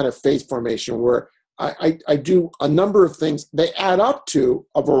kind of faith formation where I do a number of things. They add up to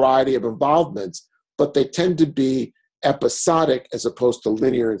a variety of involvements, but they tend to be episodic as opposed to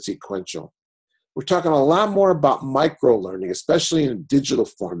linear and sequential. We're talking a lot more about micro-learning, especially in digital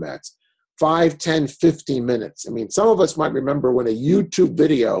formats, 5, 10, 15 minutes. I mean, some of us might remember when a YouTube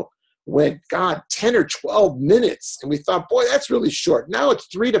video went, 10 or 12 minutes, and we thought, boy, that's really short. Now it's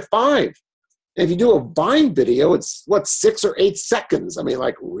 3 to 5. And if you do a Vine video, it's, 6 or 8 seconds? I mean,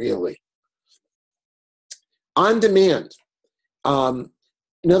 like, really? On demand.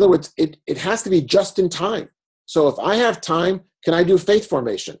 In other words, it has to be just in time. So if I have time, can I do faith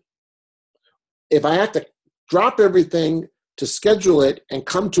formation? If I have to drop everything to schedule it and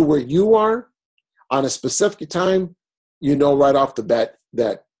come to where you are on a specific time, you know right off the bat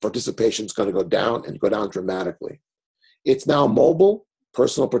that participation is going to go down and go down dramatically. It's now mobile,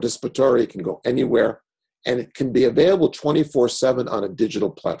 personal participatory, it can go anywhere, and it can be available 24/7 on a digital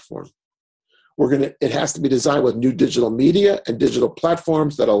platform. It has to be designed with new digital media and digital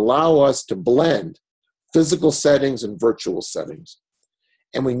platforms that allow us to blend physical settings and virtual settings.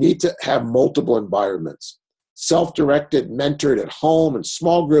 And we need to have multiple environments, self-directed, mentored at home, in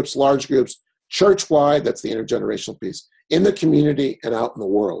small groups, large groups, church-wide, that's the intergenerational piece, in the community and out in the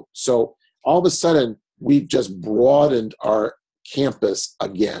world. So all of a sudden, we've just broadened our campus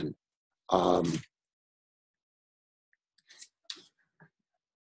again.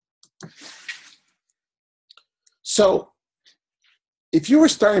 So if you were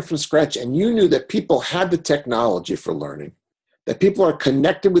starting from scratch and you knew that people had the technology for learning, that people are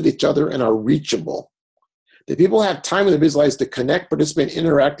connected with each other and are reachable, that people have time in their busy lives to connect, participate, and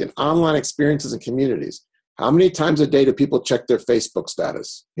interact in online experiences and communities. How many times a day do people check their Facebook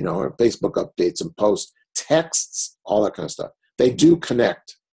status, or Facebook updates and posts, texts, all that kind of stuff? They do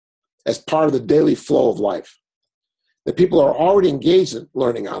connect as part of the daily flow of life. That people are already engaged in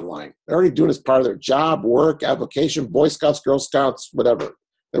learning online. They're already doing it as part of their job, work, avocation, Boy Scouts, Girl Scouts, whatever.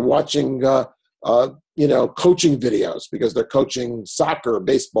 They're watching, coaching videos because they're coaching soccer,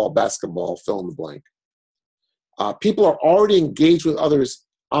 baseball, basketball, fill in the blank. People are already engaged with others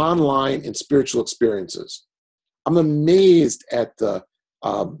online in spiritual experiences. I'm amazed at the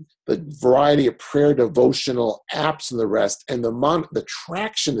variety of prayer devotional apps and the rest, and the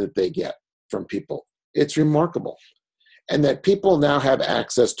traction that they get from people. It's remarkable. And that people now have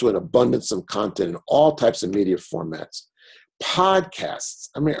access to an abundance of content in all types of media formats. Podcasts.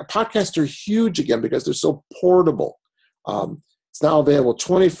 I mean, podcasts are huge again because they're so portable. It's now available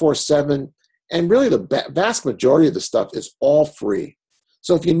 24/7. And really the vast majority of the stuff is all free.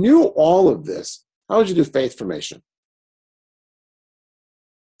 So if you knew all of this, how would you do faith formation?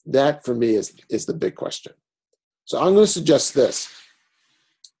 That, for me, is the big question. So I'm going to suggest this.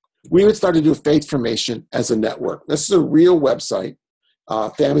 We would start to do faith formation as a network. This is a real website.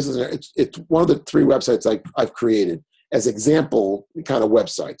 Families, it's one of the 3 websites I've created as example kind of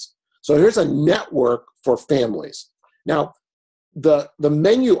websites. So here's a network for families. Now, the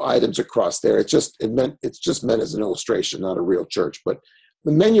menu items across there, it's just meant as an illustration, not a real church, but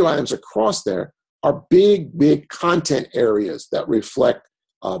the menu items across there are big content areas that reflect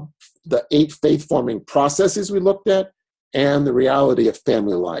the 8 faith-forming processes we looked at and the reality of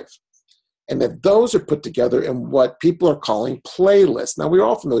family life. And that those are put together in what people are calling playlists. Now, we're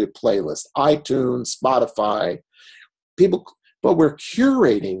all familiar with playlists, iTunes, Spotify, but we're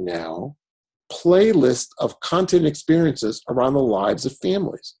curating now playlists of content experiences around the lives of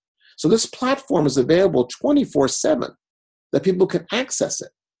families. So this platform is available 24/7, that people can access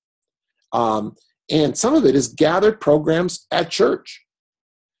it. And some of it is gathered programs at church.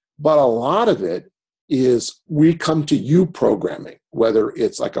 But a lot of it is we come to you programming, whether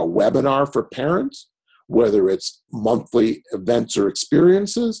it's like a webinar for parents, whether it's monthly events or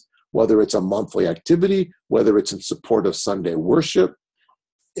experiences, whether it's a monthly activity, whether it's in support of Sunday worship.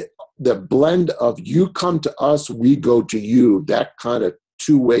 The blend of you come to us, we go to you, that kind of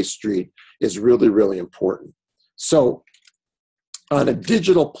two-way street is really, really important. So on a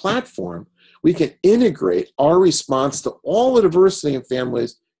digital platform, we can integrate our response to all the diversity in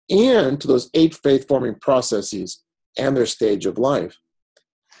families and to those 8 faith-forming processes and their stage of life.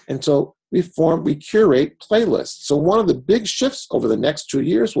 And so we curate playlists. So one of the big shifts over the next 2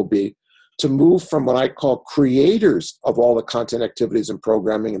 years will be to move from what I call creators of all the content activities and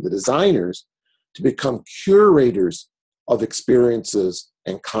programming and the designers to become curators of experiences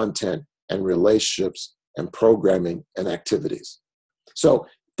and content and relationships and programming and activities. So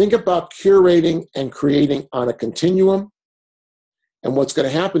think about curating and creating on a continuum. And what's going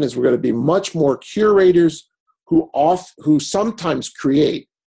to happen is we're going to be much more curators who sometimes create,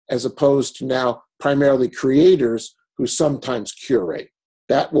 as opposed to now primarily creators who sometimes curate.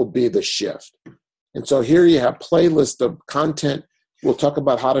 That will be the shift. And so here you have playlist of content. We'll talk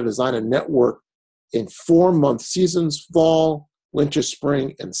about how to design a network in 4-month seasons, fall, winter,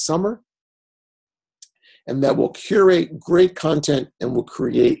 spring, and summer. And that will curate great content and will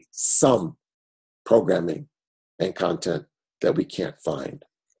create some programming and content that we can't find.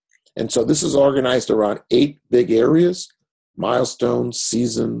 And so this is organized around 8 big areas: milestones,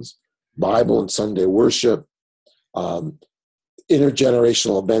 seasons, Bible and Sunday worship,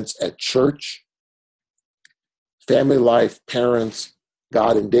 intergenerational events at church, family life, parents,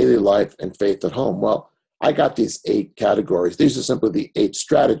 God in daily life, and faith at home. Well, I got these 8 categories. These are simply the 8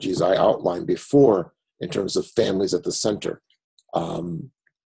 strategies I outlined before in terms of families at the center.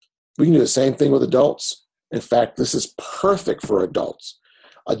 We can do the same thing with adults. In fact, this is perfect for adults.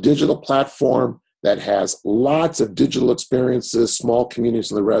 A digital platform that has lots of digital experiences, small communities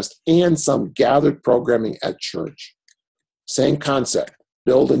and the rest, and some gathered programming at church. Same concept.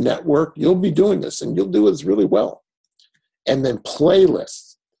 Build a network. You'll be doing this, and you'll do this really well. And then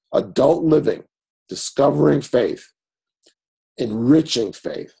playlists, adult living, discovering faith, enriching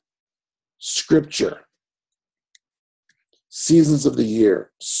faith, scripture, seasons of the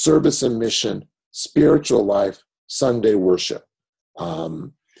year, service and mission, spiritual life, Sunday worship.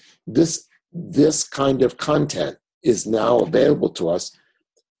 This kind of content is now available to us.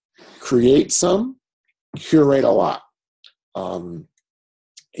 Create some, curate a lot.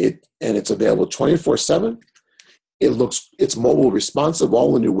 It's available 24/7. It's mobile responsive.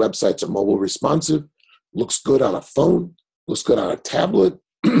 All the new websites are mobile responsive. Looks good on a phone. Looks good on a tablet.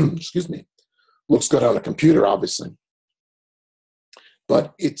 Excuse me. Looks good on a computer, obviously.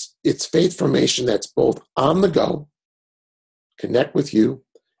 But it's faith formation that's both on the go, connect with you,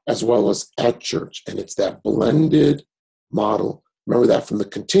 as well as at church. And it's that blended model. Remember that from the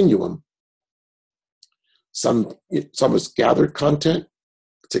continuum. Some is gathered content.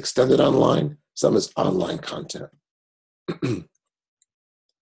 It's extended online. Some is online content.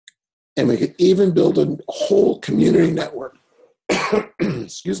 And we could even build a whole community network.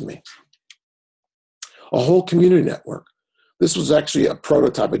 Excuse me. A whole community network. This was actually a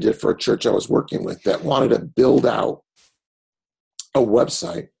prototype I did for a church I was working with that wanted to build out a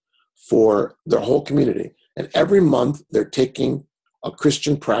website for their whole community. And every month they're taking a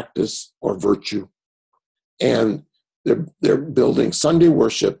Christian practice or virtue, and they're building Sunday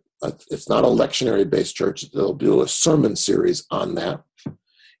worship. It's not a lectionary-based church. They'll do a sermon series on that.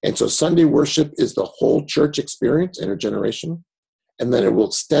 And so Sunday worship is the whole church experience, intergenerational. And then it will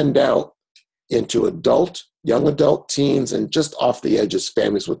extend out into adult, young adult, teens, and just off the edges,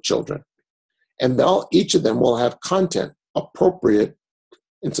 families with children. And each of them will have content appropriate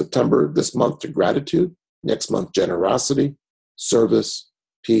in September, this month, to gratitude, next month, generosity, service,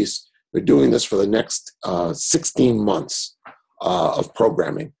 peace. We're doing this for the next 16 months of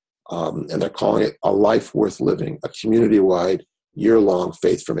programming. And they're calling it A Life Worth Living, a community-wide, year-long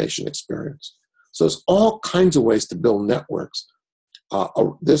faith formation experience. So there's all kinds of ways to build networks.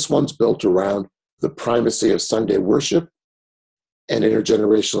 This one's built around the primacy of Sunday worship and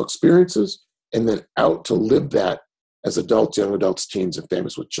intergenerational experiences, and then out to live that as adults, young adults, teens, and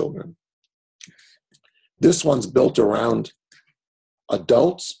families with children. This one's built around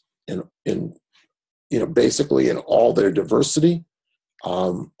adults in basically in all their diversity,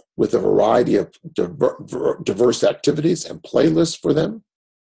 with a variety of diverse activities and playlists for them.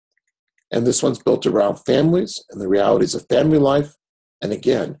 And this one's built around families and the realities of family life. And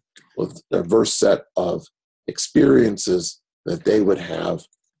again, with a diverse set of experiences that they would have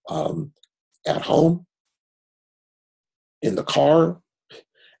at home, in the car,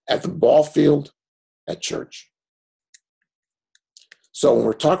 at the ball field, at church. So when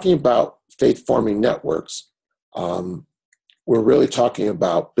we're talking about faith-forming networks, we're really talking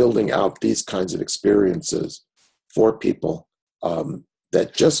about building out these kinds of experiences for people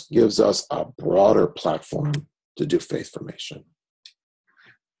that just gives us a broader platform to do faith formation.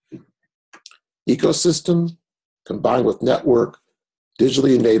 Ecosystem combined with network,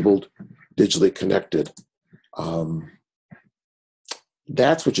 digitally enabled, digitally connected.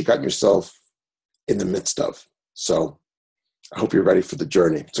 That's what you got yourself in the midst of. So I hope you're ready for the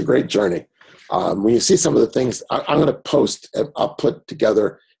journey. It's a great journey. When you see some of the things, I'm going to post, I'll put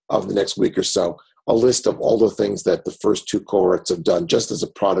together over the next week or so, a list of all the things that the first 2 cohorts have done just as a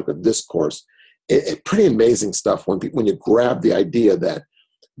product of this course. Pretty amazing stuff when you grab the idea that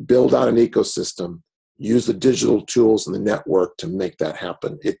build out an ecosystem, use the digital tools and the network to make that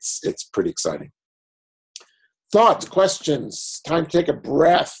happen. It's pretty exciting. Thoughts, questions, time to take a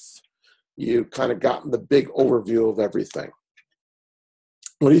breath. You kind of gotten the big overview of everything.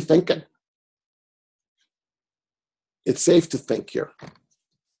 What are you thinking? It's safe to think here.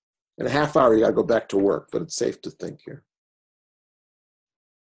 In a half hour, you got to go back to work, but it's safe to think here.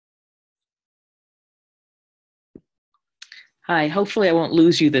 Hi, hopefully I won't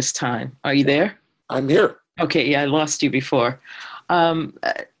lose you this time. Are you there? I'm here. Okay, yeah, I lost you before.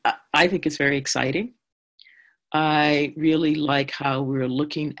 I think it's very exciting. I really like how we're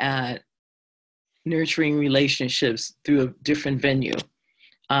looking at nurturing relationships through a different venue.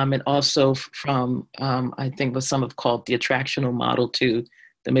 And also from, I think what some have called the attractional model to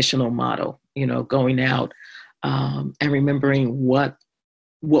the missional model, you know, going out and remembering what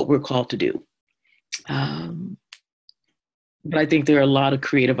we're called to do. But I think there are a lot of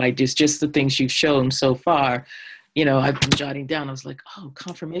creative ideas, just the things you've shown so far. You know, I've been jotting down. I was like, oh,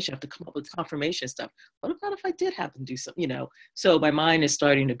 confirmation. I have to come up with confirmation stuff. What about if I did happen to do something, you know? So my mind is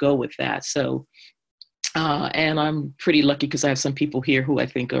starting to go with that. So, and I'm pretty lucky because I have some people here who I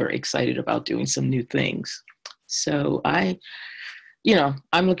think are excited about doing some new things. So I'm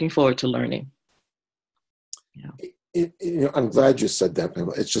looking forward to learning. Yeah. I'm glad you said that,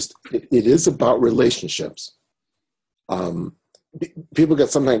 Pamela. It's just, it is about relationships. People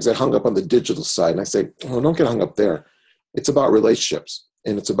sometimes get hung up on the digital side, and I say, oh, don't get hung up there. It's about relationships,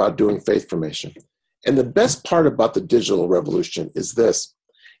 and it's about doing faith formation. And the best part about the digital revolution is this: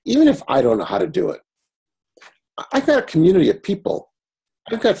 even if I don't know how to do it, I've got a community of people.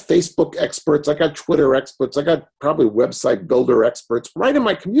 I've got Facebook experts, I got Twitter experts, I got probably website builder experts right in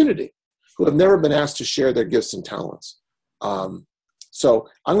my community who have never been asked to share their gifts and talents. So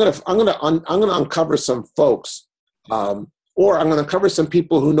I'm gonna uncover some folks. Or I'm going to cover some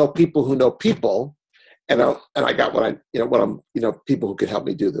people who know people, and I got people who can help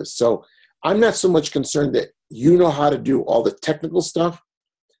me do this. So I'm not so much concerned that you know how to do all the technical stuff.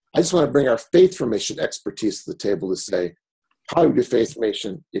 I just want to bring our faith formation expertise to the table to say, how do we do faith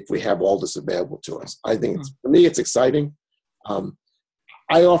formation if we have all this available to us? I think for me, it's exciting.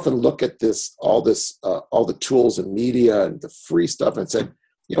 I often look at all the tools and media and the free stuff and said,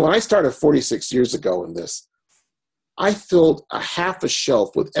 when I started 46 years ago in this, I filled a half a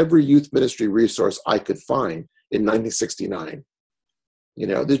shelf with every youth ministry resource I could find in 1969.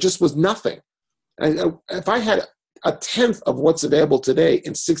 There just was nothing. And if I had a tenth of what's available today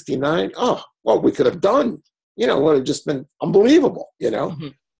in 69, what we could have done, would have just been unbelievable, Mm-hmm.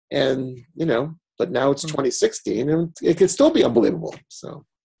 And, but now it's 2016 and it can still be unbelievable. So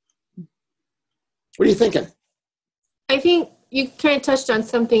what are you thinking? I think you kind of touched on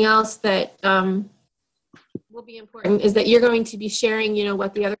something else that will be important, is that you're going to be sharing,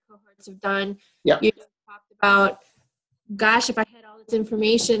 what the other cohorts have done. Yeah. You talked about, gosh, if I had all this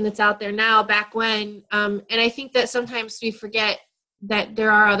information that's out there now, back when, and I think that sometimes we forget that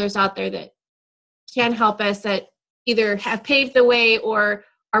there are others out there that can help us, that either have paved the way or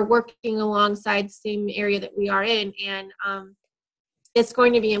are working alongside the same area that we are in. And it's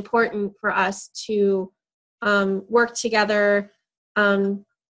going to be important for us to work together.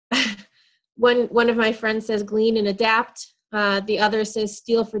 One of my friends says glean and adapt. The other says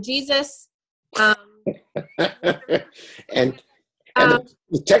steal for Jesus. And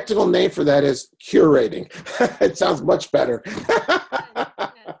the technical name for that is curating. It sounds much better.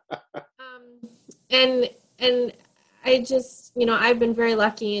 And I just, I've been very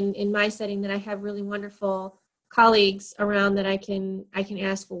lucky in my setting that I have really wonderful colleagues around that I can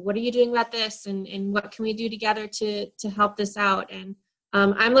ask, well, what are you doing about this? And what can we do together to help this out? And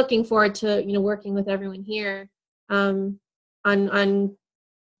I'm looking forward to, working with everyone here on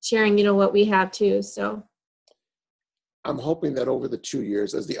sharing, what we have too. So I'm hoping that over the 2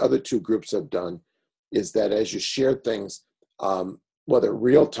 years, as the other two groups have done, is that as you share things, whether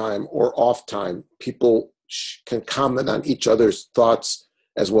real time or off time, people can comment on each other's thoughts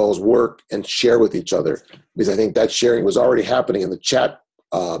as well as work and share with each other. Because I think that sharing was already happening in the chat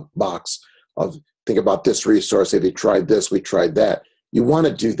box of, think about this resource. Have you tried this? We tried that. You want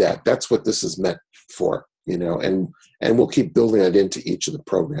to do that. That's what this is meant for, and we'll keep building it into each of the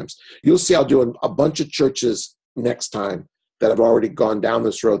programs. You'll see I'll do a bunch of churches next time that have already gone down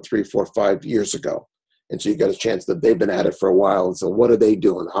this road 3, 4, 5 years ago. And so you got a chance that they've been at it for a while. And so what are they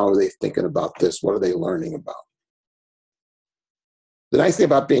doing? How are they thinking about this? What are they learning about? The nice thing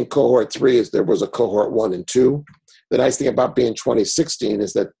about being cohort 3 is there was a cohort 1 and 2. The nice thing about being 2016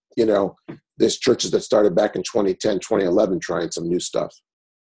 is that, there's churches that started back in 2010, 2011, trying some new stuff.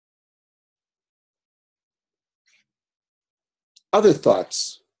 Other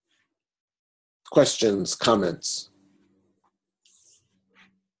thoughts, questions, comments?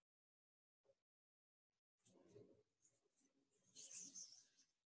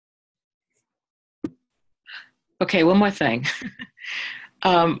 Okay, one more thing.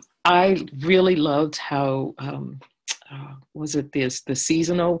 I really loved how, the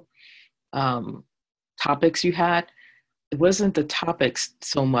seasonal topics you had, it wasn't the topics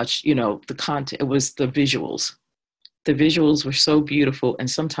so much, the content, it was the visuals. The visuals were so beautiful, and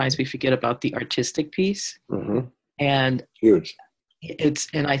sometimes we forget about the artistic piece. Mm-hmm. And huge.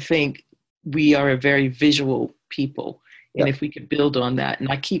 And I think we are a very visual people. And if we could build on that, and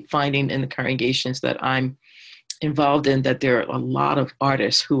I keep finding in the congregations that I'm involved in that there are a lot of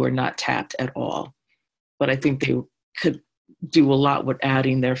artists who are not tapped at all. But I think they could do a lot with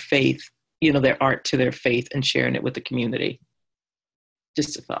adding their faith, their art to their faith and sharing it with the community.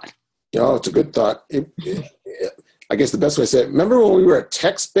 Just a thought. Oh, it's a good thought. I guess the best way to say it, remember when we were a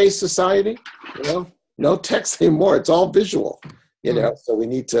text-based society? No text anymore. It's all visual, so we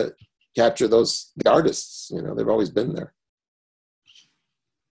need to capture the artists. They've always been there.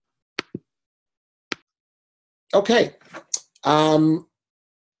 Okay. I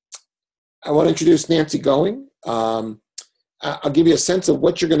want to introduce Nancy Going. I'll give you a sense of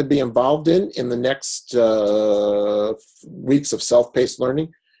what you're going to be involved in the next weeks of self-paced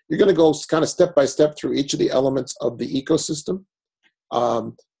learning. You're going to go kind of step by step through each of the elements of the ecosystem.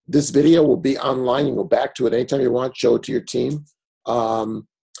 This video will be online. You can go back to it anytime you want, show it to your team.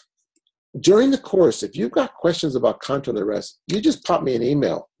 During the course, if you've got questions about content and the rest, you just pop me an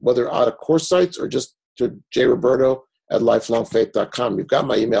email, whether out of course sites or just to jroberto@lifelongfaith.com. You've got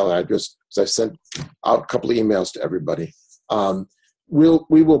my email address because I've sent out a couple of emails to everybody.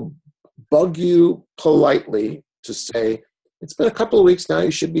 We will bug you politely to say, it's been a couple of weeks now,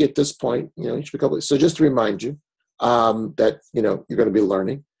 you should be at this point, you should be so just to remind you that, you're going to be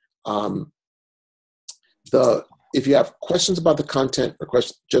learning. If you have questions about the content or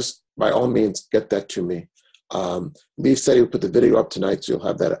questions, just by all means, get that to me. Lee said he would put the video up tonight, so you'll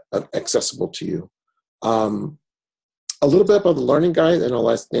have that accessible to you. A little bit about the learning guide, and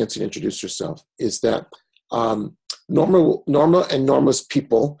I'll ask Nancy to introduce herself, is that Norma and Norma's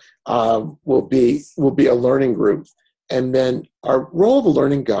people will be a learning group. And then our role of a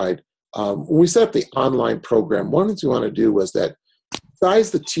learning guide, when we set up the online program, one of the things we want to do was that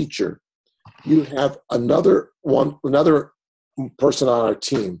besides the teacher, you have another person on our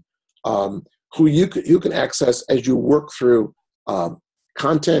team who you can access as you work through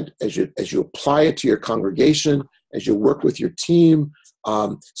content, as you apply it to your congregation, as you work with your team.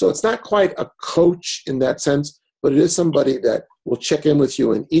 So it's not quite a coach in that sense, but it is somebody that will check in with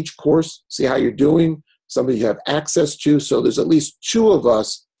you in each course, see how you're doing, somebody you have access to. So there's at least two of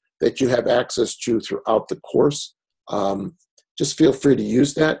us that you have access to throughout the course. Just feel free to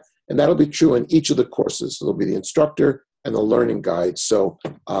use that. And that'll be true in each of the courses. So there'll be the instructor and the learning guide. So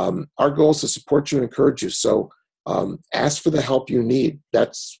our goal is to support you and encourage you. So ask for the help you need.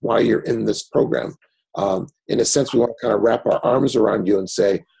 That's why you're in this program. In a sense, we want to kind of wrap our arms around you and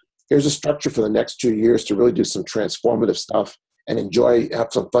say, here's a structure for the next 2 years to really do some transformative stuff and have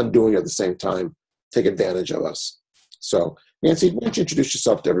some fun doing it at the same time. Take advantage of us. So, Nancy, why don't you introduce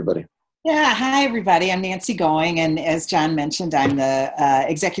yourself to everybody? Yeah, hi everybody. I'm Nancy Going, and as John mentioned, I'm the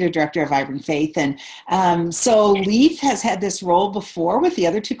Executive Director of Vibrant Faith. And so Leaf has had this role before with the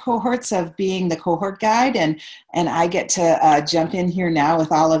other two cohorts of being the cohort guide, and I get to jump in here now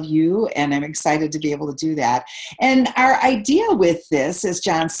with all of you, and I'm excited to be able to do that. And our idea with this, as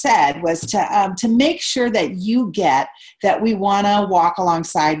John said, was to make sure that you get that we want to walk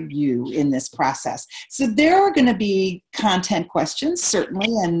alongside you in this process. So there are going to be content questions,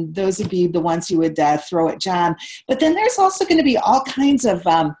 certainly, and those would be the ones you would throw at John. But then there's also going to be all kinds of,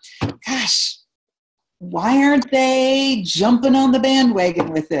 why aren't they jumping on the bandwagon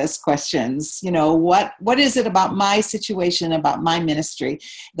with this questions? What is it about my situation, about my ministry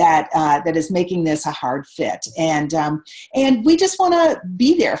that is making this a hard fit? And we just want to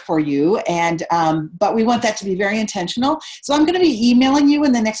be there for you. And but we want that to be very intentional. So I'm going to be emailing you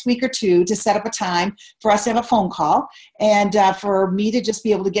in the next week or two to set up a time for us to have a phone call and for me to just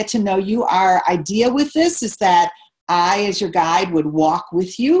be able to get to know you. Our idea with this is that I, as your guide, would walk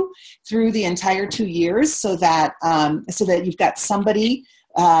with you through the entire 2 years so that you've got somebody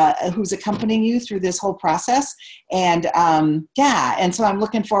who's accompanying you through this whole process. And so I'm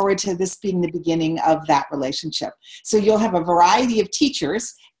looking forward to this being the beginning of that relationship. So you'll have a variety of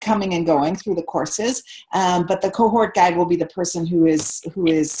teachers coming and going through the courses, but the cohort guide will be the person who is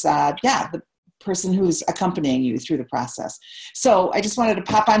the person who's accompanying you through the process. So I just wanted to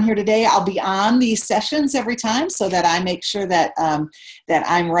pop on here today. I'll be on these sessions every time so that I make sure that that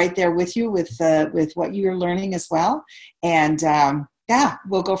I'm right there with you with what you're learning as well. And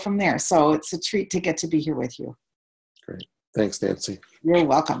we'll go from there. So it's a treat to get to be here with you. Great. Thanks, Nancy. You're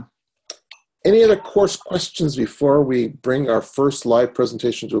welcome. Any other course questions before we bring our first live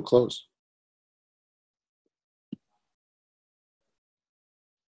presentation to a close?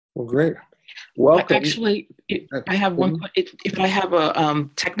 Well, great. Welcome. Actually, I have one. If I have a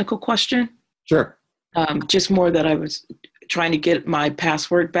technical question. Sure. Just more that I was trying to get my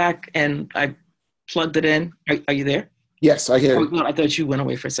password back and I plugged it in. Are you there? Yes, I hear. Oh, I thought you went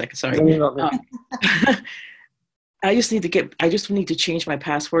away for a second. Sorry. No. I just need to change my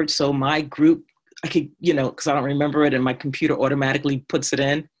password so my group, I could, because I don't remember it and my computer automatically puts it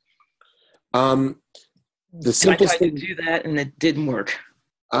in. The simplest thing to do that and it didn't work.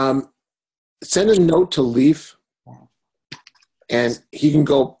 Send a note to Leaf, and he can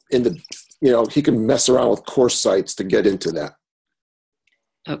go in the, he can mess around with course sites to get into that.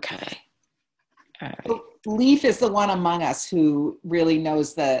 Okay. All right. Leaf is the one among us who really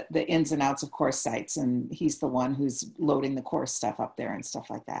knows the ins and outs of course sites, and he's the one who's loading the course stuff up there and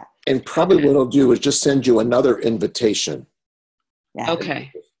stuff like that. And probably what he'll do is just send you another invitation. Yeah.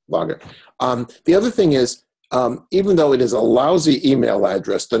 Okay. Log it. The other thing is, even though it is a lousy email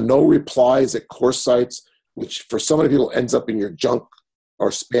address, the no replies at course sites, which for so many people ends up in your junk or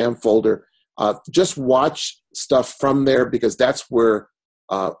spam folder, just watch stuff from there, because that's where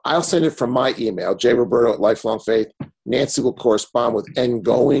I'll send it from my email, jroberto@lifelongfaith. Nancy will correspond with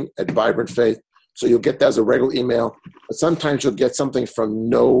ngoing@Vibrant Faith. So you'll get that as a regular email. But sometimes you'll get something from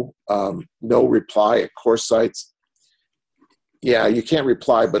no reply at course sites. Yeah, you can't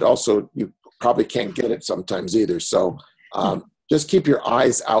reply, but also you probably can't get it sometimes either. So just keep your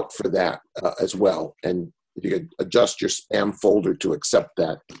eyes out for that as well. And if you could adjust your spam folder to accept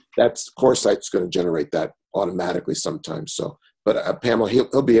that, that's course site's going to generate that automatically sometimes. So, but Pamela,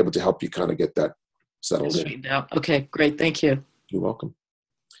 he'll be able to help you kind of get that settled in. Okay, great. Thank you. You're welcome.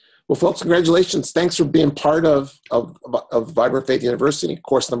 Well, folks, congratulations. Thanks for being part of Vibrant Faith University,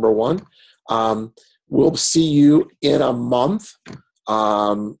 course number 1. We'll see you in a month,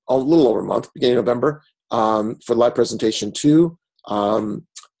 a little over a month, beginning of November, for live presentation 2.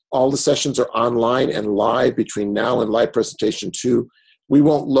 All the sessions are online and live between now and live presentation 2. We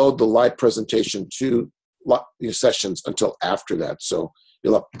won't load the live presentation 2 sessions until after that. So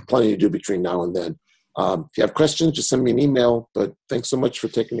you'll have plenty to do between now and then. If you have questions, just send me an email. But thanks so much for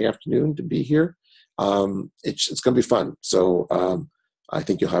taking the afternoon to be here. It's going to be fun. So I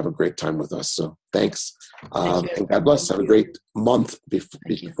think you'll have a great time with us. So thanks. And God bless. Have a great month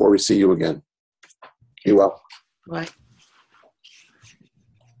before we see you again. Be well. Bye.